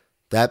football.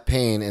 That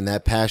pain and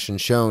that passion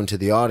shown to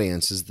the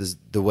audience is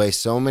the way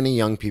so many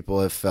young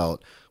people have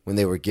felt when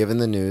they were given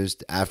the news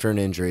after an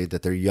injury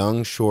that their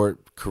young,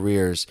 short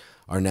careers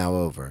are now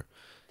over.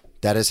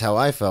 That is how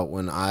I felt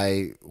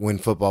when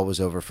football was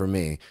over for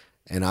me,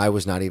 and I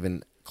was not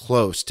even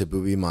close to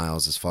Boobie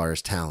Miles as far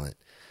as talent.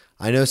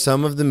 I know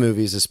some of the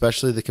movies,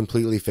 especially the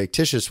completely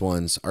fictitious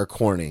ones, are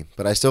corny,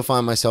 but I still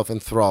find myself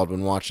enthralled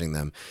when watching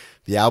them.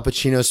 The Al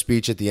Pacino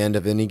speech at the end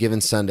of Any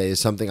Given Sunday is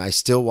something I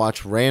still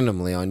watch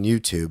randomly on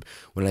YouTube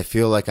when I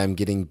feel like I'm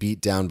getting beat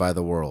down by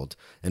the world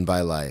and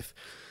by life.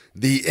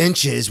 The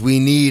inches we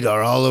need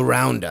are all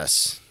around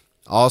us.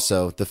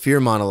 Also, the fear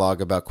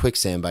monologue about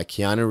quicksand by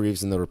Keanu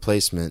Reeves in The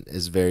Replacement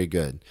is very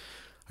good.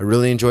 I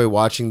really enjoy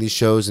watching these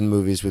shows and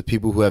movies with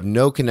people who have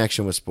no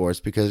connection with sports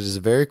because it is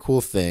a very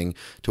cool thing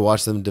to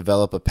watch them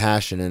develop a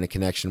passion and a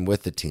connection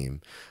with the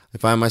team. I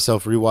find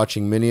myself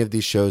rewatching many of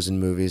these shows and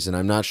movies, and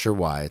I'm not sure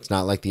why. It's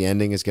not like the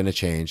ending is going to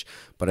change,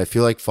 but I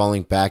feel like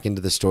falling back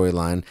into the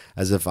storyline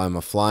as if I'm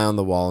a fly on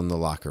the wall in the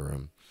locker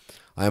room.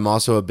 I am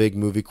also a big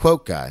movie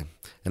quote guy,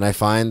 and I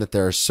find that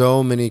there are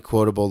so many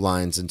quotable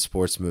lines in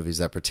sports movies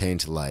that pertain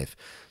to life.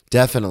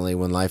 Definitely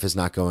when life is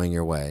not going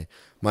your way.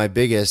 My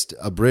biggest,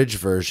 abridged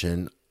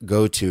version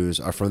go-tos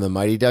are from the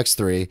Mighty Ducks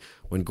 3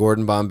 when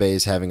Gordon Bombay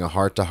is having a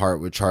heart-to-heart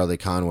with Charlie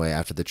Conway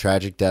after the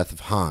tragic death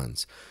of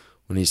Hans.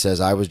 When he says,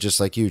 I was just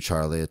like you,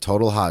 Charlie, a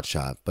total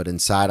hotshot, but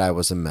inside I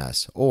was a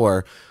mess.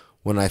 Or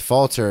when I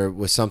falter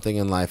with something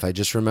in life, I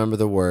just remember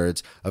the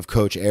words of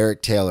Coach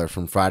Eric Taylor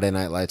from Friday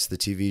Night Lights, the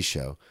TV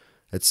show.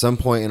 At some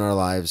point in our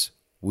lives,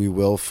 we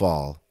will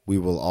fall. We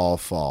will all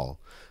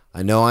fall.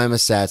 I know I'm a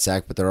sad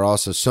sack, but there are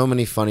also so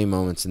many funny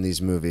moments in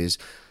these movies.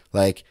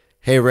 Like,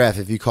 hey, ref,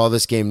 if you call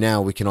this game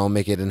now, we can all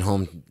make it in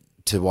home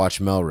to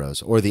watch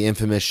Melrose. Or the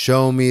infamous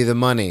Show Me the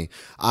Money,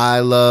 I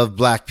Love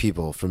Black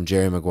People from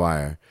Jerry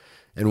Maguire.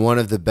 And one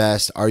of the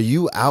best, Are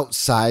You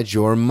Outside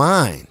Your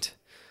Mind?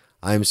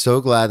 I am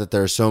so glad that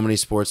there are so many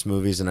sports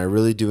movies, and I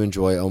really do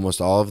enjoy almost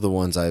all of the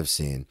ones I have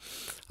seen.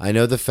 I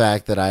know the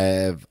fact that I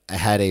have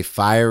had a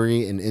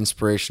fiery and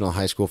inspirational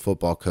high school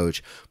football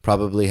coach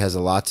probably has a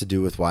lot to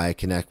do with why I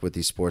connect with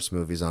these sports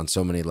movies on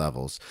so many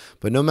levels.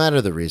 But no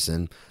matter the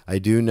reason, I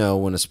do know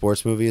when a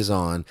sports movie is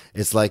on,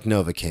 it's like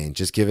Novocaine.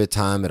 Just give it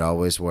time, it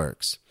always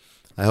works.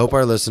 I hope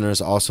our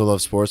listeners also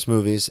love sports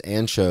movies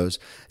and shows,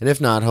 and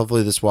if not,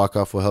 hopefully this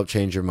walk-off will help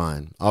change your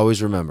mind.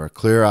 Always remember,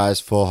 clear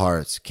eyes, full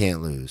hearts,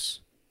 can't lose.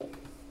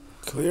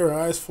 Clear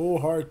eyes,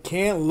 full heart,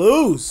 can't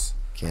lose.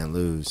 Can't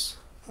lose.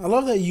 I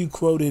love that you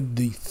quoted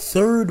the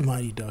third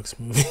Mighty Ducks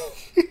movie.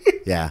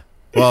 Yeah.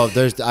 Well,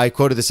 I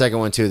quoted the second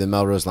one too. The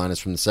Melrose line is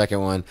from the second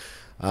one.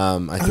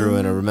 I threw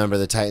in a Remember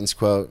the Titans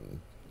quote.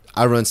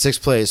 I run 6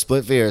 plays,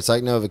 split veer. It's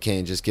like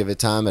Novocaine. Just give it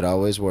time. It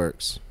always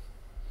works.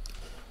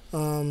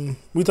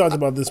 We talked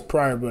about this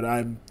prior, but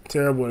I'm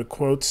terrible at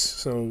quotes,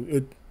 so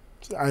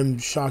I'm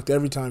shocked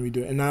every time you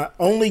do it. And I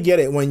only get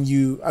it when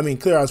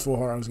Clear Eyes Full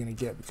Heart I was going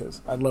to get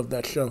because I love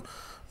that show.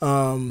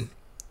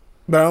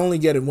 But I only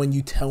get it when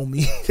you tell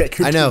me that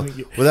you're doing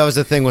it. Well, that was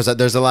the thing, was that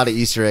there's a lot of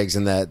Easter eggs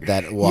in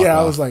that walk. Yeah,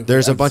 I was like,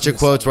 there's a bunch of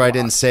quotes where I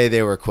didn't say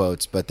they were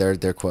quotes, but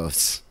they're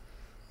quotes.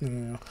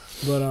 Yeah,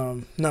 but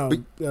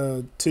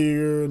to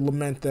your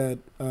lament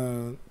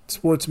that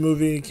sports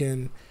movie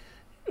can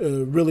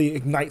really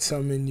ignite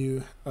something in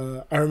you.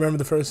 I remember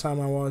the first time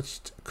I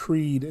watched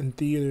Creed in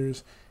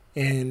theaters,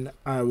 and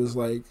I was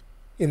like,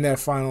 in that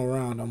final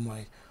round, I'm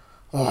like,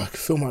 oh, I could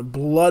feel my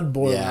blood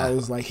boil. Yeah. I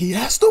was like, he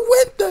has to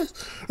win this.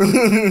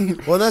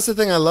 Well, that's the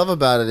thing I love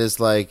about it is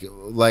like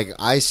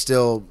I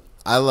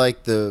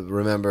like the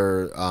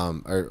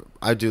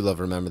I do love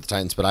Remember the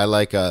Titans, but I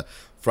like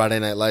Friday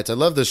Night Lights. I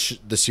love the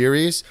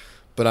series,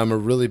 but I'm a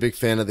really big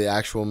fan of the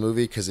actual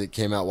movie because it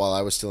came out while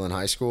I was still in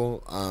high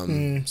school.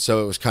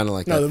 So it was kind of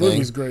like that the thing.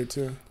 movie's great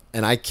too.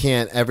 And I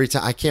can't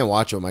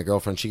watch it with my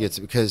girlfriend. She gets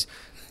because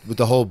with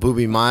the whole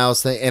Boobie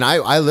Miles thing, and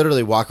I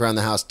literally walk around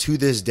the house to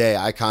this day.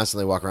 I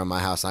constantly walk around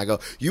my house and I go,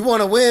 "You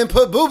want to win?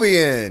 Put Boobie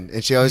in."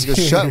 And she always goes,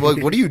 "Shut!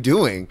 What are you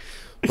doing?"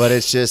 But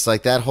it's just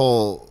like that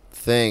whole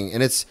thing,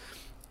 and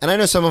I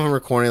know some of them are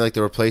corny. Like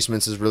The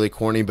Replacements is really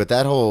corny, but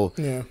that whole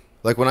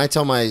like when I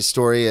tell my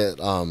story at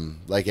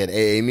like at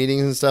AA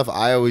meetings and stuff,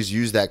 I always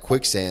use that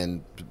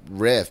quicksand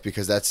riff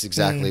because that's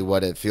exactly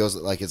what it feels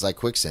like. It's like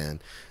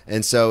quicksand,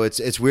 and so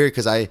it's weird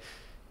because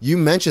you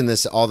mention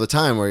this all the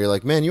time where you're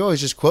like, man, you always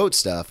just quote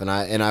stuff. And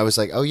I was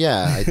like, oh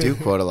yeah, I do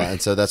quote a lot.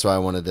 And so that's why I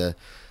wanted to,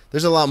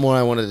 there's a lot more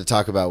I wanted to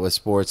talk about with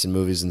sports and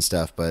movies and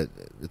stuff, but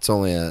it's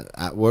only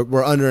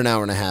we're under an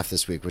hour and a half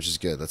this week, which is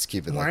good. Let's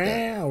keep it like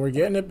that. Wow, we're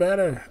getting it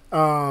better.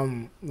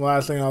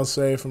 Last thing I'll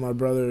say for my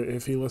brother,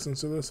 if he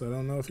listens to this, I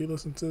don't know if he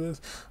listens to this.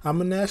 I'm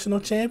a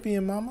national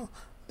champion, mama.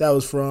 That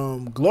was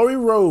from Glory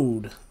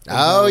Road.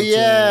 Oh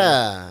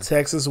yeah.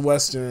 Texas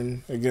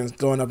Western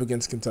going up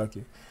against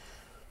Kentucky.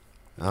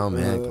 Oh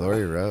man,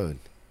 Glory Road.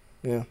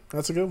 Yeah,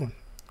 that's a good one.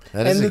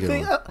 That is a good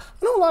one. I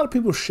know a lot of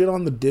people shit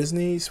on the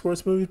Disney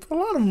sports movies, but a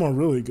lot of them are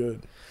really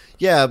good.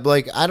 Yeah,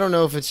 like I don't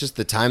know if it's just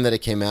the time that it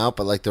came out,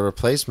 but like The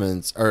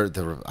Replacements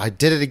I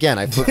did it again.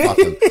 I flip-flopped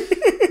them.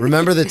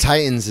 Remember the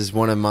Titans is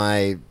one of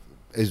my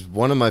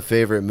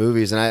favorite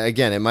movies, and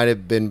it might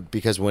have been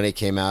because when it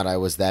came out I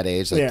was that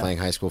age, like playing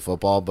high school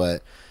football,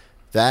 but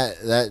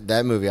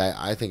that movie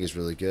I think is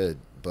really good.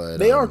 But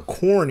they are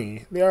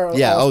corny. They are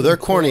they're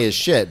corny as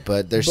shit,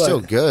 but they're still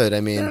good.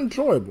 I mean, they're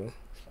enjoyable.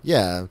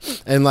 Yeah,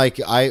 and like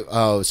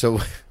so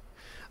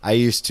I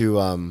used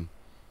to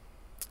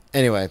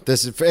anyway,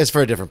 this is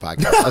for a different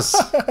podcast.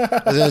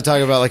 I was going to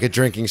talk about like a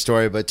drinking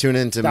story, but tune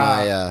into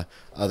my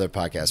other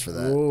podcast for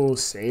that. Oh,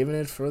 saving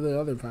it for the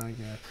other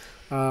podcast.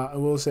 I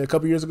will say a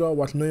couple years ago I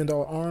watched $1 Million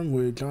Arm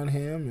with John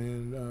Hamm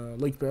and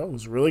Lake Bell. It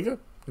was really good.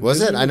 Was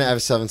it? I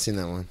haven't seen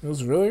that one. It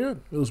was really good.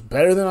 It was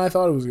better than I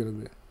thought it was going to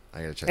be.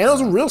 I gotta check. And it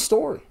was a real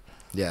story.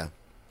 Yeah.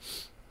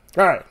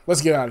 All right,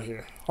 let's get out of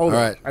here. Hold on.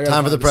 All right,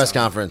 time for the press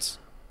conference.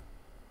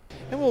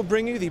 And we'll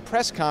bring you the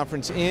press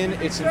conference in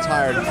its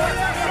entirety.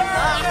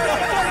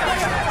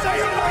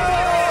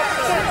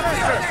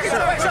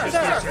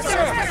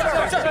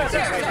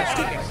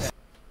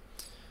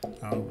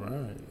 All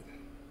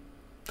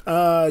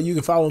right. You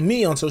can follow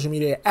me on social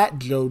media at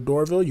Joe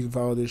Dorville. You can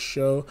follow this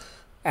show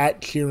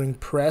at Cheering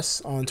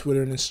Press on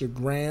Twitter and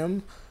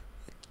Instagram.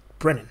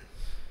 Brennan.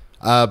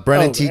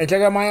 Brennan T. And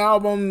check out my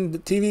album,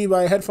 TV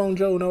by Headphone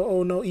Joe. No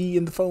O, no E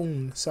in the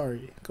phone.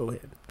 Sorry. Go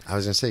ahead. I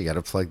was going to say, you got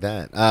to plug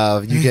that.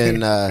 You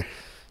can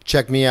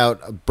check me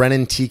out,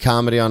 Brennan T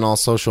Comedy on all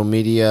social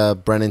media,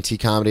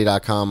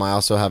 BrennanTComedy.com. I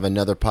also have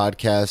another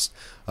podcast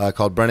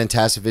called Brennan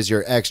Tassif is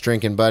Your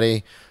Ex-Drinking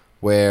Buddy,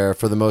 where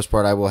for the most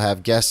part I will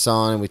have guests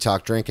on and we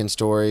talk drinking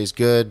stories,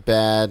 good,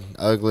 bad,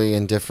 ugly,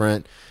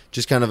 indifferent.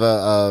 Just kind of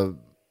a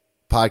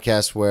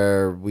podcast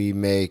where we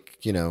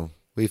make,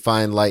 we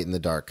find light in the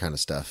dark kind of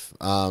stuff.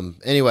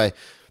 Anyway,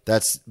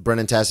 that's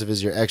Brennan Tassif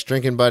is Your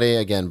Ex-Drinking Buddy.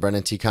 Again,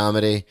 Brennan T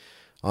Comedy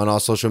on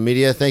all social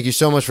media. Thank you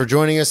so much for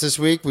joining us this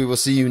week. We will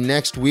see you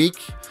next week.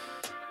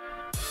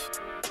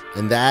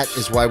 And that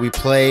is why we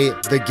play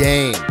the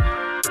game.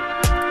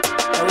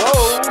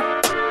 Hello.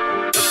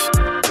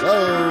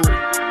 Hello.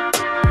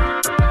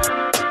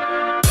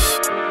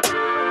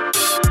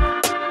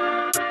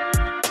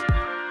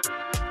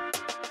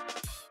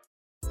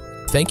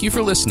 Thank you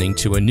for listening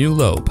to a New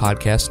Low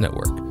Podcast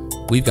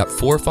Network. We've got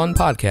 4 fun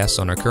podcasts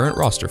on our current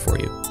roster for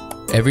you.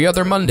 Every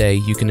other Monday,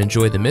 you can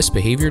enjoy the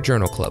Misbehavior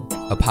Journal Club,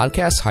 a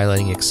podcast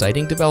highlighting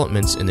exciting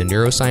developments in the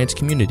neuroscience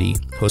community,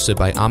 hosted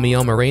by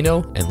Amiel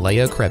Moreno and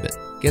Leia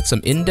Krebit. Get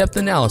some in-depth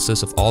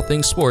analysis of all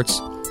things sports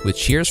with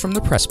Cheers from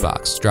the Press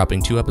Box,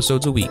 dropping 2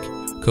 episodes a week,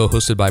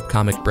 co-hosted by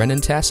comic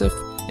Brennan Tassif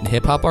and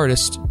hip-hop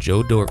artist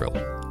Joe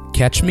Dorville.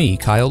 Catch me,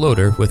 Kyle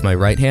Loader, with my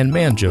right-hand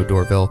man, Joe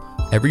Dorville,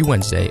 every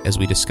Wednesday as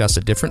we discuss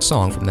a different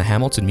song from the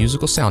Hamilton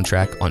musical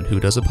soundtrack on Who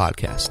Does a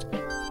Podcast.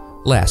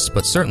 Last,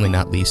 but certainly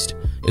not least,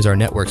 is our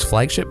network's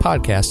flagship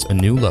podcast, A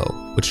New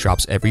Low, which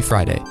drops every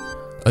Friday.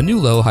 A New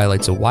Low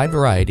highlights a wide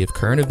variety of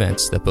current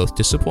events that both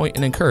disappoint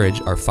and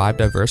encourage our 5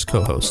 diverse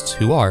co-hosts,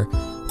 who are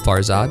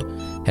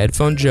Farzad,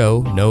 Headphone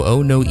Joe, No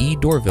O No E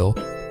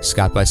Dorville,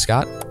 Scott by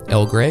Scott,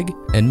 L. Greg,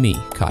 and me,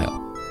 Kyle.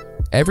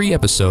 Every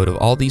episode of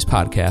all these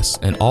podcasts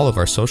and all of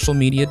our social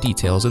media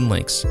details and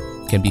links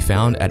can be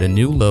found at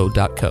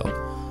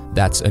anewlow.co.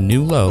 That's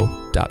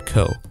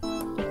anewlow.co.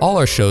 All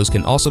our shows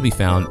can also be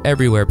found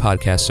everywhere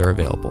podcasts are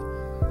available.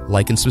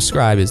 Like and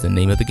subscribe is the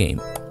name of the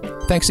game.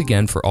 Thanks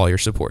again for all your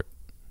support.